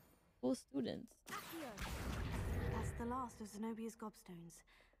school students. That's the last of Zenobia's gobstones.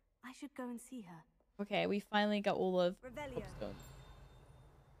 I should go and see her. Okay, we finally got all of gobstones.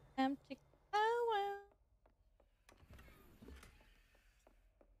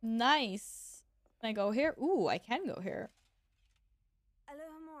 Nice. Can I go here? Ooh, I can go here.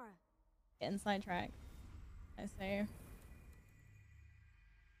 Alohomora. Getting sidetracked. I say.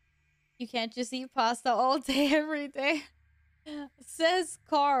 You can't just eat pasta all day, every day. Says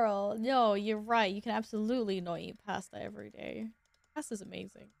Carl. No, you're right. You can absolutely not eat pasta every day. Pasta's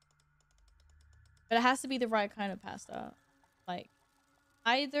amazing. But it has to be the right kind of pasta. Like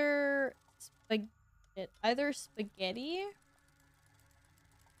either spaghetti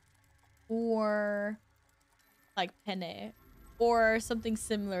or like penne or something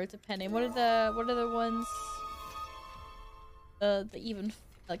similar to penne. What are the ones? The even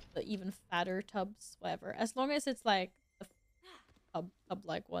like the even fatter tubs, whatever. As long as it's like the tub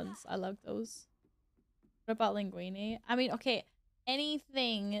like ones, I love those. What about linguine? I mean, okay,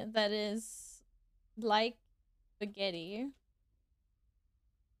 anything that is like spaghetti,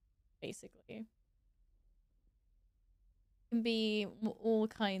 basically, can be all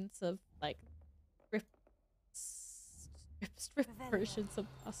kinds of like strip versions of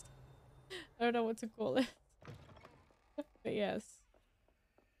pasta. I don't know what to call it, but yes.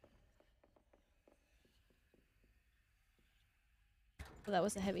 Oh, that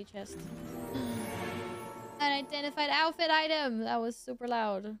was a heavy chest. Unidentified outfit item. That was super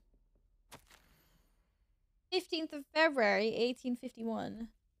loud. 15th of February, 1851.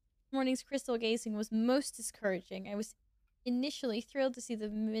 Morning's crystal gazing was most discouraging. I was initially thrilled to see the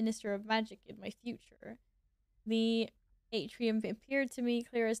Minister of Magic in my future. The atrium appeared to me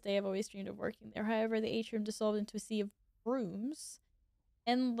clear as day. I've always dreamed of working there. However, the atrium dissolved into a sea of brooms.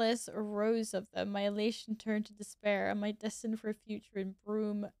 Endless rows of them. My elation turned to despair. Am I destined for a future in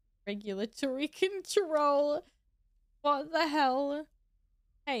broom regulatory control? What the hell?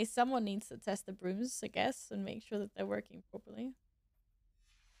 Hey, someone needs to test the brooms, I guess, and make sure that they're working properly.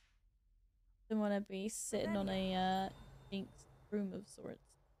 Don't want to be sitting on a jinxed broom of sorts.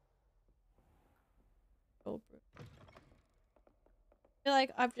 Old broom. I feel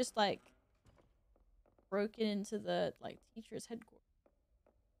like I've just like broken into the like teacher's headquarters.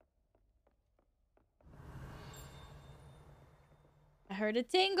 I heard a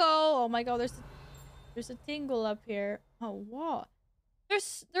tingle. Oh my god, there's a tingle up here. Oh what?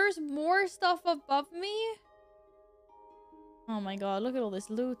 There's more stuff above me. Oh my god, look at all this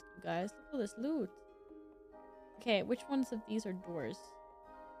loot, you guys. Look at all this loot. Okay, which ones of these are doors?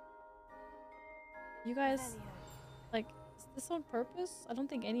 You guys, like, is this on purpose? I don't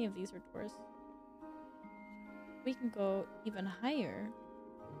think any of these are doors. We can go even higher.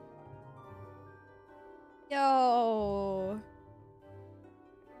 Yo!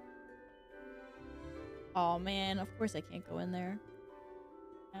 Oh man, of course I can't go in there.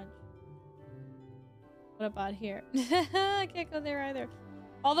 What about here? I can't go there either.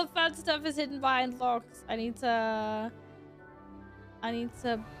 All the fun stuff is hidden behind locks. I need to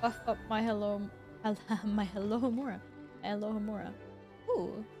buff up my my Hellohomora. Hellohomora.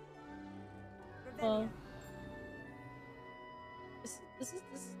 Ooh. Well, this is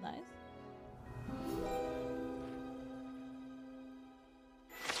nice.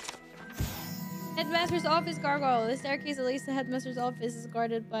 Headmaster's office gargoyle. The staircase that leads to headmaster's office is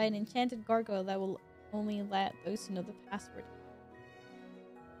guarded by an enchanted gargoyle that will only let those who know the password.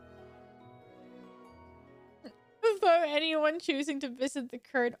 For anyone choosing to visit the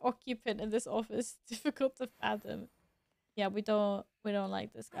current occupant in this office, difficult to fathom. Yeah, we don't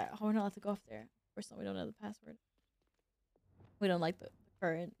like this guy. Oh, we're not allowed to go up there. Of course not, we don't know the password. We don't like the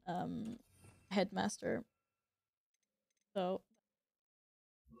current headmaster. So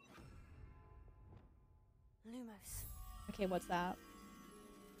Lumos. okay, what's that?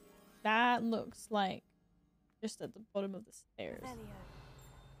 That looks like just at the bottom of the stairs.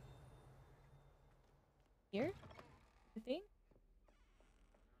 Here? I think?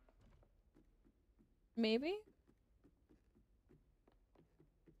 Maybe?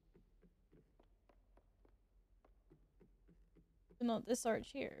 Not this arch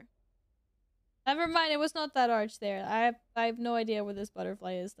here. Never mind, it was not that arch there. I have no idea where this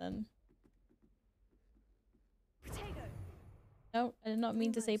butterfly is then. Potato. No, I did not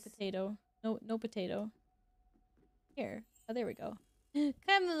mean to say potato. No, no potato. Here. Oh, there we go.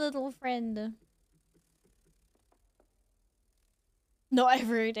 Come, little friend. Not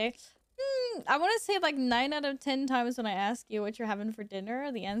every day. I want to say like 9 out of 10 times when I ask you what you're having for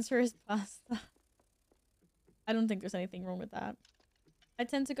dinner, the answer is pasta. I don't think there's anything wrong with that. I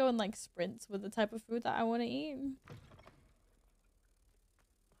tend to go in like sprints with the type of food that I want to eat.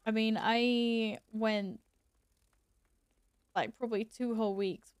 I mean, I went like probably 2 whole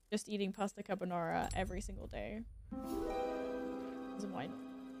weeks just eating pasta carbonara every single day. Why not?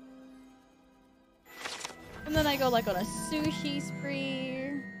 And then I go like on a sushi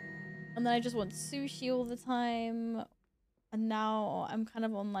spree. And then I just want sushi all the time. And now I'm kind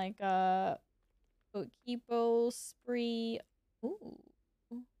of on like a pokepo spree. Ooh.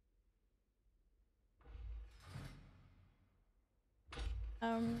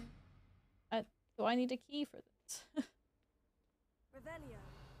 I need a key for this? Revelio.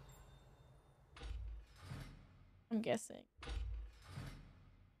 I'm guessing.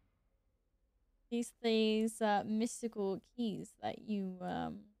 These mystical keys that you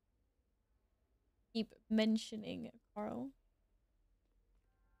keep mentioning, Carl.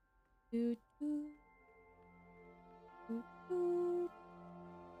 Doo, doo. Doo, doo.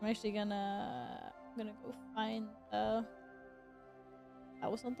 I'm actually gonna go find that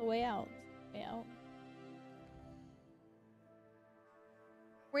was not the way out. Way out.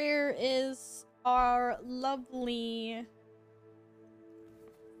 Where is our lovely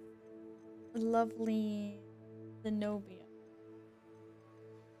Zenobia?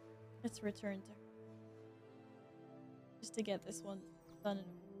 Let's return to her. Just to get this one done and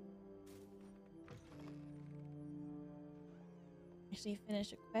actually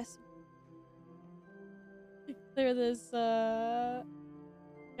finish a quest. Clear this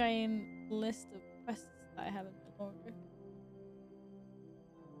giant list of quests that I haven't been over.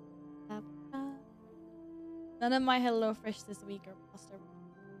 None of my HelloFresh this week are pasta.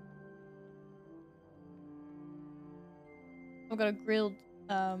 I've got a grilled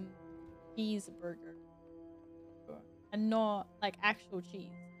cheese burger. And not like actual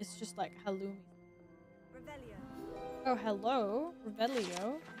cheese. It's just like halloumi. Revelio. Oh, hello.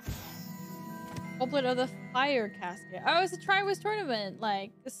 Revelio. Goblet of the Fire Casket. Oh, it's a Triwizard tournament.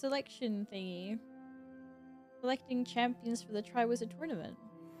 Like, a selection thingy. Selecting champions for the Triwizard tournament.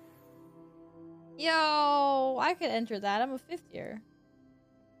 Yo, I could enter that. I'm a 5th year.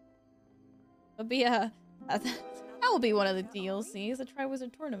 It'll be a... that will be one of the DLCs. A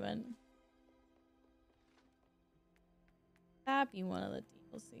Triwizard tournament. That'd be one of the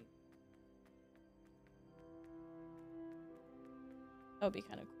DLCs. That would be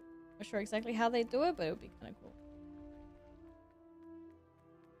kind of cool. I'm not sure exactly how they do it, but it would be kind of cool.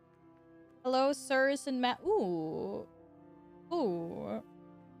 Hello, sirs and Matt. Ooh. Ooh.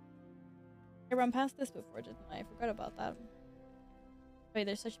 I ran past this before, didn't I? I forgot about that. Wait,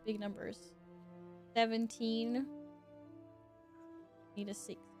 there's such big numbers. 17. Need a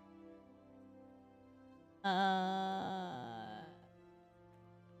 6.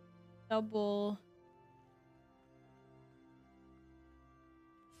 Double.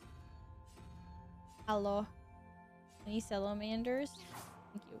 Hello. Any salamanders?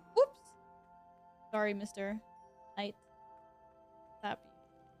 Thank you. Whoops. Sorry, Mr. Knight. Happy.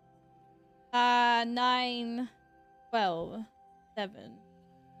 9, 12, 7.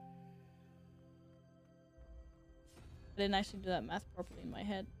 I didn't actually do that math properly in my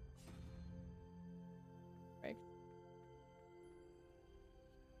head. Correct.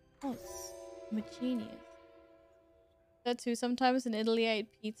 Oh, I'm a genius. That too. Sometimes in Italy, I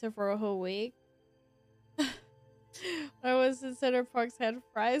ate pizza for a whole week. I was in Center Parks, had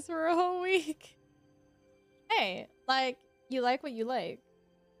fries for a whole week. Hey, like, you like what you like.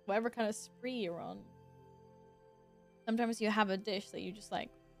 Whatever kind of spree you're on. Sometimes you have a dish that you just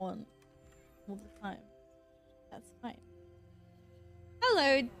like want all the time. That's fine.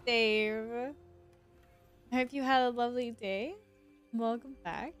 Hello, Dave. I hope you had a lovely day. Welcome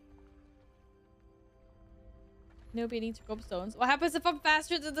back. Nobody needs to go up stones. What happens if I'm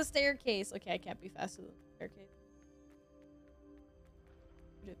faster than the staircase? Okay, I can't be faster than the staircase.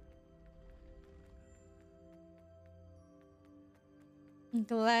 I'm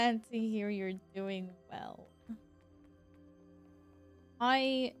glad to hear you're doing well.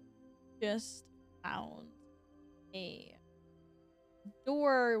 I just found a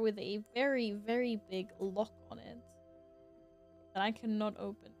door with a very, very big lock on it that I cannot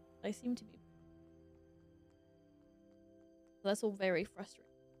open. I seem to be. So that's all very frustrating.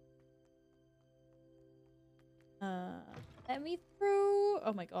 Let me through.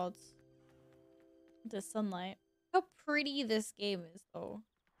 Oh my god. The sunlight. How pretty this game is, though.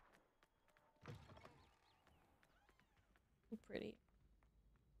 So pretty.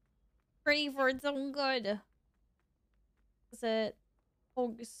 Pretty for its own good. Because it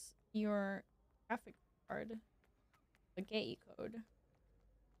hogs your graphic card. The gay code.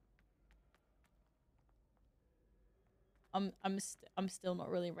 I'm still not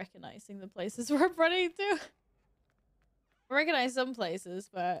really recognizing the places we're running to. I recognize some places,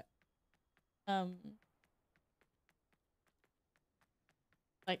 but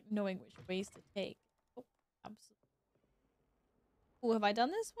like knowing which ways to take. Oh, absolutely. Ooh, have I done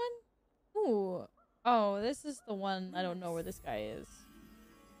this one? Ooh. Oh, this is the one. I don't know where this guy is.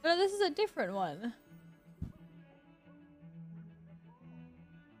 No, this is a different one.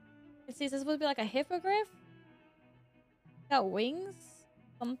 It sees this supposed to be like a hippogriff. Got wings,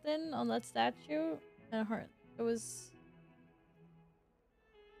 something on that statue, and a heart. It was.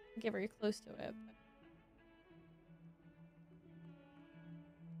 Get very close to it. But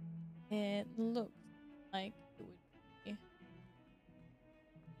It looks like it would be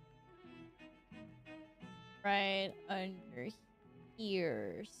right under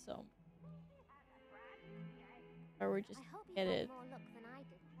here, so or we just I hope get you've had it. more luck than I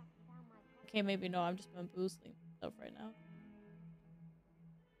did tracking down my Okay, maybe no. I'm just bamboozling myself right now.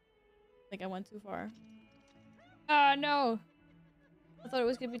 I think I went too far. Ah, no! I thought it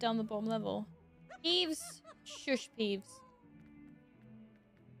was gonna be down the bottom level. Peeves! Shush, Peeves.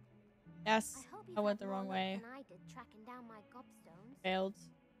 Yes, I hope you've I went had the more wrong luck way. than I did tracking down my gobstones. Failed.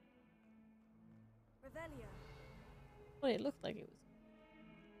 Revelio. Well, it looked like it was.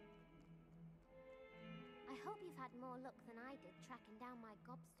 I hope you've had more luck than I did tracking down my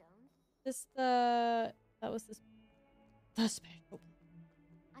gobstones. This the... That was this... The special...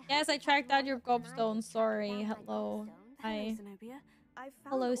 I Yes, hope I you've had tracked more down your luck than I did gobstone. tracking Sorry. down my Hello. gobstones. Hi. Hello, Zenobia. I've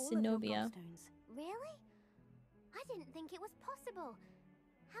found Hello, all of your Zenobia. gobstones. Really? I didn't think it was possible.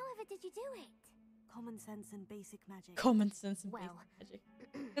 However did you do it? Common sense and basic magic. Common sense and Well, basic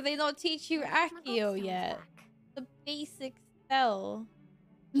magic. Do they not teach you I have my Accio gobstones yet? back. The basic spell.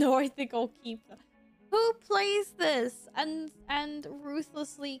 No, I think I'll keep them. Who plays this and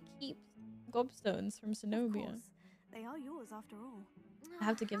ruthlessly keeps gobstones from Of Zenobia? course. They are yours after all. I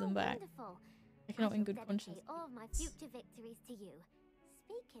have to give How them back. Wonderful. I cannot in shall good dedicate conscience. all of my future victories to you.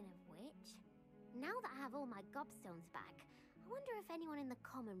 Speaking of which, now that I have all my gobstones back, I wonder if anyone in the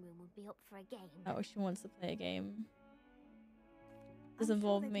common room would be up for a game. Oh, she wants to play a game. I'm Does sure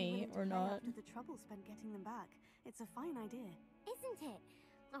involve they'd be me willing to or play not? After the trouble spent getting them back. It's a fine idea. Isn't it?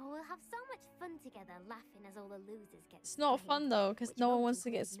 Oh, we'll have so much fun together laughing as all the losers get It's not sprayed, fun though, because which no one won't wants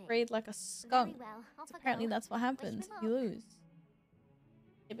to get include me. sprayed like a skunk. Very well, off I Apparently go. that's what happens me if you luck. lose.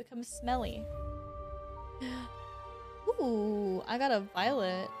 It becomes smelly. Ooh, I got a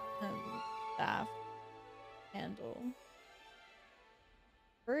violet staff handle.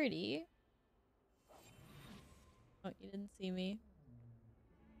 Pretty. Oh, you didn't see me.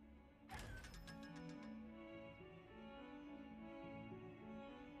 I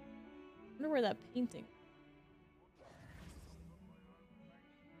wonder where that painting.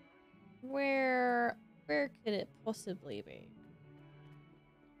 Where could it possibly be?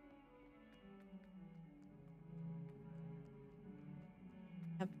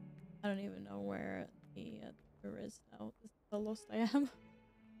 I don't even know where the there is now. This is how lost I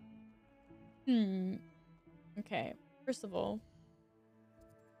am. Okay. First of all,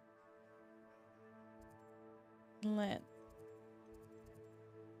 let's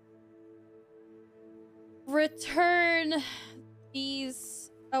return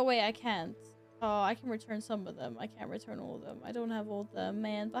these. Oh wait, I can't. Oh, I can return some of them. I can't return all of them. I don't have all the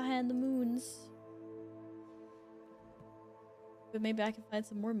man behind the moons. But maybe I can find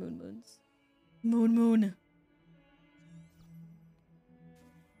some more moons. Moon.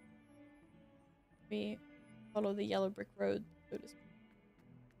 We follow the yellow brick road, so to speak.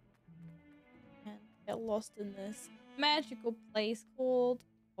 And get lost in this magical place called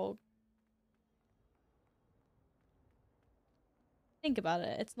Hog. Think about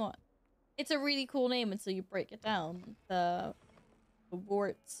it. It's not. It's a really cool name until you break it down. The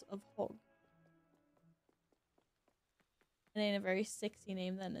warts of Hog. It ain't a very sexy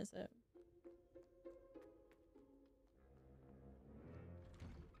name then, is it?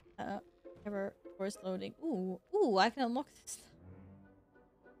 Ever force loading. Ooh, I can unlock this.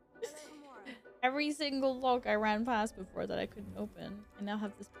 Every single lock I ran past before that I couldn't open. I now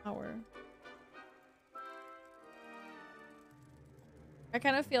have this power. I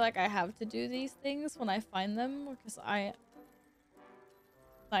kind of feel like I have to do these things when I find them because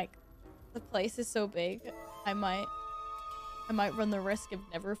like the place is so big. I might run the risk of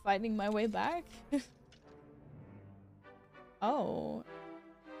never finding my way back. Oh,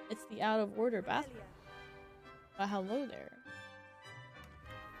 it's the out of order bathroom. Hello there.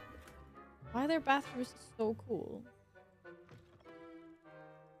 Why are their bathrooms so cool?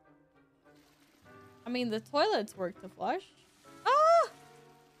 I mean, the toilets work to flush. Ah!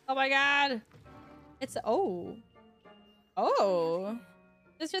 Oh my god! It's oh.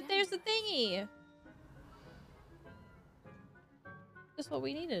 There's the thingy. Just what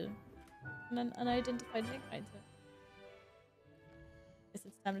we needed. An unidentified igniter. Guess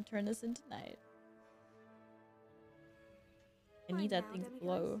it's time to turn this into night. I need that thing to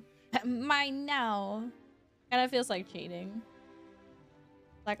glow. Mine now. Kinda feels like cheating.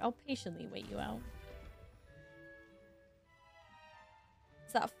 Like, I'll patiently wait you out.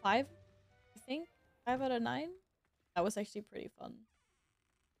 Is that 5? I think? 5 out of 9? That was actually pretty fun.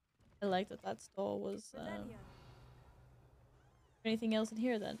 I like that stall was, anything else in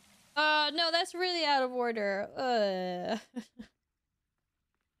here then? No, that's really out of order.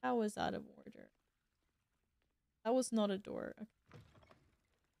 That was out of order. That was not a door. Okay.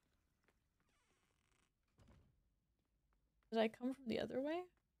 Did I come from the other way?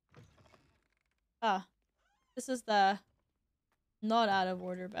 Ah. This is the not out of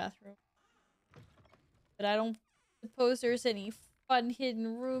order bathroom. But I don't suppose there's any fun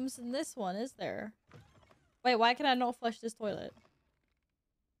hidden rooms in this one, is there? Wait, why can I not flush this toilet?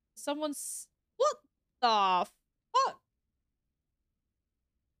 Someone's... What the fuck?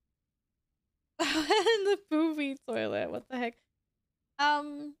 In the movie toilet, what the heck?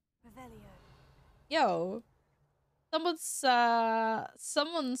 Revelio. Yo.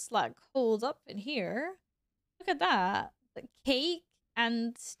 Someone's like holed up in here. Look at that. The cake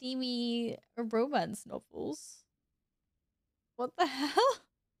and steamy romance novels. What the hell?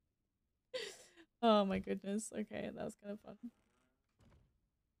 Oh my goodness. Okay, that was kind of fun.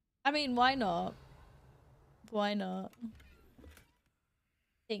 I mean, why not? Why not?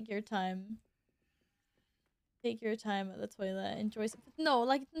 Take your time. Take your time at the toilet. Enjoy some. No,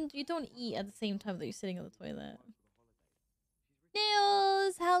 like, you don't eat at the same time that you're sitting on the toilet.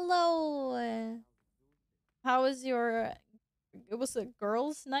 Nils, hello. How was your... It was a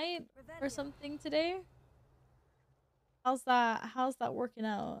girls' night or something today? How's that working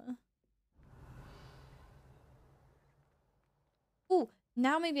out? Ooh,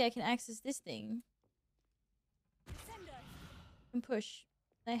 now maybe I can access this thing. And push.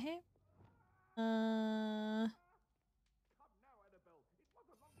 Hey? Can...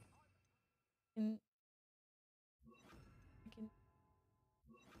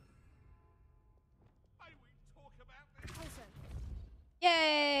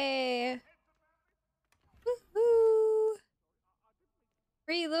 Yay! Woohoo!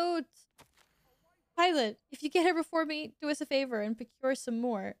 Free loot! Pilot, if you get here before me, do us a favor and procure some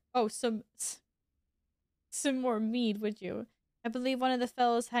more. Oh, some more mead, would you? I believe one of the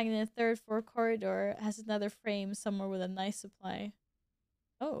fellows hanging in the third floor corridor has another frame somewhere with a nice supply.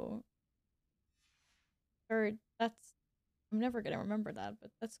 Oh. Third, that's... I'm never gonna remember that, but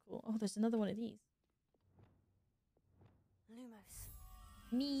that's cool. Oh, there's another one of these. Lumos.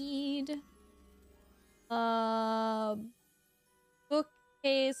 Mead.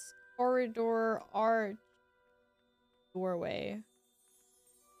 Bookcase, corridor, arch, doorway.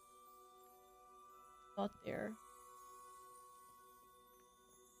 Not there.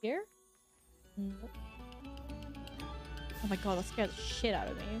 Here? Nope. Oh my god, that scared the shit out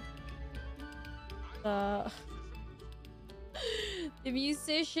of me. The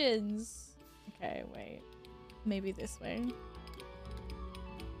musicians. Okay, wait. Maybe this way.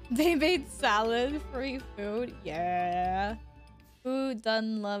 They made salad, free food. Yeah. Who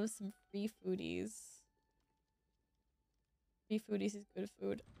done loves some free foodies? Free foodies is good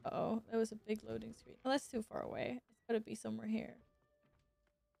food. Uh-oh, that was a big loading screen. Oh, that's too far away. It's gotta be somewhere here.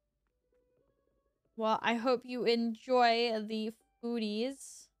 Well, I hope you enjoy the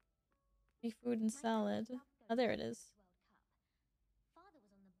foodies. Free food and salad. Oh, there it is.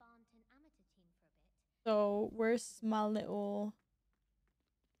 So, where's my little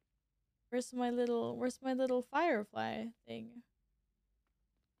firefly thing?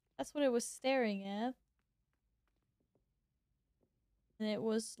 That's what it was staring at. And it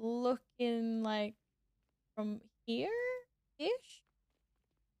was looking like from here-ish?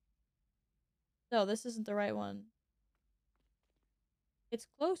 No, this isn't the right one. It's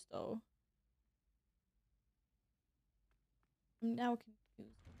close though. I'm now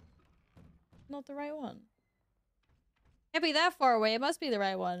confused. Not the right one. Can't be that far away. It must be the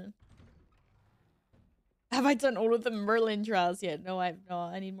right one. Have I done all of the Merlin trials yet? No, I've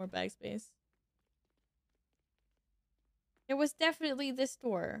not. I need more bag space. It was definitely this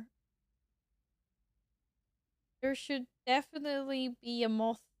door. There should definitely be a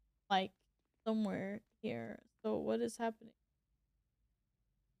moth, like, somewhere here. So what is happening?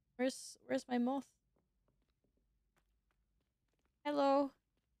 Where's my moth? Hello.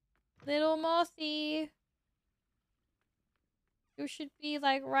 Little mothy. You should be,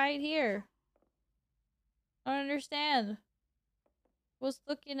 like, right here. I don't understand. Was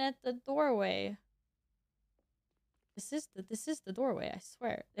looking at the doorway. This is the doorway, I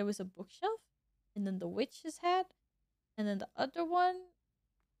swear. There was a bookshelf, and then the witch's hat, and then the other one.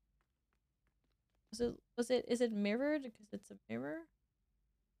 Is it mirrored because it's a mirror?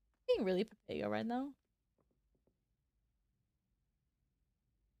 I'm being really Papega right now.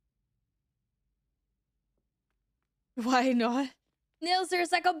 Why not? Nils,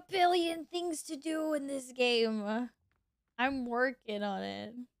 there's like a billion things to do in this game. I'm working on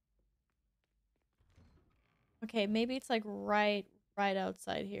it. Okay, maybe it's like right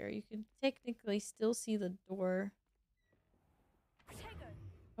outside here. You can technically still see the door.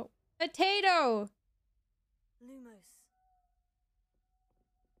 Potato! Lumos.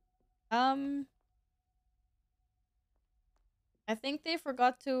 I think they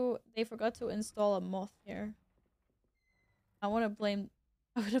forgot to install a moth here. I wanna blame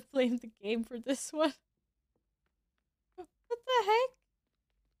the game for this one. What the heck?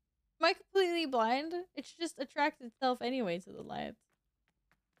 Am I completely blind? It should just attract itself anyway to the light.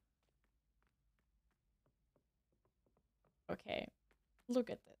 Okay. Look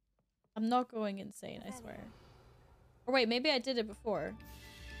at this. I'm not going insane, I swear. Or wait, maybe I did it before.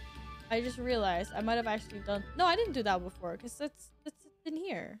 I just realized I might have actually done... No, I didn't do that before, because that's in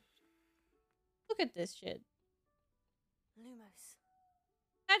here. Look at this shit. Lumos.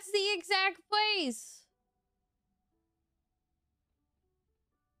 That's the exact place!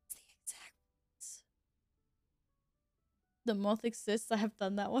 It's the exact place. The moth exists. I have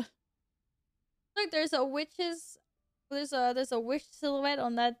done that one. Look, there's a witch's... There's a witch silhouette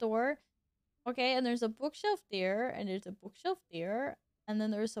on that door. Okay, and there's a bookshelf there, and there's a bookshelf there, and then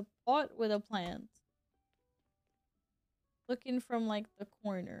there's a pot with a plant. Looking from like the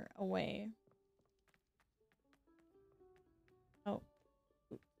corner away. Oh.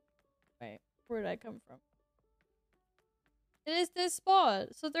 Wait, where did I come from? It is this spot,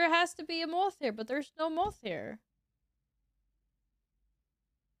 so there has to be a moth here, but there's no moth here.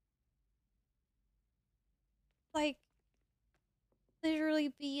 Like, literally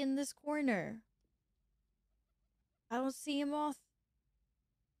be in this corner. I don't see a moth.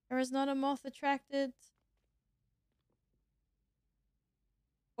 There is not a moth attracted.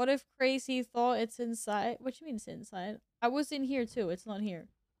 What if Crazy thought it's inside? What do you mean it's inside? I was in here too. It's not here.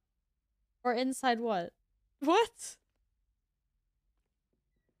 Or inside what? What?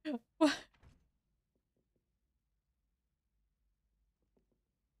 What?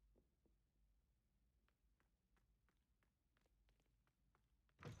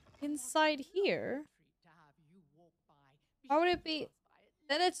 Inside here? Why would it be?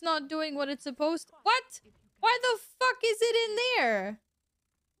 Then it's not doing what it's supposed to. What? Why the fuck is it in there?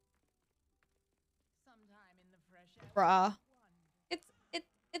 Bruh.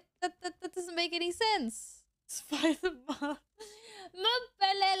 That doesn't make any sense. Spider moth.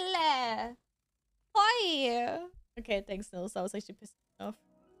 Hi. Okay, thanks, Nils. That was actually pissing me off.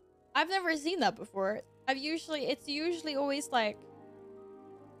 I've never seen that before. It's usually always like...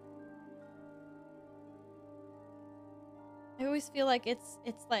 I always feel like it's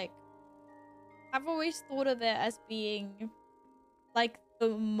like... I've always thought of it as being... Like, the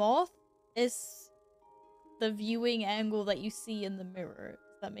moth is the viewing angle that you see in the mirror.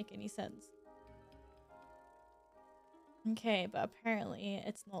 Does that make any sense? Okay, but apparently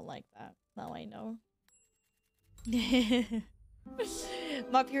it's not like that. Now I know.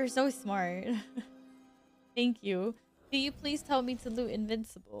 Mop, you're so smart. Thank you. Can you please tell me to loot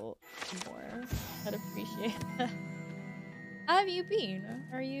Invincible more? I'd appreciate that. How have you been?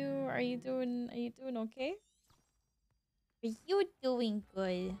 Are you doing okay? Are you doing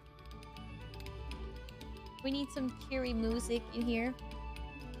good? We need some cheery music in here.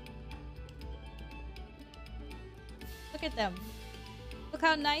 Look at them. Look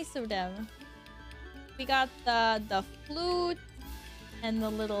how nice of them. We got the flute and the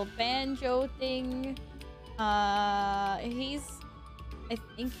little banjo thing. I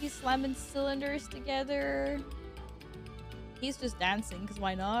think he's slamming cylinders together. He's just dancing, because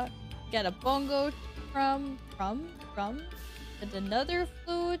why not? Got a bongo drum, and another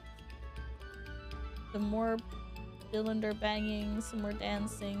flute. Some more cylinder banging, some more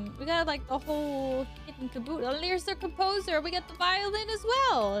dancing. We got like the whole kit and caboodle. Oh, there's the composer. We got the violin as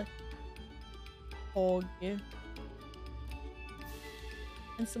well. Oh, yeah.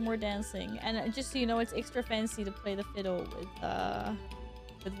 And some more dancing. And just so you know, it's extra fancy to play the fiddle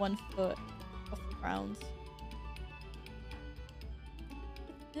with one foot off the ground.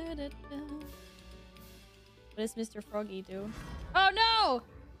 What does Mr. Froggy do? Oh no!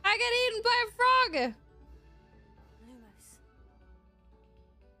 I got eaten by a frog! Lumos.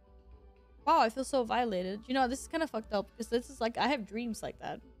 Wow, I feel so violated. You know, this is kind of fucked up because this is like, I have dreams like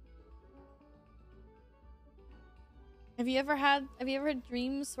that. Have you ever had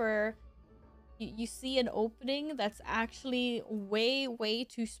dreams where you see an opening that's actually way, way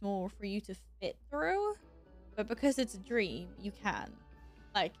too small for you to fit through? But because it's a dream, you can.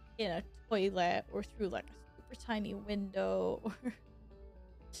 Like, in a toilet or through like a super tiny window. Or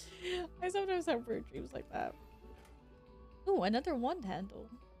I sometimes have weird dreams like that. Ooh, another wand handle.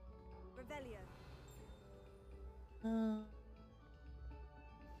 Revelio.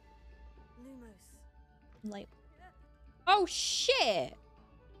 Lumos. Light. Oh shit!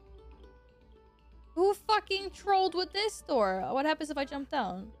 Who fucking trolled with this door? What happens if I jump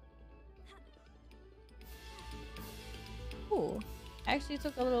down? Ooh, I actually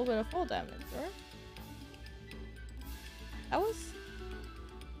took a little bit of fall damage, right?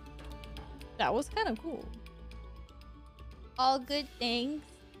 That was kind of cool. All good things.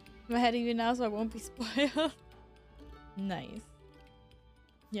 I'm ahead of you now, so I won't be spoiled. Nice.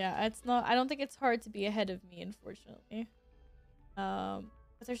 Yeah, it's not. I don't think it's hard to be ahead of me, unfortunately. But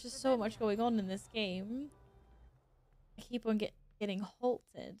there's just so much going on in this game. I keep on getting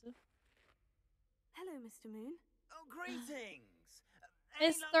halted. Hello, Mr. Moon. Oh, greetings!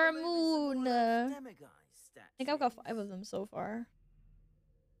 Mr. Moon! I think I've got 5 of them so far.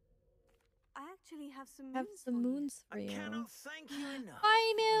 I actually have some Have moons some for moons for I you. cannot thank you enough.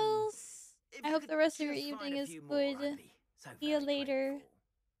 Bye, Nils! If I you hope could the rest of your just find evening a is few more, I'd good. be so See you very later. grateful.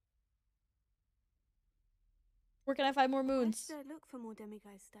 Where can I find more Where moons? should I look for more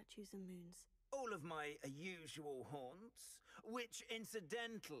demiguise statues and moons? All of my usual haunts, which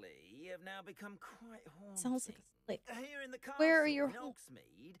incidentally have now become quite haunting. Sounds like a flick. Here in the castle, Where are your in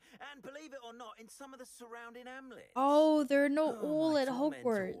Hogsmeade, and believe it or not, in some of the surrounding hamlets. Oh, they're not Oh, all my at tormentor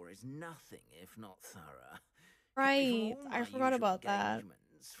Hogwarts. is nothing if not thorough. Right, Kept me from all I my forgot usual about that.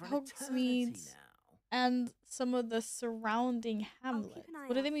 engagements for an eternity Hogsmeade now. and some of the surrounding I'll keep hamlets. an eye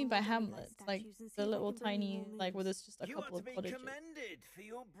What do out they for mean more by demiguise hamlets? Like statues and see the if I little can bring you tiny, more like where moons. there's just a You couple are of to be cottages. commended for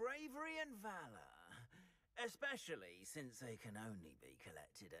your bravery and valor, especially since they can only be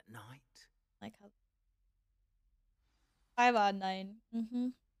collected at night. Like how 5 odd 9. Mm-hmm.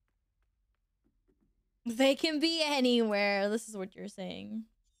 They can be anywhere. This is what you're saying.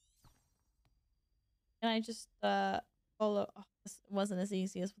 Can I just follow? Oh, this wasn't as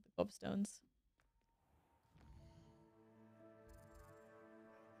easy as with the gobstones.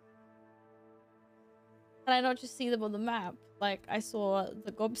 Can I not just see them on the map? Like I saw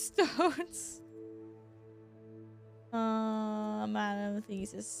the gobstones. Madam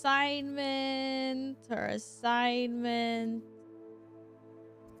Thieves assignment. Her assignment.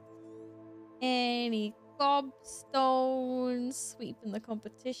 Any gobstones? Sweep in the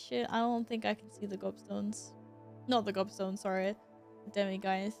competition. I don't think I can see the gobstones. Not the gobstones, sorry. The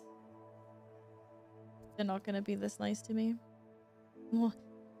demiguise. They're not gonna be this nice to me.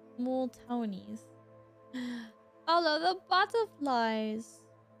 Small townies. Oh, the butterflies.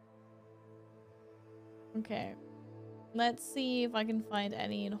 Okay. Let's see if I can find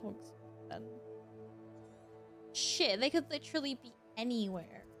any in Hogsmeade then. Shit, they could literally be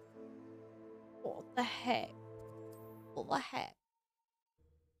anywhere. What the heck? What the heck?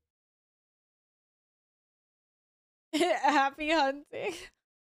 Happy hunting.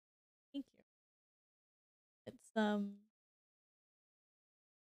 Thank you. It's Sometimes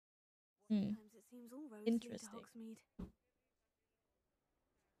it seems all roads lead to interesting. Hogsmeade.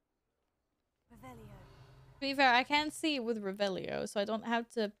 Revelio. To be fair, I can see it with Revelio, so I don't have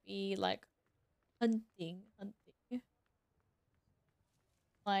to be like hunting.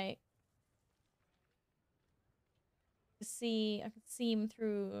 Like I can see him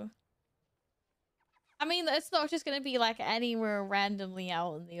through. I mean, it's not just gonna be like anywhere randomly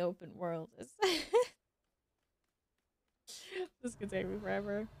out in the open world. This could take me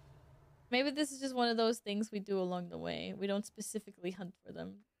forever. Maybe this is just one of those things we do along the way. We don't specifically hunt for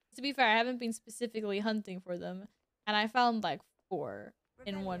them. To be fair, I haven't been specifically hunting for them, and I found like 4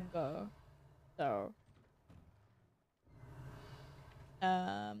 in one go. So,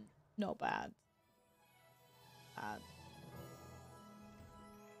 not bad.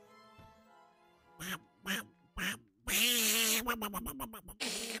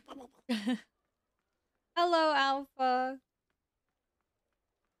 Hello, Alpha.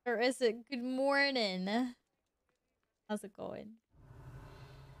 Or is it good morning? How's it going?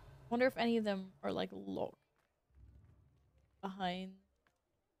 Wonder if any of them are like locked behind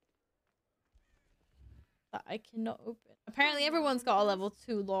that I cannot open. Apparently everyone's got a level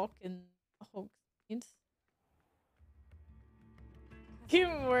 2 lock in Hogsmeade. Good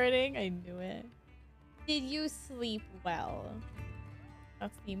morning. I knew it. Did you sleep well?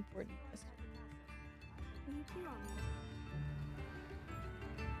 That's the important question.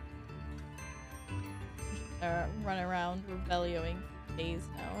 Run around rebellioing for days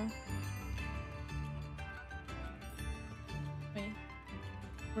now. Wait.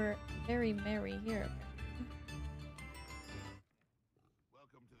 We're very merry here.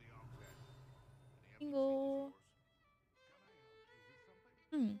 Single.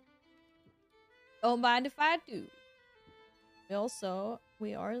 Don't mind if I do.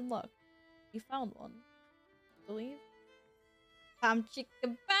 We are in luck. We found one. I believe. Tom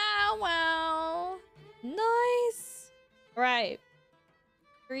chicka bow wow. Nice. All right.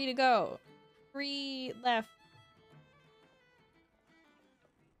 3 to go. 3 left.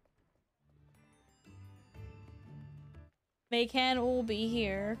 They can all be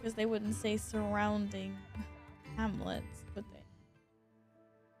here because they wouldn't say surrounding hamlets, would they?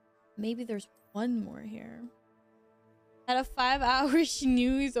 Maybe there's one more here. Had a 5-hour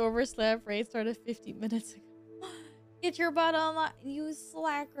snooze, overslept, race started 50 minutes ago. Get your butt online, you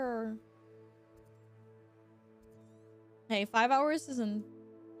slacker. Hey, 5 hours isn't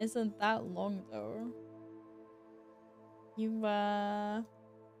that long though. You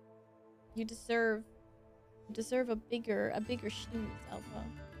deserve a bigger snooze, Alpha.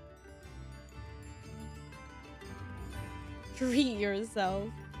 Treat yourself.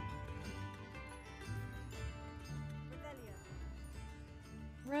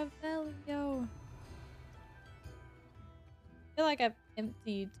 Revelio. I feel like I've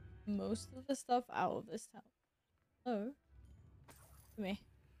emptied most of the stuff out of this town. Oh. Me.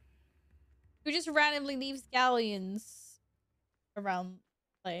 Who just randomly leaves galleons around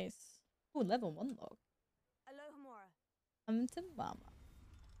the place? Ooh, level 1 log. Alohomora. I'm to mama.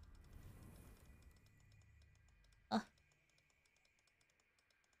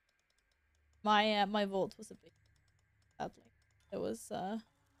 My vault was a big sadly. There was a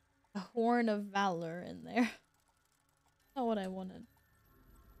horn of valor in there. Not what I wanted.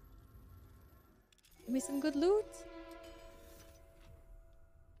 Give me some good loot.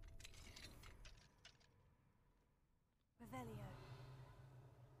 Revelio.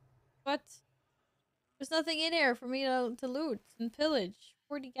 What? There's nothing in here for me to loot and pillage.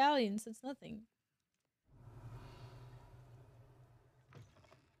 40 galleons, it's nothing.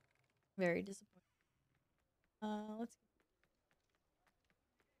 Very disappointing. Let's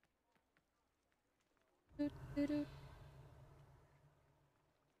go.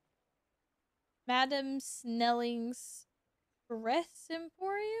 Madam Snelling's Dress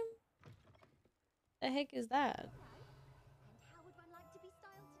Emporium? The heck is that? And how would one like to be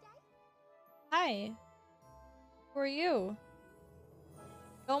styled today? Hi. Who are you?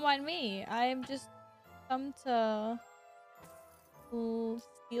 Don't mind me. I'm just come to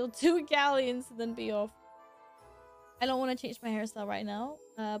steal 2 galleons and then be off. I don't want to change my hairstyle right now,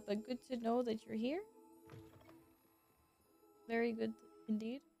 but good to know that you're here. Very good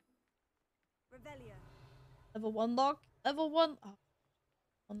indeed. Revelio. Level 1 lock. Level 1. Oh,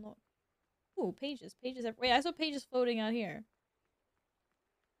 unlock. Ooh, pages. Pages. Wait, I saw pages floating out here.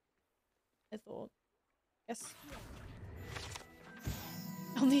 I thought. Yes.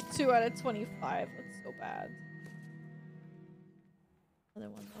 Only 2 out of 25. That's so bad.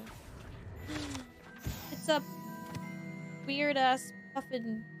 Another one though. It's a weird ass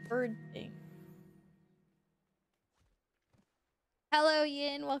puffin bird thing. Hello,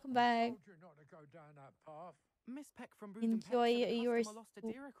 Yin. Welcome back. Told you not to go down that path. Miss Peck from Enjoy your lost a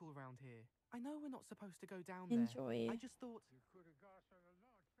deeracle around here. I know we're not supposed to go down Enjoy. there. I just thought You could have got on a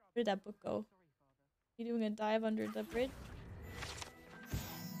large shop. Where did that book go? You doing a dive under the bridge?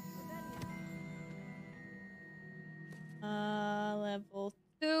 Level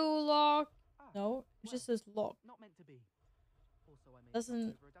 2 lock. No, it just says lock. not meant to be. Also, I made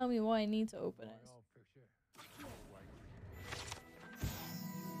Doesn't tell me why I need to open it. I'll fix it.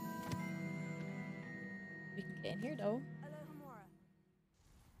 We can get in here though. Alohomora.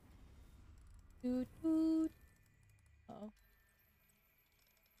 Toot toot. Uh-oh.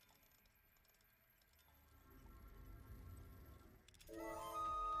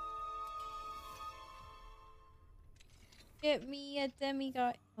 Get me a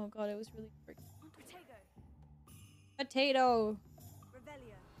demigod. Oh god, it was really quick. Potato. Potato.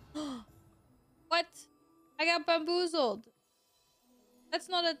 Revelio. What? I got bamboozled. That's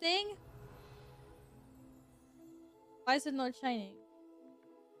not a thing? Why is it not shining?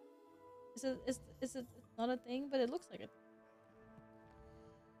 Is it not a thing? But it looks like it.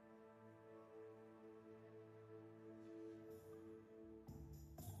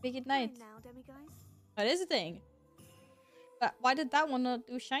 Make it night. Now, demiguise. That is a thing. But why did that one not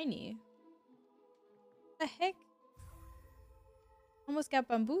do shiny? What the heck? Almost got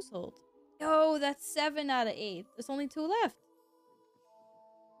bamboozled. Yo, that's 7 out of 8. There's only 2 left.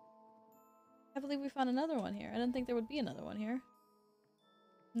 I believe we found another one here. I didn't think there would be another one here.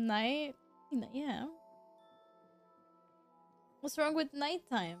 Night? Yeah. What's wrong with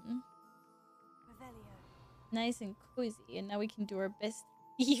nighttime? Revelio. Nice and cozy, and now we can do our best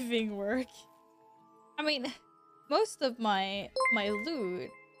thieving work. I mean, most of my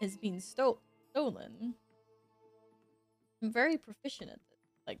loot has been stolen. I'm very proficient at this.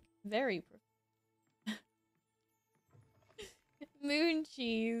 Like, very proficient. Moon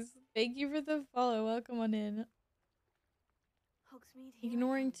cheese. Thank you for the follow. Welcome on in. Hogsmeade here.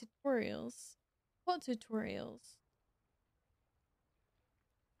 Ignoring tutorials. What tutorials?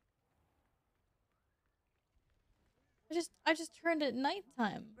 I just turned it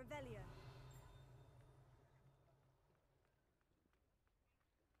nighttime. Revelio.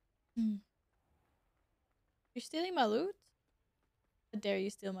 Hmm. You're stealing my loot? How dare you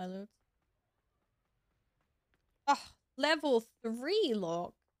steal my loot? Oh, level 3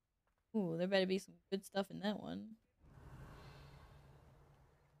 lock. Ooh, there better be some good stuff in that one.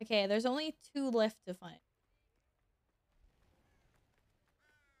 Okay, there's only 2 left to find.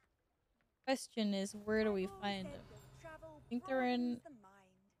 Question is, where do we find them? I think they're in...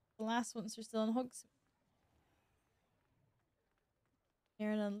 The last ones are still in Hogwarts.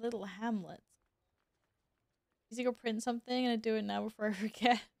 They're in a little hamlet. Easy go print something and I do it now before I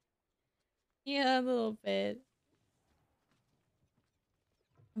forget. Yeah, a little bit.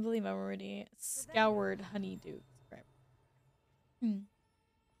 I believe I'm already scoured honeydew. Right.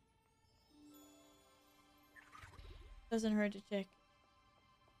 Doesn't hurt to check.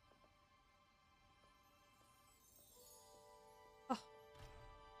 Oh,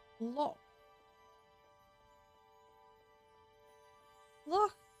 lock.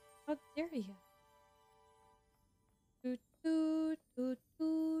 Lock. How dare you? Toot, toot, toot,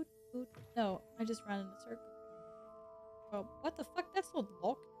 toot, toot. No, I just ran in a circle. Oh, what the fuck? That's not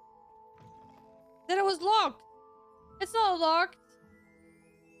locked. Then it was locked. It's not locked.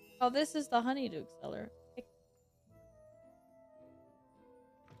 Oh, this is the honeydew cellar.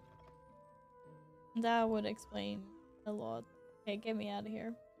 That would explain a lot. Okay, get me out of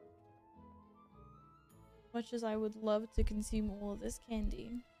here. Much as I would love to consume all of this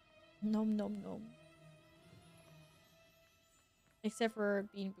candy. Nom nom nom. Except for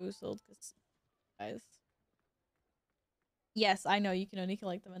being boozled, because guys. Yes, I know you can only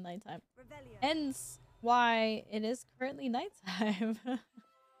collect them at nighttime. Revelio. Hence why it is currently nighttime.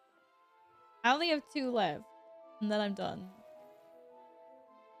 I only have 2 left, and then I'm done.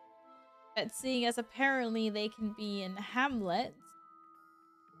 But seeing as apparently they can be in hamlets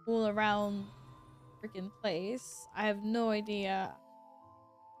all around freaking place, I have no idea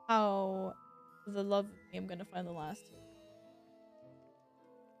how the love of me I'm gonna find the last 2.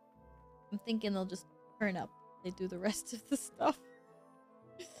 I'm thinking they'll just turn up. They do the rest of the stuff.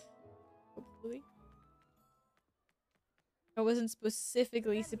 Hopefully. I wasn't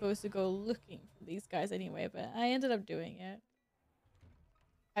specifically supposed to go looking for these guys anyway, but I ended up doing it.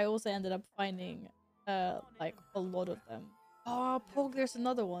 I also ended up finding like a lot of them. Oh, Pogue, there's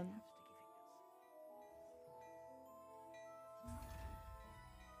another one.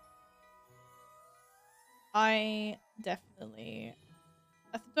 I definitely...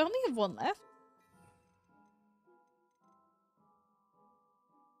 I only have 1 left.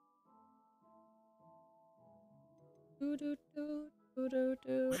 Do do do do do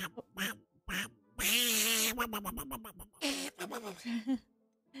do.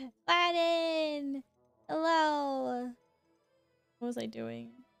 Latin! Hello! What was I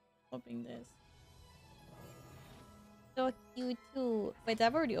doing? Opening this. So cute too. Wait,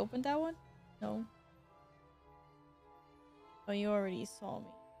 I've already opened that one? No. Oh, you already saw me.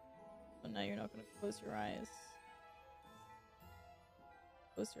 So now you're not gonna close your eyes.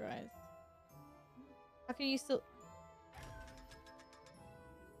 Close your eyes. How can you still...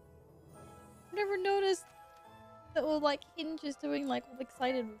 I've never noticed that will like Hinge is doing like all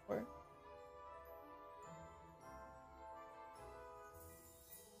excited before.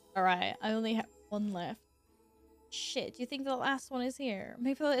 Alright, I only have 1 left. Shit, do you think the last one is here?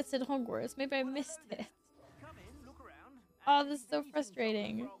 Maybe it's in Hogwarts. Maybe I missed it. Oh, this is so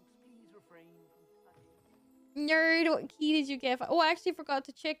frustrating. Nerd, what key did you get? Oh, I actually forgot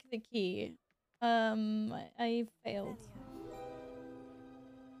to check the key. I failed.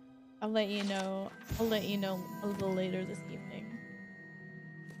 I'll let you know. I'll let you know a little later this evening.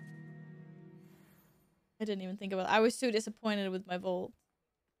 I didn't even think about it. I was so disappointed with my vault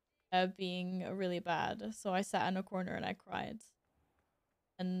being really bad, so I sat in a corner and I cried,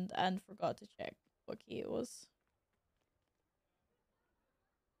 and forgot to check what key it was.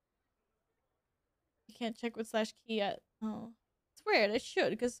 You can't check what /key yet. Oh, it's weird. I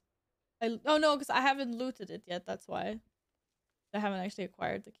should, because oh no, because I haven't looted it yet. That's why I haven't actually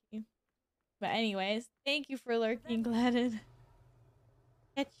acquired the key. But anyways, thank you for lurking, Gladden.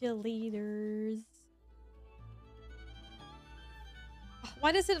 Catch you leaders.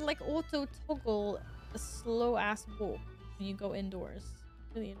 Why does it like auto toggle a slow ass walk when you go indoors?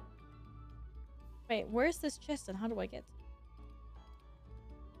 Really? Wait, where's this chest and how do I get to it?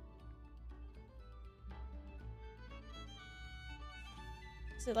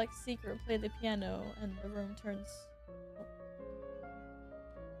 Is it like secret play the piano and the room turns?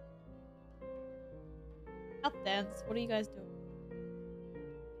 Up dance. What are you guys doing?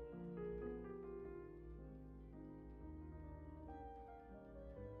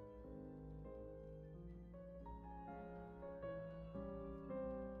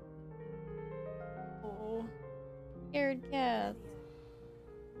 Scared cat.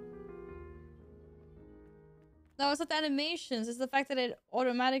 No, it's not the animations. It's the fact that it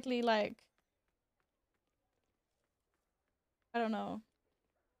automatically, like, I don't know,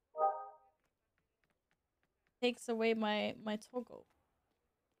 takes away my toggle.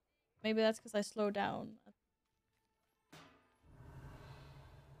 Maybe that's because I slow down.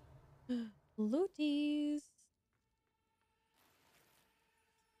 Looties.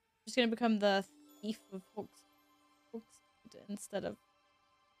 Just gonna become the thief of Hogsmeade instead of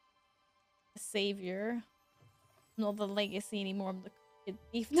the savior. Not the legacy anymore. I'm the kid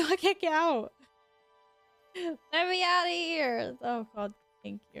thief. No, I can't get out. Let me out of here. Oh god,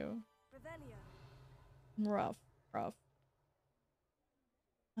 thank you. Rough, rough.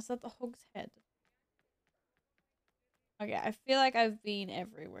 Is that the Hog's head? Okay, I feel like I've been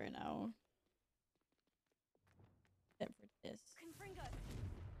everywhere now. Except for this.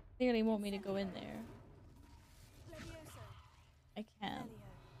 They really want me to go in there. I can't.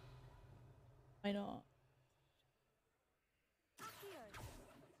 Why not?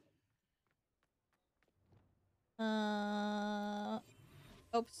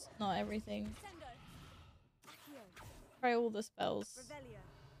 Oops, not everything. Try all the spells.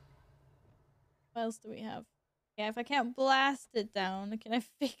 What else do we have? Yeah, if I can't blast it down, can I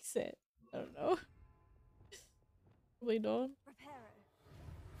fix it? I don't know. Probably not.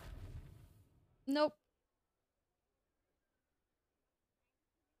 Nope.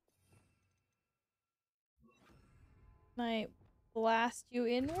 Can I blast you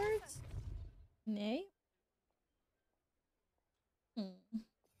inwards? Nay.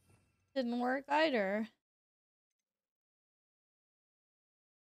 Didn't work either.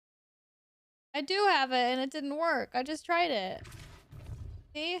 I do have it and it didn't work. I just tried it.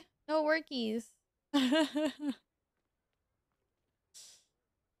 See? No workies.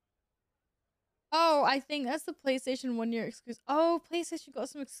 Oh, I think that's the PlayStation 1 year exclusive. Oh, PlayStation got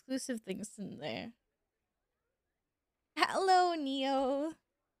some exclusive things in there. Hello, Neo.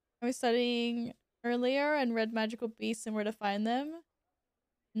 I was studying earlier and read magical beasts and where to find them.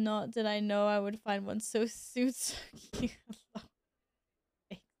 Not did I know I would find one so soon. So cute.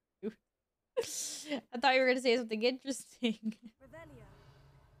 Thank you. I thought you were gonna say something interesting.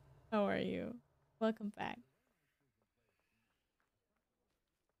 How are you? Welcome back.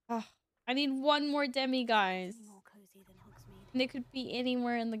 Oh, I need one more demi, guys. And it could be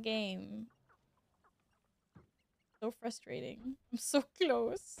anywhere in the game. So frustrating. I'm so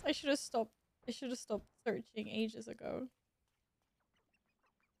close. I should have stopped. I should have stopped searching ages ago.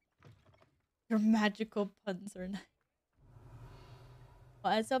 Your magical puns are nice.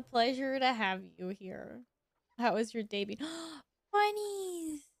 Well, it's a pleasure to have you here. How was your debut?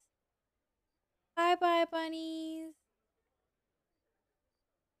 Bunnies! Bye-bye, bunnies!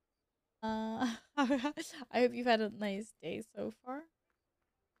 I hope you've had a nice day so far.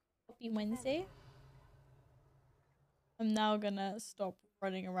 Happy Wednesday. I'm now gonna stop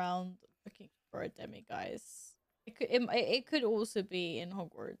running around looking for a demi, guys. It could also be in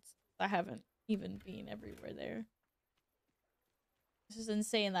Hogwarts. I haven't even been everywhere there. This is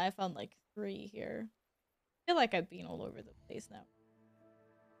insane that I found like 3 here. I feel like I've been all over the place now.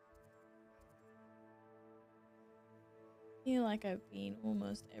 I feel like I've been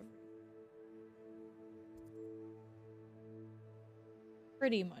almost everywhere.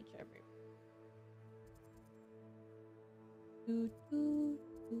 Pretty much everywhere.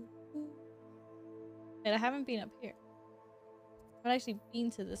 And I haven't been up here. I've actually been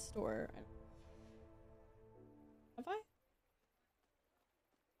to this store. Have I?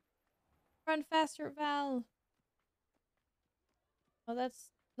 Run faster, Val. Well, that's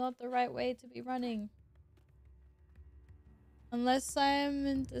not the right way to be running. Unless I'm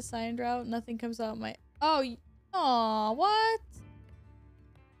in the signed route, nothing comes out my... Oh, aw, what?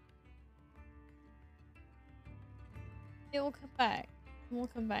 It will come back. We'll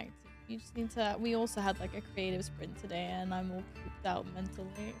come back. You just need to... We also had like a creative sprint today and I'm all pooped out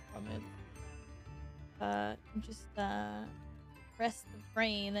mentally from it. Just rest the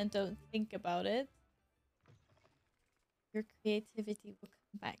brain and don't think about it. Your creativity will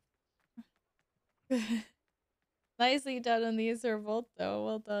come back. Nicely done on the user vault though.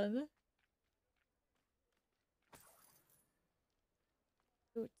 Well done.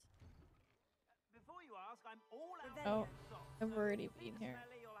 Good. Before you ask, I'm all Oh, I've already been here.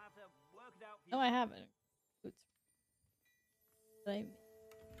 No, I haven't. Good.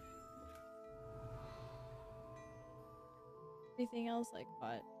 Anything else like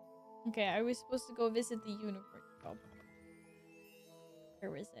what? Okay, I was supposed to go visit the unicorn shop.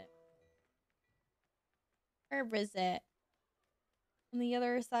 Where is it? Where is it? On the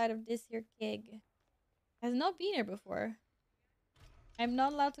other side of this here gig. Has not been here before. I'm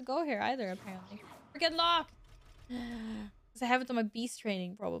not allowed to go here either, apparently. Freaking locked! Because I have it on my beast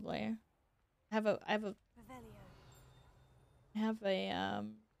training, probably. I have a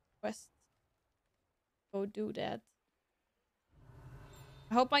quest. Go do that.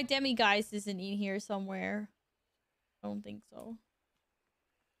 I hope my demiguise isn't in here somewhere. I don't think so.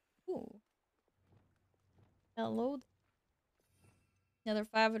 Ooh. Hello. Another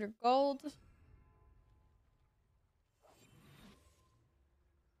 500 gold.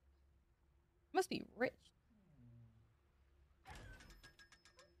 Must be rich.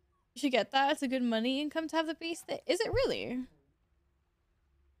 You should get that. It's a good money income to have the beast. Is it really?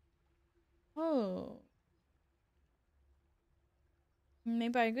 Oh.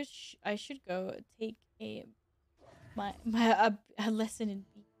 Maybe I should go take a lesson in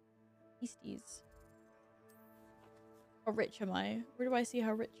beasties. How rich am I? Where do I see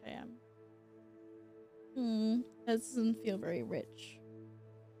how rich I am? That doesn't feel very rich.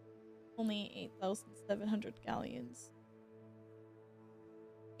 Only 8,700 galleons.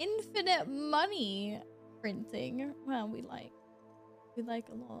 Infinite money printing. Well, we like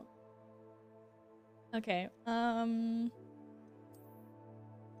a lot. Okay.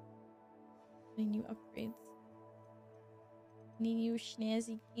 Any new upgrades? Any new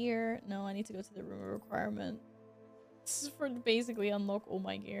snazzy gear? No, I need to go to the room of requirement. This is for basically unlock all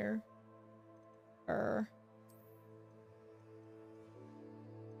my gear. Da,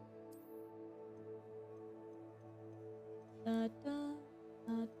 da,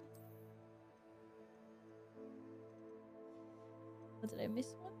 da. Oh, did I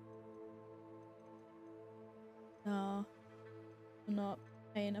miss one? No. I'm not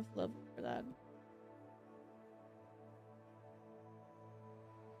high enough level for that.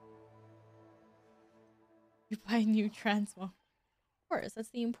 You buy a new transmog. Of course, that's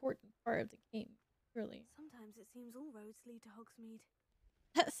the important part of the game. Really. Sometimes it seems all roads lead to Hogsmeade.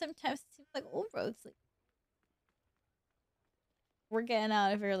 Sometimes it seems like all roads lead. We're getting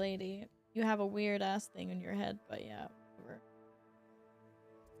out of here, lady. You have a weird ass thing in your head, but yeah, whatever.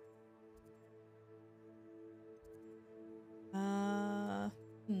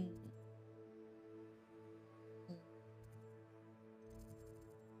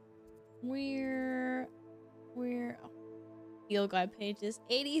 We're field guide pages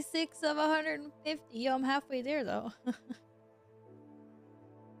 86 of 150. Yo, I'm halfway there though.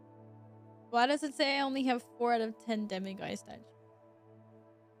 Why does it say I only have 4 out of 10 demiguise statues?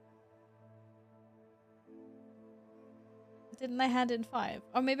 Didn't I hand in 5?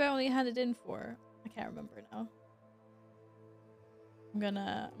 Or maybe I only handed in 4. I can't remember now. I'm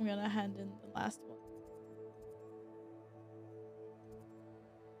gonna hand in the last one.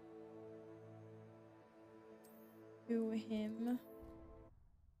 To him.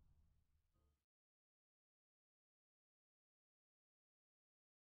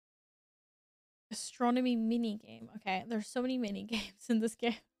 Astronomy mini game. Okay, there's so many mini games in this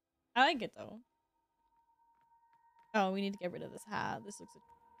game. I like it though. Oh, we need to get rid of this hat. This looks.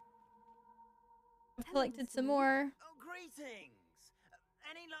 I've collected some more. Oh, greetings!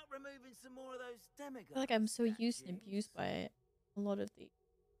 Any luck removing some more of those demiguise? I feel like I'm so used and abused by a lot of the.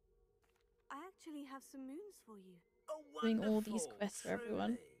 I actually have some moons for you. Oh, doing all these quests for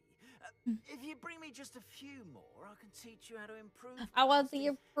everyone. If you bring me just a few more, I can teach you how to improve. I want to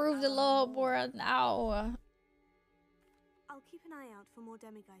improve a lot more now. I'll keep an eye out for more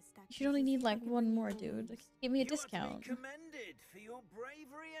demiguise statues. You should only need like one more, dude. Like, give me a discount. For your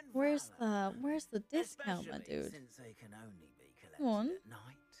bravery and where's the discount, my dude? Since they can only be collected Come on. at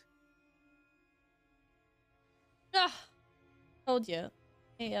night. Ah, told you.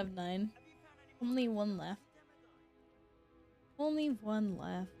 8 of 9. Only one left. Only one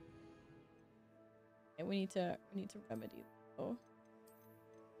left. Okay, we need to remedy this. Oh.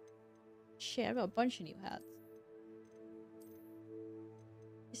 Shit, I got a bunch of new hats.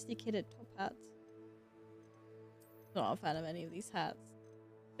 Sophisticated top hats. Not a fan of any of these hats.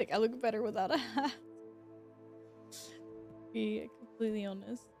 I think I look better without a hat. To be completely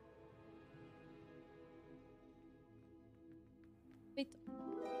honest. Wait.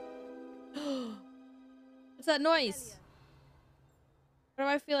 What's that noise? Why do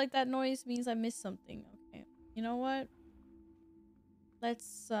I feel like that noise means I missed something? Okay. You know what?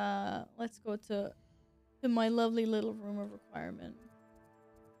 Let's go to my lovely little room of requirement.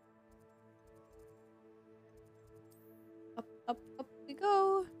 Up we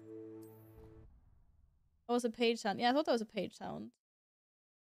go. That was a page sound. Yeah, I thought that was a page sound.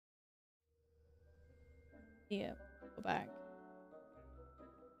 Yeah, go back.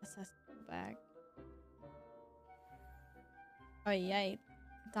 Go back. Oh, yay.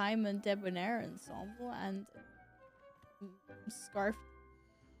 Diamond Debonair ensemble and scarf.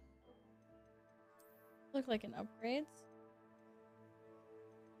 Look like an upgrade.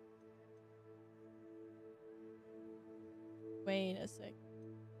 Wait a sec.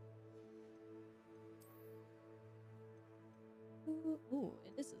 Ooh,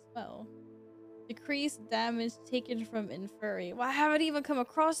 it is as well. Decrease damage taken from Inferi. Well, I haven't even come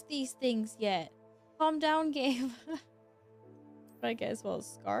across these things yet. Calm down, game. But I guess, well,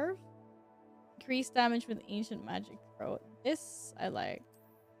 Scarf. Increase damage with Ancient Magic Throw. This I like.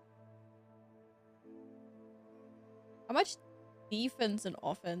 How much defense and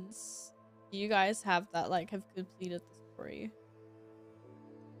offense do you guys have that like have completed the story?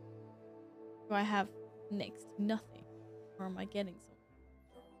 Do I have next to nothing? Or am I getting something?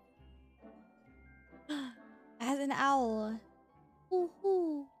 As an owl. Ooh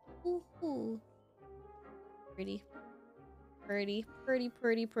hoo. Ooh hoo. Pretty. Pretty. Pretty,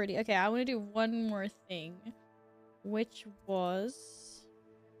 pretty, pretty. Okay, I want to do one more thing. Which was...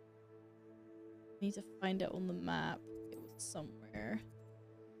 I need to find it on the map. It was somewhere.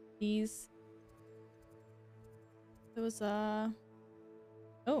 These... There was a...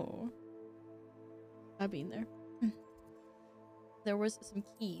 Oh. I've been there. There was some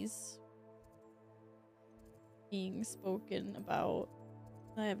keys being spoken about.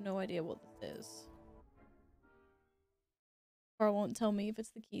 I have no idea what this is. Carl won't tell me if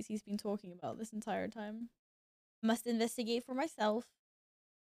it's the keys he's been talking about this entire time. Must investigate for myself.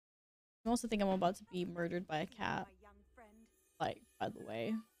 I also think I'm about to be murdered by a cat. Like, by the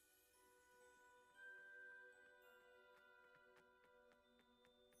way.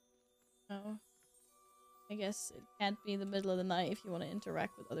 Oh. I guess it can't be in the middle of the night if you want to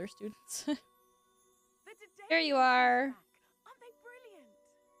interact with other students. There you are. Aren't they brilliant?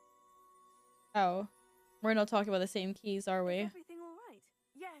 Oh. We're not talking about the same keys, are we? Is everything all right?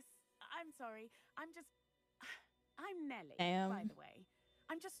 Yes, I'm sorry. I'm Nelly, Damn. by the way.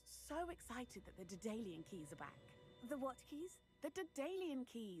 I'm just so excited that the Daedalian keys are back. The what keys? The Daedalian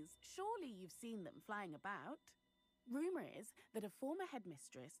keys. Surely you've seen them flying about. Rumor is that a former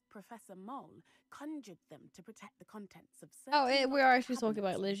headmistress, Professor Moll, conjured them to protect the contents of certain We are actually cabinets talking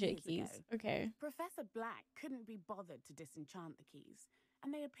about legit years keys. ago. Okay. Professor Black couldn't be bothered to disenchant the keys,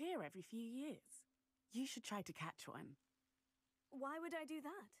 and they appear every few years. You should try to catch one. Why would I do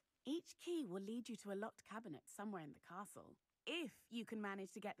that? Each key will lead you to a locked cabinet somewhere in the castle. If you can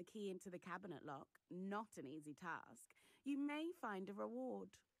manage to get the key into the cabinet lock, not an easy task, you may find a reward.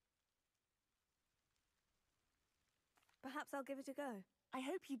 Perhaps I'll give it a go. I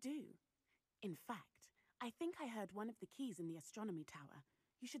hope you do. In fact, I think I heard one of the keys in the astronomy tower.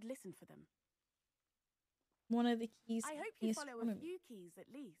 You should listen for them. One of the keys. I hope you follow a few keys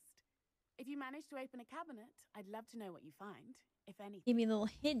at least. If you manage to open a cabinet, I'd love to know what you find, if anything. Give me a little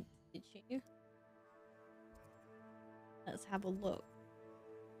hint, did you? Let's have a look.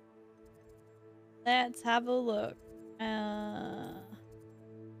 Let's have a look. Da,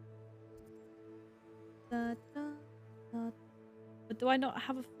 da, da. But do I not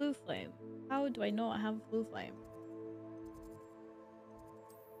have a flue flame? How do I not have a flue flame?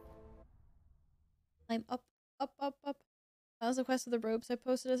 I'm up, up, up, up. That was the quest of the ropes I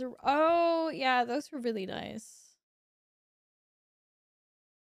posted as a... Oh, yeah, those were really nice.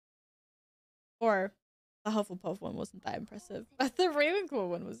 Or the Hufflepuff one wasn't that impressive. But the Ravenclaw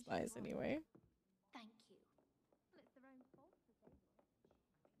one was nice anyway. Thank you. Well, it's their own fault if they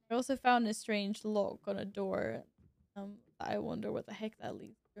want. I also found a strange lock on a door. I wonder what the heck that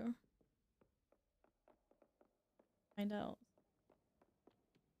leads to. Find out.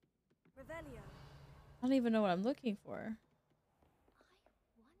 Revelio. I don't even know what I'm looking for.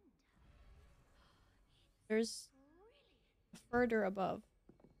 There's further above.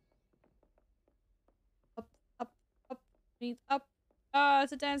 Up, up, up, beneath, up. Ah,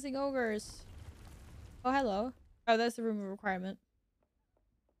 it's a dancing ogres. Oh, hello. Oh, that's the room of requirement.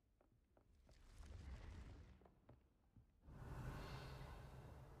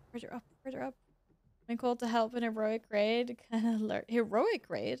 Further up, further up. Been called to help in heroic raid. Heroic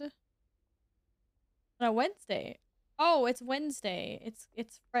raid? On a Wednesday. Oh, it's Wednesday.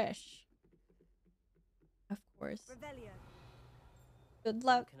 It's fresh. Of course. Revelio. Good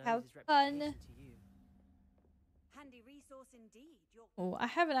luck. Have fun. Handy resource indeed. Oh, I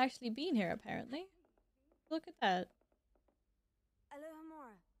haven't actually been here apparently. Look at that.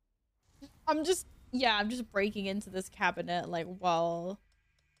 Alohomora. I'm just breaking into this cabinet like while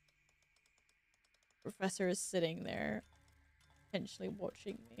Professor is sitting there potentially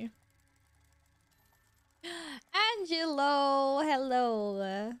watching me. Angelo,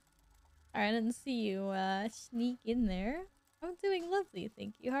 hello. I didn't see you sneak in there. I'm doing lovely,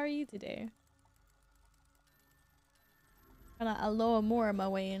 thank you. How are you today? Gonna lower more of my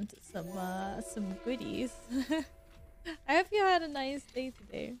way into some goodies. I hope you had a nice day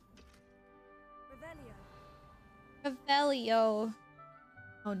today. Revelio.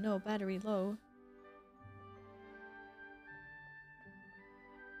 Oh no, battery low.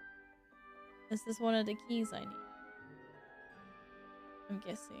 Is this one of the keys I need? I'm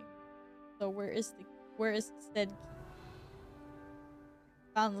guessing. So where is said key?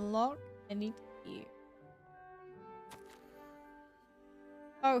 Found the lock. I need the key.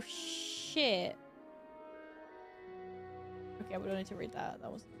 Oh shit. Okay, we don't need to read that.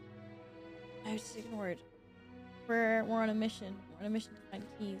 That was I just ignored. We're on a mission. We're on a mission to find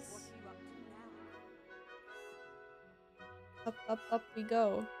keys. Up we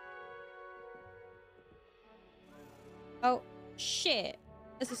go. Oh shit.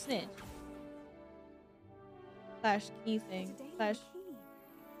 That's a snitch. Slash key thing. Slash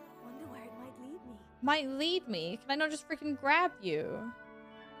Wonder where it might lead me. might lead me. Can I not just freaking grab you?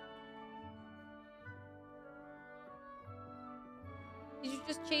 Did you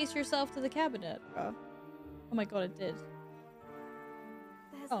just chase yourself to the cabinet, bro? Oh my god, it did.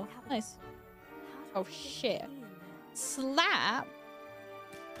 Oh, nice. Oh shit. Slap?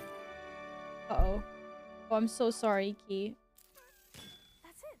 Uh-oh. Oh, I'm so sorry, Key.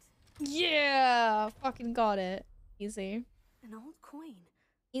 That's it. Yeah! Fucking got it. Easy. An old coin.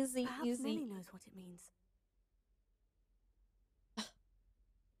 Easy, Perhaps easy. Nelly knows what it means.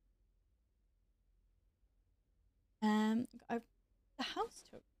 The house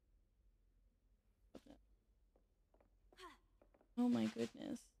took. Oh my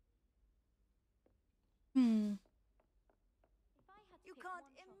goodness. You can't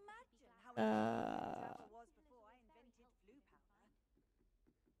imagine how it was before I invented blue powder.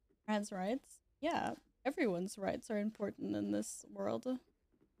 Trans rights? Yeah, everyone's rights are important in this world.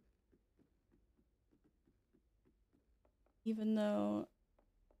 Even though,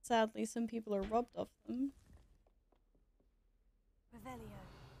 sadly, some people are robbed of them.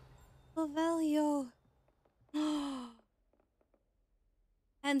 Revelio. Revelio.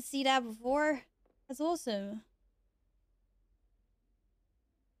 Hadn't seen that before. That's awesome.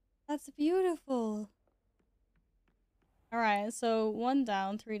 That's beautiful. Alright, so 1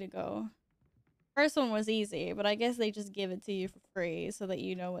 down, 3 to go. First one was easy, but I guess they just give it to you for free so that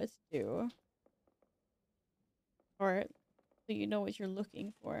you know what to do. Or so you know what you're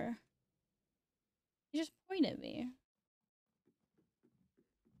looking for. You just point at me.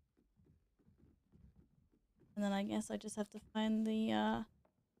 And then I guess I just have to find the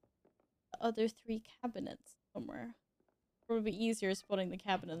other 3 cabinets somewhere. Probably be easier spotting the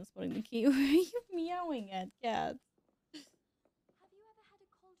cabinet than spotting the key. Where are you meowing at, cats? Have you ever had a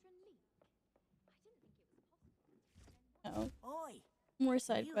cauldron leak? I didn't think it was possible. No. Oi! More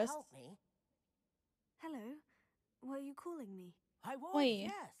side you quests. help me? Hello. Were you calling me? I was, Oi.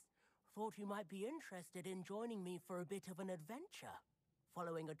 yes. Thought you might be interested in joining me for a bit of an adventure.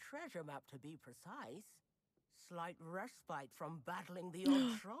 Following a treasure map, to be precise. Slight respite from battling the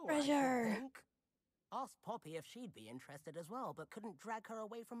odd troll, I Treasure. should think. Asked Poppy if she'd be interested as well, but couldn't drag her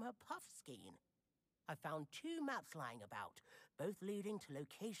away from her puff skein. I found 2 maps lying about, both leading to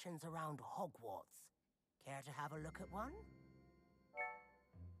locations around Hogwarts. Care to have a look at one?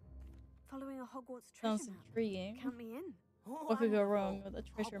 Following a Hogwarts treasure Sounds map. intriguing. Count me in. What could go wrong with a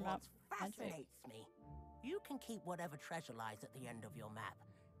treasure Hogwarts map magic? fascinates me. You can keep whatever treasure lies at the end of your map.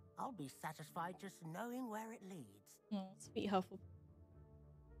 I'll be satisfied just knowing where it leads. Oh, sweet Hufflepuff.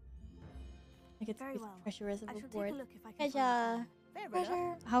 I get to Very be the well. treasure I reservoir shall board. take a look if I can Treasure. Fair Treasure.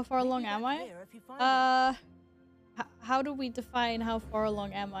 enough. How far Meet me along back am I? here if you find it. How do we define how far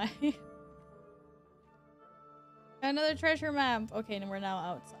along am I? Another treasure map. Okay, and we're now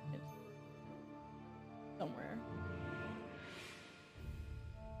outside. Somewhere.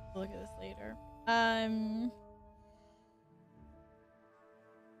 We'll look at this later.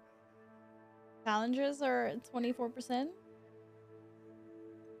 Challenges are 24%.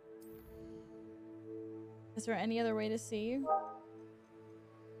 Is there any other way to see?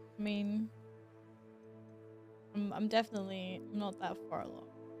 I mean, I'm definitely not that far along.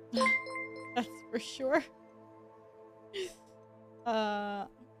 That's for sure.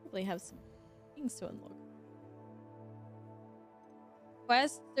 Probably have some things to unlock.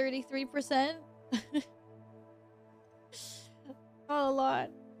 Quest 33%. Not a lot.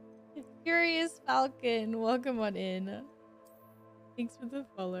 Curious Falcon, welcome on in. Thanks for the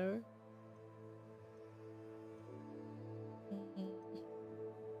follow.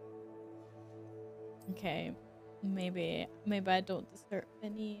 Okay, maybe I don't disturb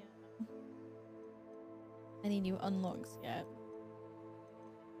any Any new unlocks yet?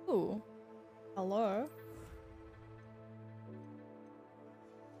 Ooh. Hello.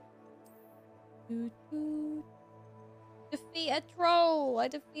 Doo -doo. Defeat a troll! I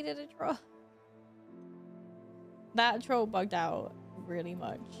defeated a troll. That troll bugged out really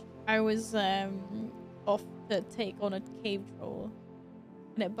much. I was off to take on a cave troll.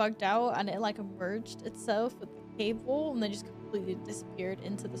 And it bugged out and it like merged itself with the cave wall and then just completely disappeared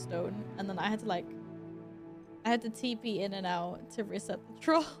into the stone. And then I had to TP in and out to reset the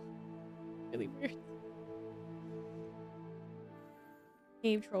troll. Really weird.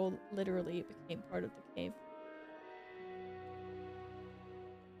 Cave troll literally became part of the cave.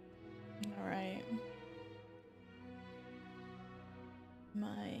 Alright.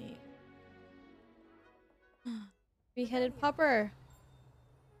 My three-headed pupper. I'm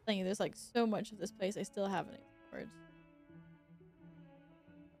telling you, there's like so much of this place I still haven't explored.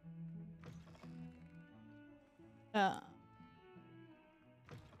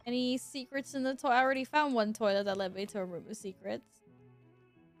 Any secrets in the toilet? I already found one toilet that led me to a room of secrets.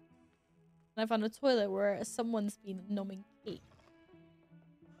 And I found a toilet where someone's been numbing cake.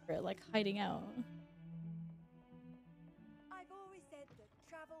 Or like hiding out. I've always said that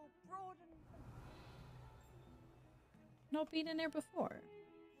travel broadens. Not been in there before.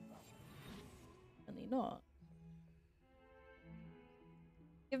 Really not.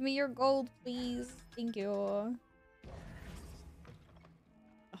 Give me your gold, please. Thank you. Oh.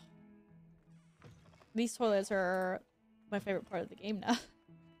 These toilets are my favorite part of the game now.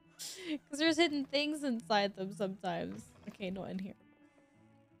 Because there's hidden things inside them sometimes. Okay, not in here.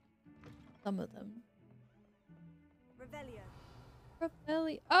 Some of them.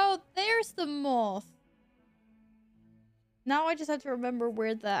 Revelio. Oh, there's the moth. Now I just have to remember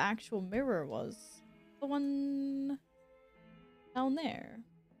where the actual mirror was. The one down there.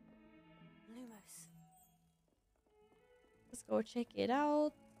 Lumos. Let's go check it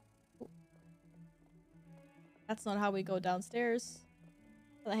out. That's not how we go downstairs.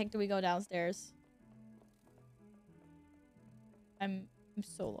 How the heck do we go downstairs? I'm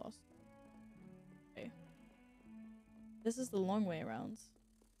so lost. Okay. This is the long way around.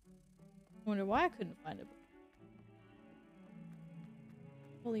 I wonder why I couldn't find it.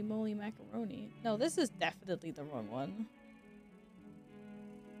 Holy moly macaroni. No, this is definitely the wrong one.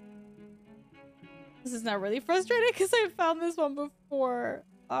 This is now really frustrating because I found this one before.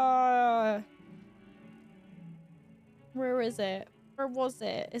 Where is it? Where was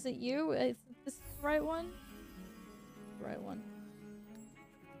it? Is it you? Is this the right one? The right one.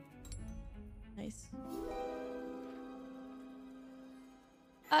 Nice.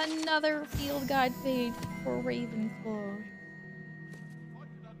 Another field guide page for Ravenclaw.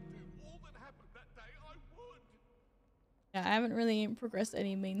 Yeah, I haven't really progressed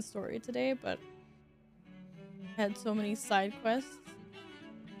any main story today, but I had so many side quests.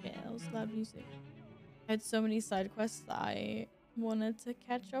 Yeah, that was loud music. I had so many side quests that I wanted to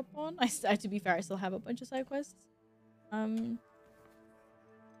catch up on. To be fair, I still have a bunch of side quests. But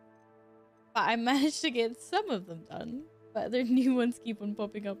I managed to get some of them done. But their new ones keep on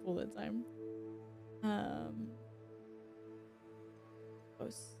popping up all the time.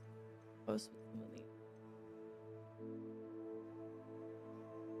 Close with some of these.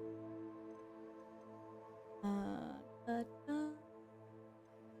 I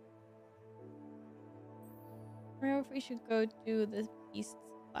don't know if we should go do the beasts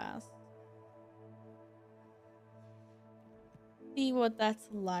class. See what that's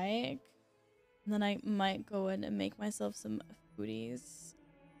like. And then I might go in and make myself some foodies.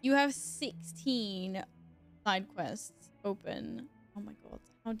 You have 16 side quests open. Oh my god.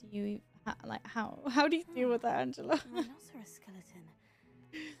 How do you how do you deal with that, Angela? Rhinoceros skeleton.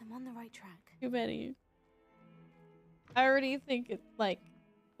 I'm on the right track. Too many. I already think it's like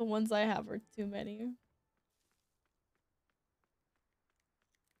the ones I have are too many.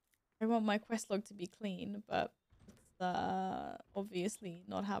 I want my quest log to be clean, but it's obviously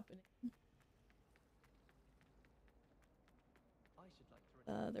not happening.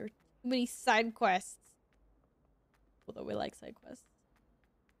 There are too many side quests. Although we like side quests.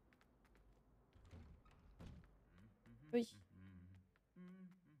 Where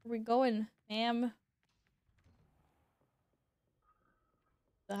are we going, ma'am?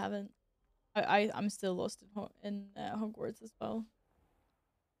 I haven't. I'm still lost in Hogwarts as well.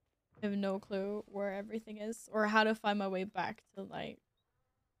 I have no clue where everything is or how to find my way back to like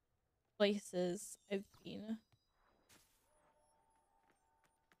places I've been.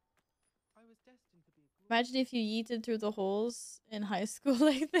 Imagine if you yeeted through the holes in high school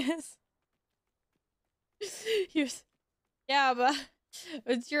like this. Yeah, but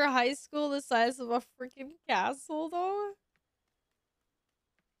Is your high school the size of a freaking castle, though?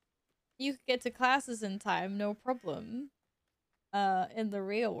 You could get to classes in time, no problem. In the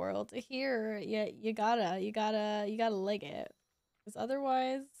real world. Here, yeah, you gotta leg it. Because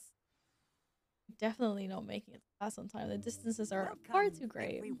otherwise, definitely not making it to class on time. The distances are far too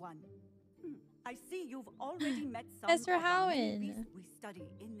great. Everyone. I see you've already met some Professor of the many Howen. beasts we study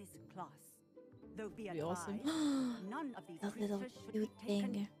in this class. Though be Be awesome. advised, none of these A little creatures should cute be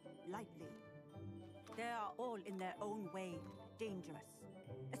taken thing. lightly. They are all in their own way dangerous,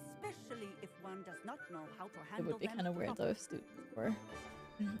 especially if one does not know how to handle them. It would be kind of weird though properly. if students were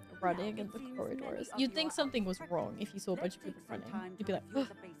running in the corridors. You'd think something was wrong if you saw a bunch of people running. You'd be like, review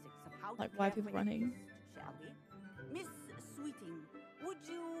the basics of how to like, why are care people for your running? beasts, shall we? Miss Sweeting, would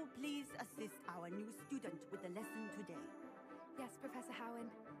you please assist our new student with the lesson today? Yes, Professor Howen.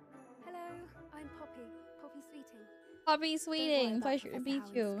 Hello, I'm Poppy. Poppy Sweeting. Poppy Don't worry Sweeting, about pleasure to Professor meet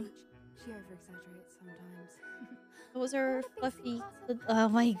Howen's you. speech. She over-exaggerates sometimes. Those are All the basic fluffy. parts of Oh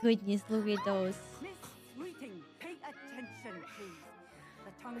my goodness, look at those. Miss Sweeting, pay attention, please.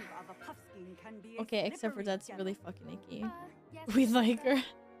 The tongue of a puffskein can be a Okay, except for slippery that's yellow. really fucking icky. Yes, We Professor. like her.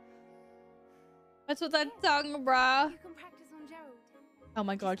 What's with that tongue, bruh? You can practice on Gerald. Oh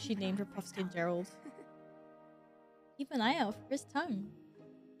my god, she named her Puffskin Gerald. Keep an eye out for his tongue.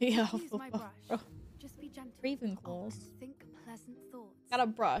 Yeah, Use my brush. bro. Just be gentle. Ravenclaws. And think pleasant thoughts. Got a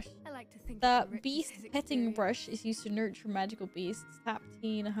brush. I like to think The it enriches beast his petting experience. brush is used to nurture magical beasts. Tap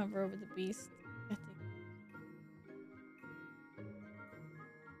T to hover over the beast. Petting.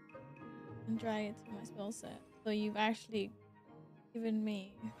 And drag it to my spell set. So you've actually given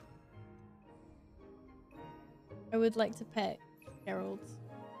me. I would like to pet Gerald.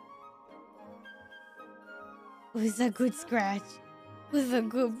 Who's a good scratch? Who's a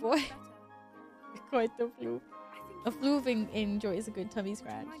good boy? Quite the floof. A floofing enjoys a good tummy Would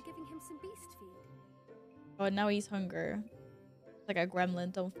scratch. you mind giving him some beast feed? Oh, now he's hunger. Like a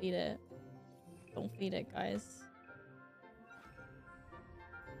gremlin. Don't feed it. Don't feed it, guys.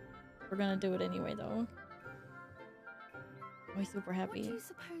 We're gonna do it anyway, though. Oh, he's super What happy. do you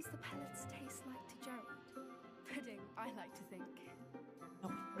suppose the pellets taste like to Gerald? Pudding, I like to think. Oh,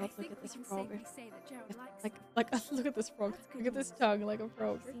 I look think at we this can frog. safely say that Gerald likes Like, look at this frog. That's good Look at this news. tongue like a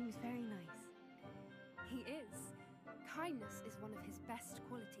frog. He seems very nice. He is. Kindness is one of his best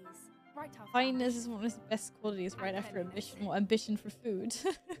qualities. Right after Kindness is ambition. one of his best qualities right And after cleanliness. ambition. Well, ambition for food.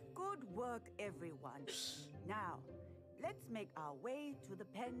 Good work, everyone. Now, let's make our way to the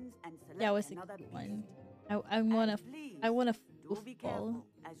pens and select Yeah, I was another thinking beast. one. I wanna, And please, I wanna do be football. careful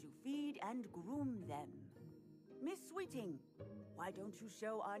as you feed and groom them. Miss Sweeting, why don't you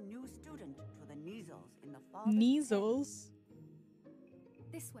show our new student to the Neasels in the farthest Neasels.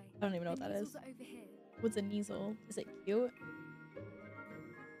 This way. I don't even know The what that is. measles are over here. What's a neasel? Is it cute?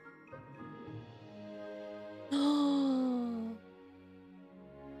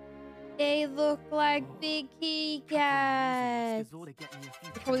 They look like big kitty cats.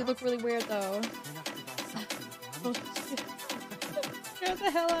 They probably look really weird though. Oh, shit. Scared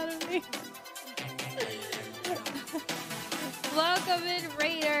the hell out of me. Welcome in,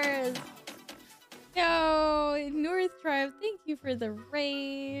 Raiders. Yo, North Tribe, thank you for the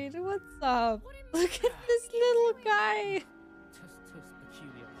raid. What's up? Look at this little guy.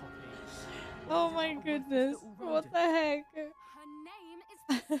 Oh my goodness. What the heck? Her name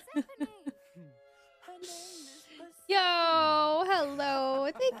is Persephone. Yo, hello.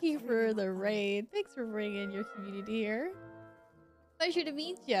 Thank you for the raid. Thanks for bringing your community here. Pleasure to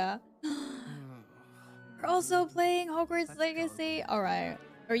meet ya. We're also playing Hogwarts Legacy. Alright.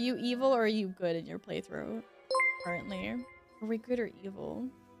 Are you evil or are you good in your playthrough currently? Are we good or evil?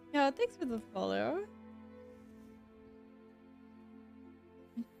 Yeah, thanks for the follow.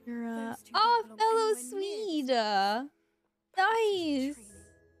 You're oh, fellow Swede. Nice.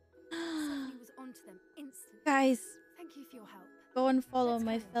 Persephone was onto them instantly. Guys, Thank you for your help. go and follow Let's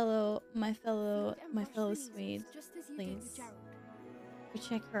my go. fellow Feed and brush the measles, Swede. just as you did with Please. Gerald. Go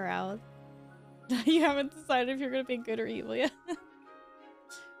check her out. You haven't decided if you're gonna be good or evil yet.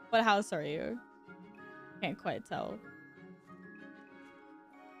 What house are you? Can't quite tell.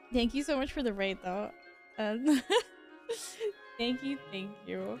 Thank you so much for the raid though. Thank you, thank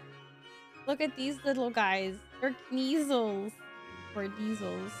you. Look at these little guys. They're Kneasels. Or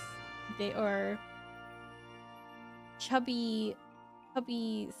Diesels. They are chubby,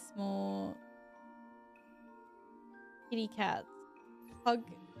 small kitty cats. Pug,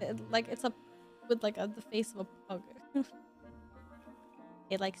 like it's a with like the face of a pug.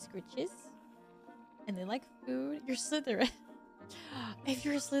 They like scritches, and they like food. You're Slytherin. If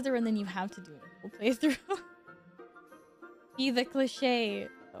you're a Slytherin, then you have to do a full playthrough. Be the cliche.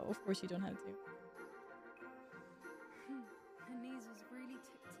 Oh, of course you don't have to. The Neasels really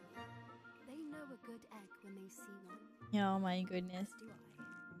took to you. They know a good egg when they see one. Oh my goodness. Do I?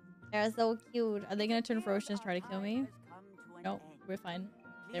 They're so cute. Are they gonna turn ferocious and try to kill me? Nope, we're fine.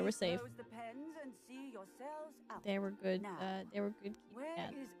 They were safe. Close the pens and see yourselves out. They were good. Now, They were good where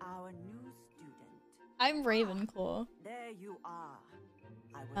cats. is our new student? I'm Ravenclaw. There you are.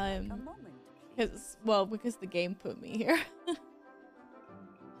 I would like a moment, please. Because the game put me here.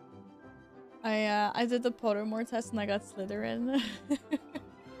 I did the Pottermore test and I got Slytherin.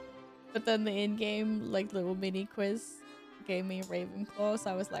 But then the in-game like little mini quiz gave me Ravenclaw,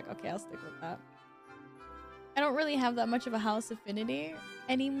 so I was like, okay, I'll stick with that. I don't really have that much of a house affinity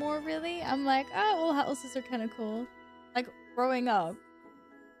anymore, really. I'm like, oh, all houses are kind of cool. Like growing up,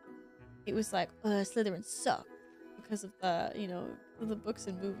 it was like, Slytherin suck because of the, you know, the books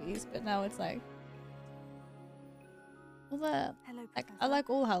and movies. But now it's like, well, Hello, like Professor. I like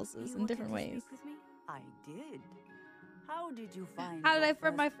all houses You in wanted different to ways. speak with me? I did. How did you find How did your I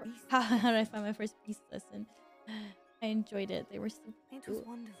find my first beast how did I find my first beast lesson? I enjoyed it. They were so It was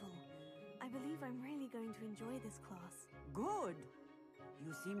wonderful. I believe I'm really going to enjoy this class. Good.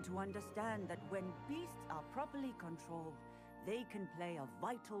 You seem to understand that when beasts are properly controlled, they can play a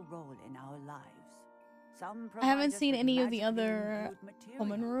vital role in our lives. Some I haven't provide us seen with any of the magically other imbued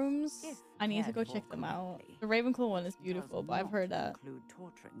common materials, rooms. if I need to cared go for check them out. correctly. The Ravenclaw one is Does beautiful, but I've not heard that include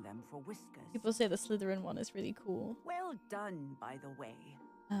torturing them for whiskers. people say the Slytherin one is really cool. Well done, by the way.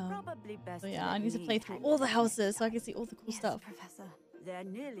 Um, Probably best so to yeah, let I need to me play through handle all the it next houses so I time. can see all the cool Yes, stuff. Professor. They're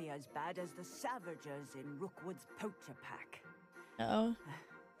nearly as bad as the Savagers in Rookwood's poacher pack. Oh,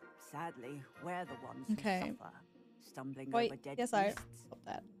 Sadly, we're the ones Okay. who suffer, stumbling wait, over dead yes, I beasts. stop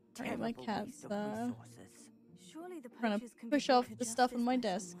that. Alright, my Terrible cat's waste of resources. Surely the trying to poachers can be push off brought to the stuff on justice my by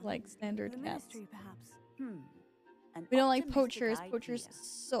desk someone. like standard The cats. ministry, perhaps. An We don't like optimistic poachers. Poachers idea.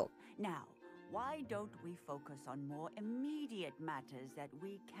 suck. Now, why don't we focus on more immediate matters that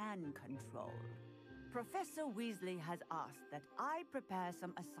we can control? Professor Weasley has asked that I prepare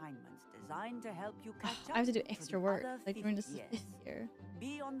some assignments designed to help you catch up I have to do the extra work, other like during this fifth fifth years. year.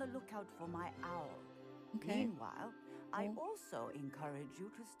 Be on the lookout for my owl. Okay. Meanwhile, I Cool. also encourage you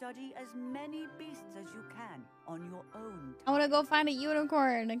to study as many beasts as you can on your own I want to time. go find a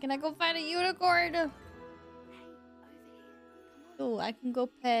unicorn. Can I go find a unicorn? Hey, over here. Come on. Oh, I can go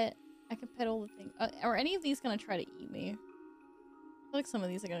pet. I can pet all the things. Are any of these gonna try to eat me? I feel like some of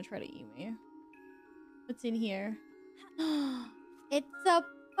these are gonna try to eat me. What's in here? It's a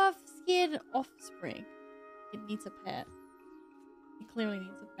puffskin offspring. It needs a pet. It clearly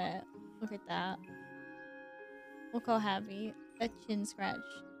needs a pet. Look at that. Look how happy. A chin scratch.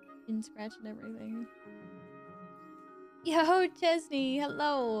 Chin scratch and everything. Yo, Chesney,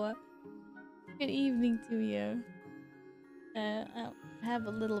 hello. Good evening to you. I have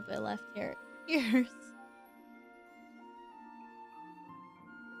a little bit left here. Cheers.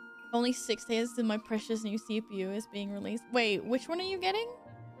 Only 6 days till my precious new CPU is being released. Wait, which one are you getting?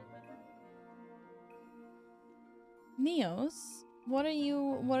 Neos? What are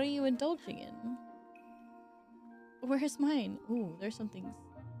you indulging in? Where's mine? Ooh, there's something.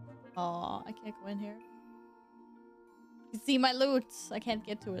 Aw, I can't go in here. You see my loot. I can't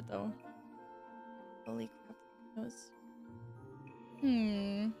get to it though. Holy crap.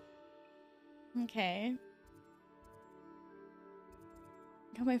 Neos. Okay.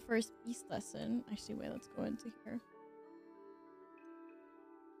 Got my first beast lesson. Actually, wait, let's go into here.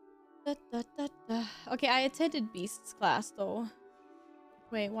 Okay, I attended beasts class though.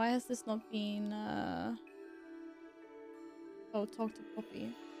 Wait, why has this not been Oh, talk to Poppy.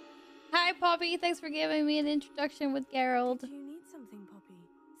 Hi Poppy, thanks for giving me an introduction with Geralt. Do you need something, Poppy?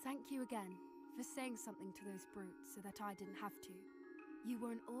 Thank you again for saying something to those brutes so that I didn't have to. You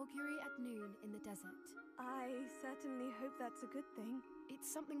were an augury at noon in the desert. I certainly hope that's a good thing.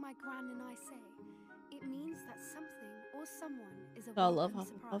 It's something my gran and I say. It means that something or someone is a I love welcome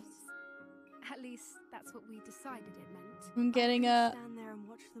Hufflepuffs. surprise. At least that's what we decided it meant. I'm getting I a could stand there and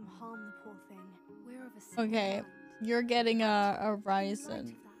watch them harm the poor thing. We're of a simple Okay, kind. you're getting a In light Ryzen. of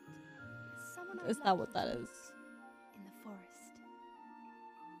that, someone I'd Is that like what you that to is? meet in the forest.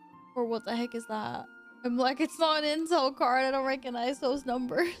 Or what the heck is that? I'm like, it's not an intel card. I don't recognize those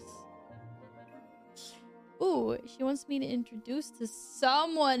numbers. Ooh, she wants me to introduce to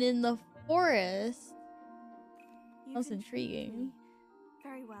someone in the forest. You've That's intrigued intriguing. me.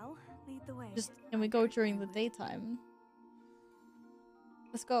 Very well. Lead the way. Just, can we go during the daytime?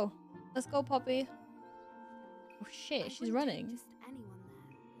 Let's go. Let's go, puppy. Oh I shit, she's wouldn't running. take just anyone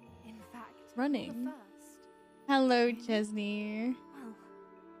there. In fact, Running. you're the first. Hello, Chesney. Well,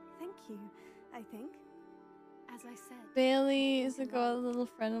 thank you, I think. As As I said, Bailey's got a little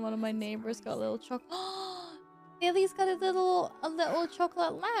friend and one of my neighbors got a little chocolate. Bailey's got a little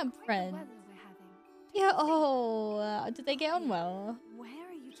chocolate lamp quite the friend. weather we're having. Yeah. Oh, did they get on well? Where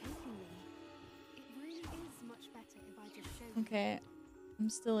are you taking me? It really is much better if I just show you. Okay, I'm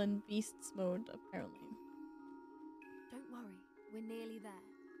still in beasts mode apparently. Don't worry, we're nearly there.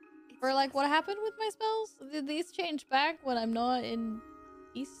 Or like, what happened with my spells? Did these change back when I'm not in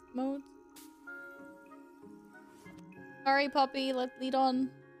beast mode? Sorry, puppy. Let's lead on.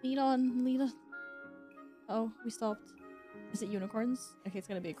 Lead on. Lead on. Oh, we stopped. Is it unicorns? Okay, it's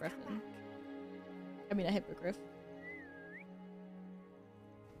gonna be a griffin. I mean, a hippogriff.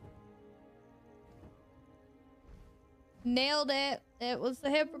 Nailed it. It was the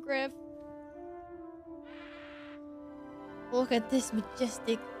hippogriff. Look at this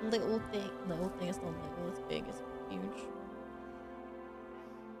majestic little thing. Little thing is not little. It's big. It's huge.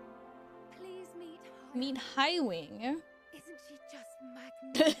 Please Meet Highwing. Isn't she just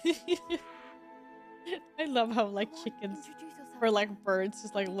magnificent? I love how like chickens or like birds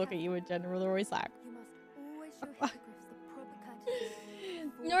just like look at you in general. They're always like. You must always show hippogriffs the proper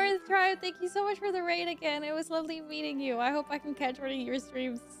courtesy. North Tribe, thank you so much for the raid again. It was lovely meeting you. I hope I can catch one of your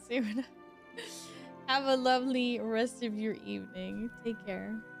streams soon. Have a lovely rest of your evening. Take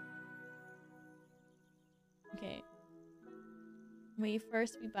care. Okay. We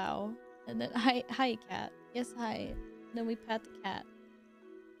bow. And then hi cat. Yes, hi. And then we pat the cat.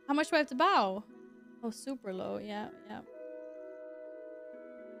 How much do I have to bow? Oh, super low. Yeah, yeah.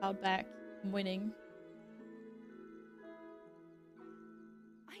 Bowed back. I'm winning.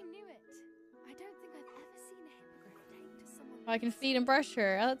 I knew it. I don't think I've ever seen a hippogriff take to someone. Oh, I can feed and brush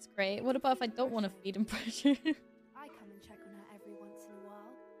her. Oh, that's great. What about if I don't want to feed and brush her? I come and check on her every once in a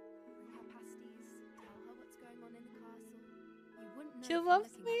while. Bring her pasties, tell her what's going on in the castle. You wouldn't know She from loves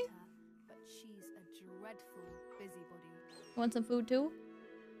looking me. at her, but she's a dreadful busybody. Want some food too?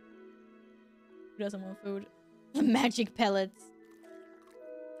 Who doesn't want food? Magic pellets.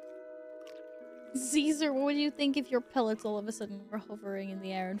 Caesar, what would you think if your pellets all of a sudden were hovering in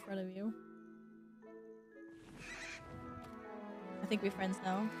the air in front of you? I think we're friends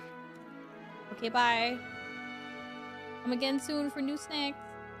now. Okay, bye. Come again soon for new snacks.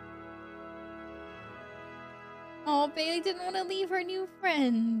 Oh, Bailey didn't want to leave her new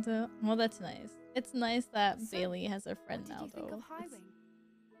friend. Well, that's nice. It's nice that Bailey has a friend now, What did you think though. of Highwing?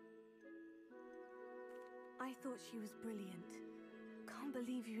 I thought she was brilliant. Can't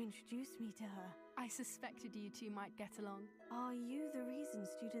believe you introduced me to her. I suspected you two might get along. Are you the reason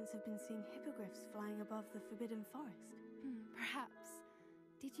students have been seeing hippogriffs flying above the Forbidden Forest? Perhaps.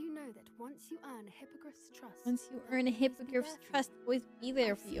 Did you know that once you earn a hippogriff's trust, Once you earn a hippogriff's trust, always be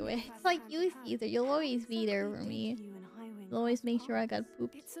there for you. It's like you, Caesar. You'll always be there for me. You'll always make sure I got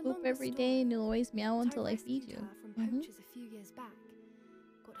poop every day, and you'll always meow until I feed you. from poachers a few years back,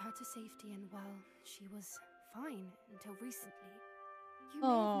 got her to safety, and well, she was fine until recently. You may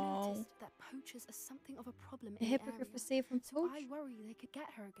have noticed that poachers are something of a problem The in hippogriff the was area, saved from so poach. I worry they could get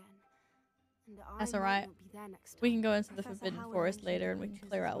her again. And That's I alright. won't be there next We time. can go into the Professor Forbidden Howard Forest mentioned later, and we can poachers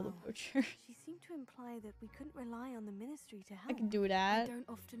clear as out all the well. poachers. She seemed to imply that we couldn't rely on the ministry to help. I can do I that. don't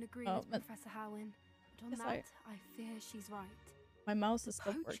often agree Oh, with but- Professor Howin, but on Yes, that, I fear she's right. My mouse is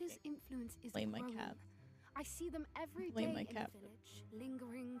still working. Poachers' influence is Blame my growing. cat. I see them every day Blame my in cat. the village,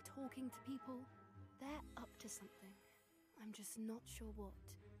 lingering, talking to people. They're up to something. I'm just not sure what.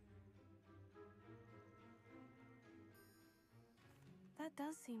 That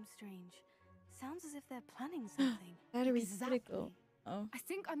does seem strange. Sounds as if they're planning something. Battery's Exactly. critical. Oh. I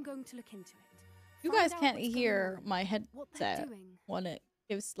think I'm going to look into it. You Find guys out can't what's going hear on, my what they're headset doing. when it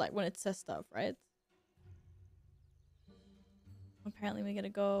gives like when it says stuff, right? Apparently we gotta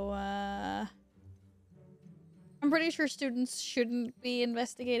go I'm pretty sure students shouldn't be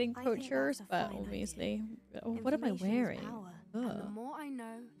investigating I think that's poachers, a but fine obviously oh, what am I Information is wearing? power. And the Ugh. more I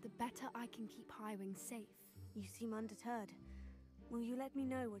know, the better I can keep Highwing safe. You seem undeterred. Will you let me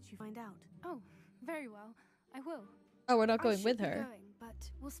know what you find out? Oh, very well. I will. Oh, we're not I going should with be her. Going,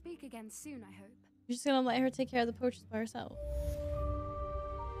 but we'll speak again soon, I hope. You're just gonna let her take care of the poachers by herself.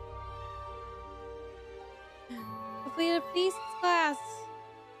 Completed beasts class.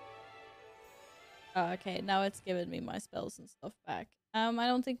 Oh, okay, now it's given me my spells and stuff back. I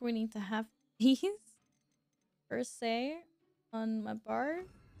don't think we need to have these per se on my bard.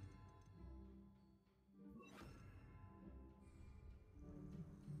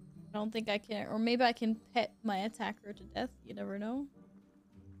 I don't think I can, or maybe I can pet my attacker to death. You never know.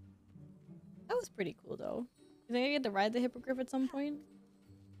 That was pretty cool though. You think I get to ride the hippogriff at some point?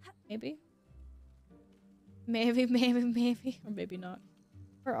 Maybe. Maybe, or maybe not.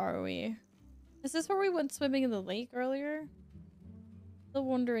 Where are we? Is this where we went swimming in the lake earlier? Still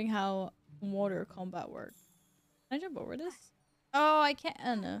wondering how water combat works. Can I jump over this? Oh, I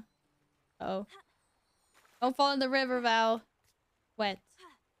can't. Oh. Don't fall in the river, Val. Wet.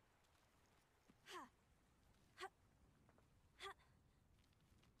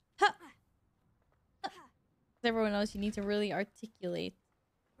 Everyone knows you need to really articulate.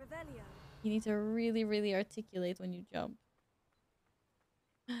 Revelio. You need to really, really articulate when you jump.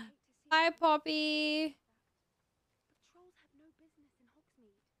 Hi, Poppy. Trolls have no business in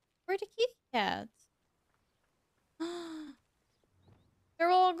Hogsmeade. Where are the kitty cats? They're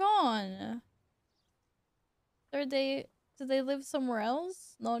all gone. Did they live somewhere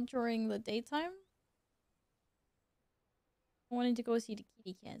else? Not during the daytime? I wanted to go see the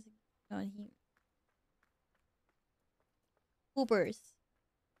kitty cats on here. Poopers.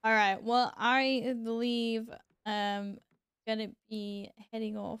 Alright, well I believe gonna be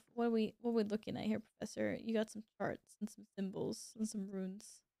heading off. What are we looking at here, Professor? You got some charts and some symbols and some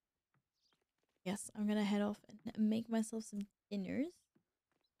runes. Yes, I'm gonna head off and make myself some dinners.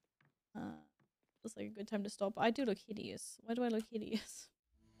 Looks like a good time to stop. I do look hideous. Why do I look hideous?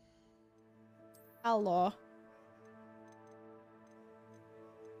 Hello.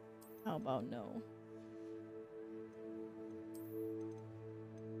 How about no?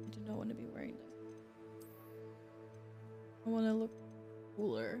 I do not want to be wearing this. I want to look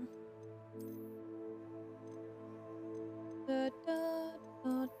cooler. Da, da,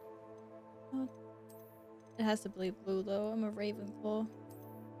 da, da. It has to be blue though. I'm a Ravenclaw.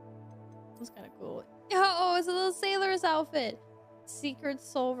 That's kind of cool. Oh, it's a little sailor's outfit. Secret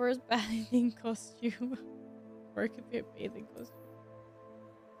Solver's bathing costume. Or it could be a bathing costume.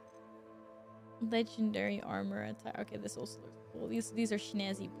 Legendary armor attire. Okay, this also looks cool. These are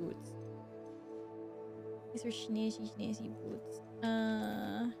snazzy boots. These are snazzy boots.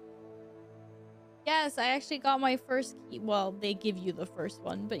 Yes, I actually got my first key. Well, they give you the first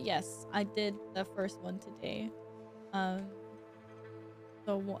one, but yes, I did the first one today.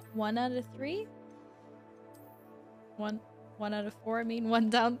 So 1 out of 3? One out of 4. I mean,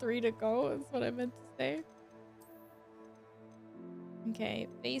 1 down, 3 to go. That's what I meant to say. Okay,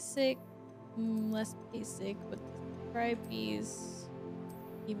 basic. Less basic with the stripes.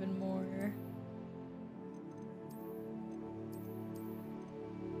 Even more.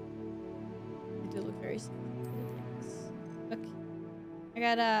 I do look very sophisticated. Okay. I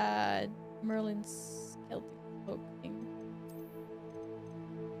got a Merlin's Celtic cloak thing.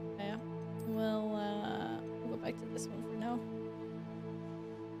 Yeah. We'll go back to this one for now.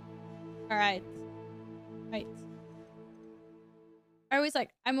 Alright. Right.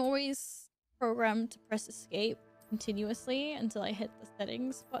 I'm always programmed to press escape continuously until I hit the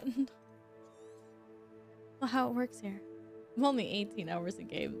settings button. Well, how it works here. I'm only 18 hours a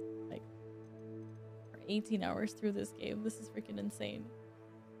game. Like, for 18 hours through this game. This is freaking insane.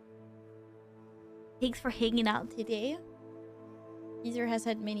 Thanks for hanging out today. Caesar has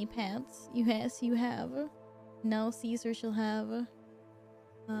had many pants. Yes, you have. Now Caesar shall have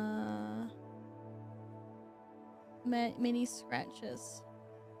many scratches.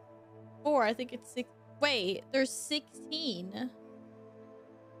 Or I think it's 6. Wait, there's 16.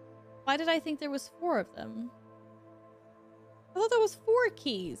 Why did I think there was 4 of them? I thought there was 4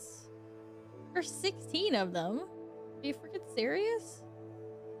 keys. There's 16 of them. Are you freaking serious?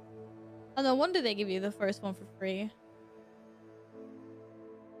 Oh, no wonder they give you the first one for free.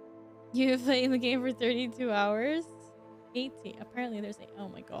 You've played the game for 32 hours? 18. Apparently there's 8. Oh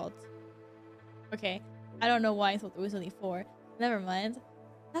my god. Okay. I don't know why I thought there was only 4. Never mind.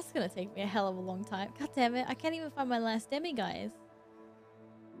 That's gonna take me a hell of a long time. God damn it. I can't even find my last demi, guys.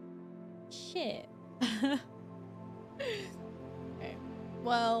 Shit. Okay.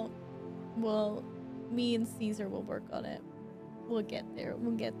 Well, me and Caesar will work on it. We'll get there.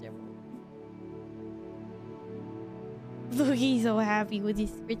 We'll get there. Look, he's so happy with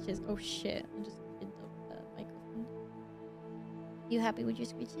his scritches. Oh shit. I just hit the microphone. You happy with your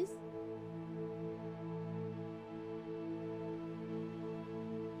scritches?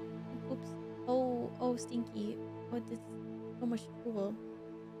 Oops. Oh, Stinky. What is so much drool?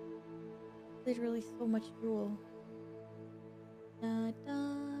 Literally so much drool. Da,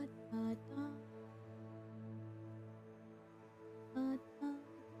 da, da, da. Da, da.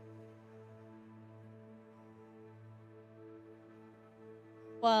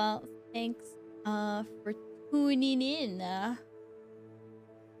 Well, thanks for tuning in.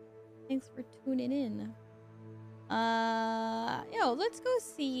 Thanks for tuning in. Let's go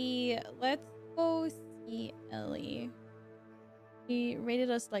see Ellie. She rated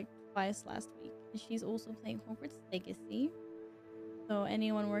us like twice last week. And she's also playing Hogwarts Legacy. So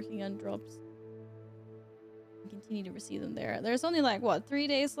anyone working on drops continue to receive them there. There's only like what 3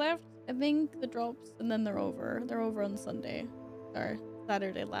 days left, I think, the drops, and then they're over. They're over on Sunday or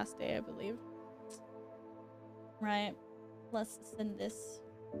Saturday, last day, I believe. Right. Let's send this.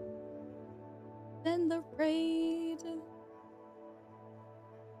 Send the raid.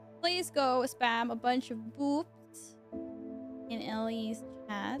 Please go spam a bunch of boops in Ellie's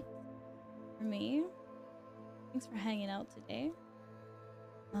chat for me. Thanks for hanging out today.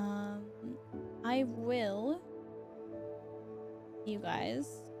 I will see you guys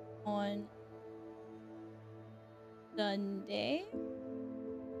on Sunday,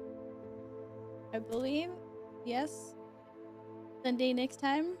 I believe. Yes. Sunday next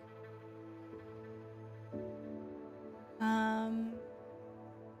time.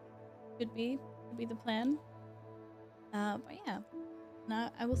 Could be the plan. But yeah.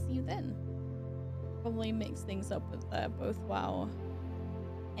 Now I will see you then. Probably mix things up with both WoW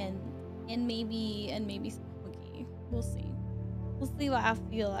and maybe some Hooky. We'll see. We'll see what I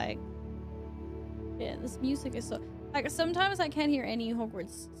feel like. Yeah, this music is so like sometimes I can't hear any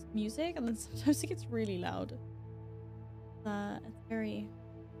Hogwarts music, and then sometimes it gets really loud. It's very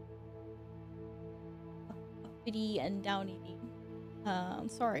uppity and downy. I'm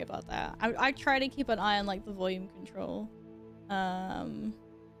sorry about that. I try to keep an eye on like the volume control.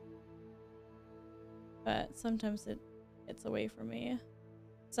 But sometimes it gets away from me.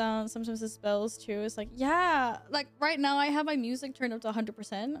 Sometimes the spells too. It's like, yeah, like right now I have my music turned up to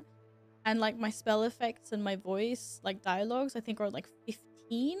 100%, and like my spell effects and my voice, like dialogues, I think are like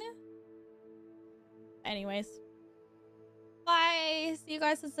 15. Anyways, bye. See you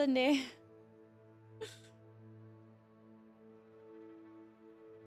guys on Sunday.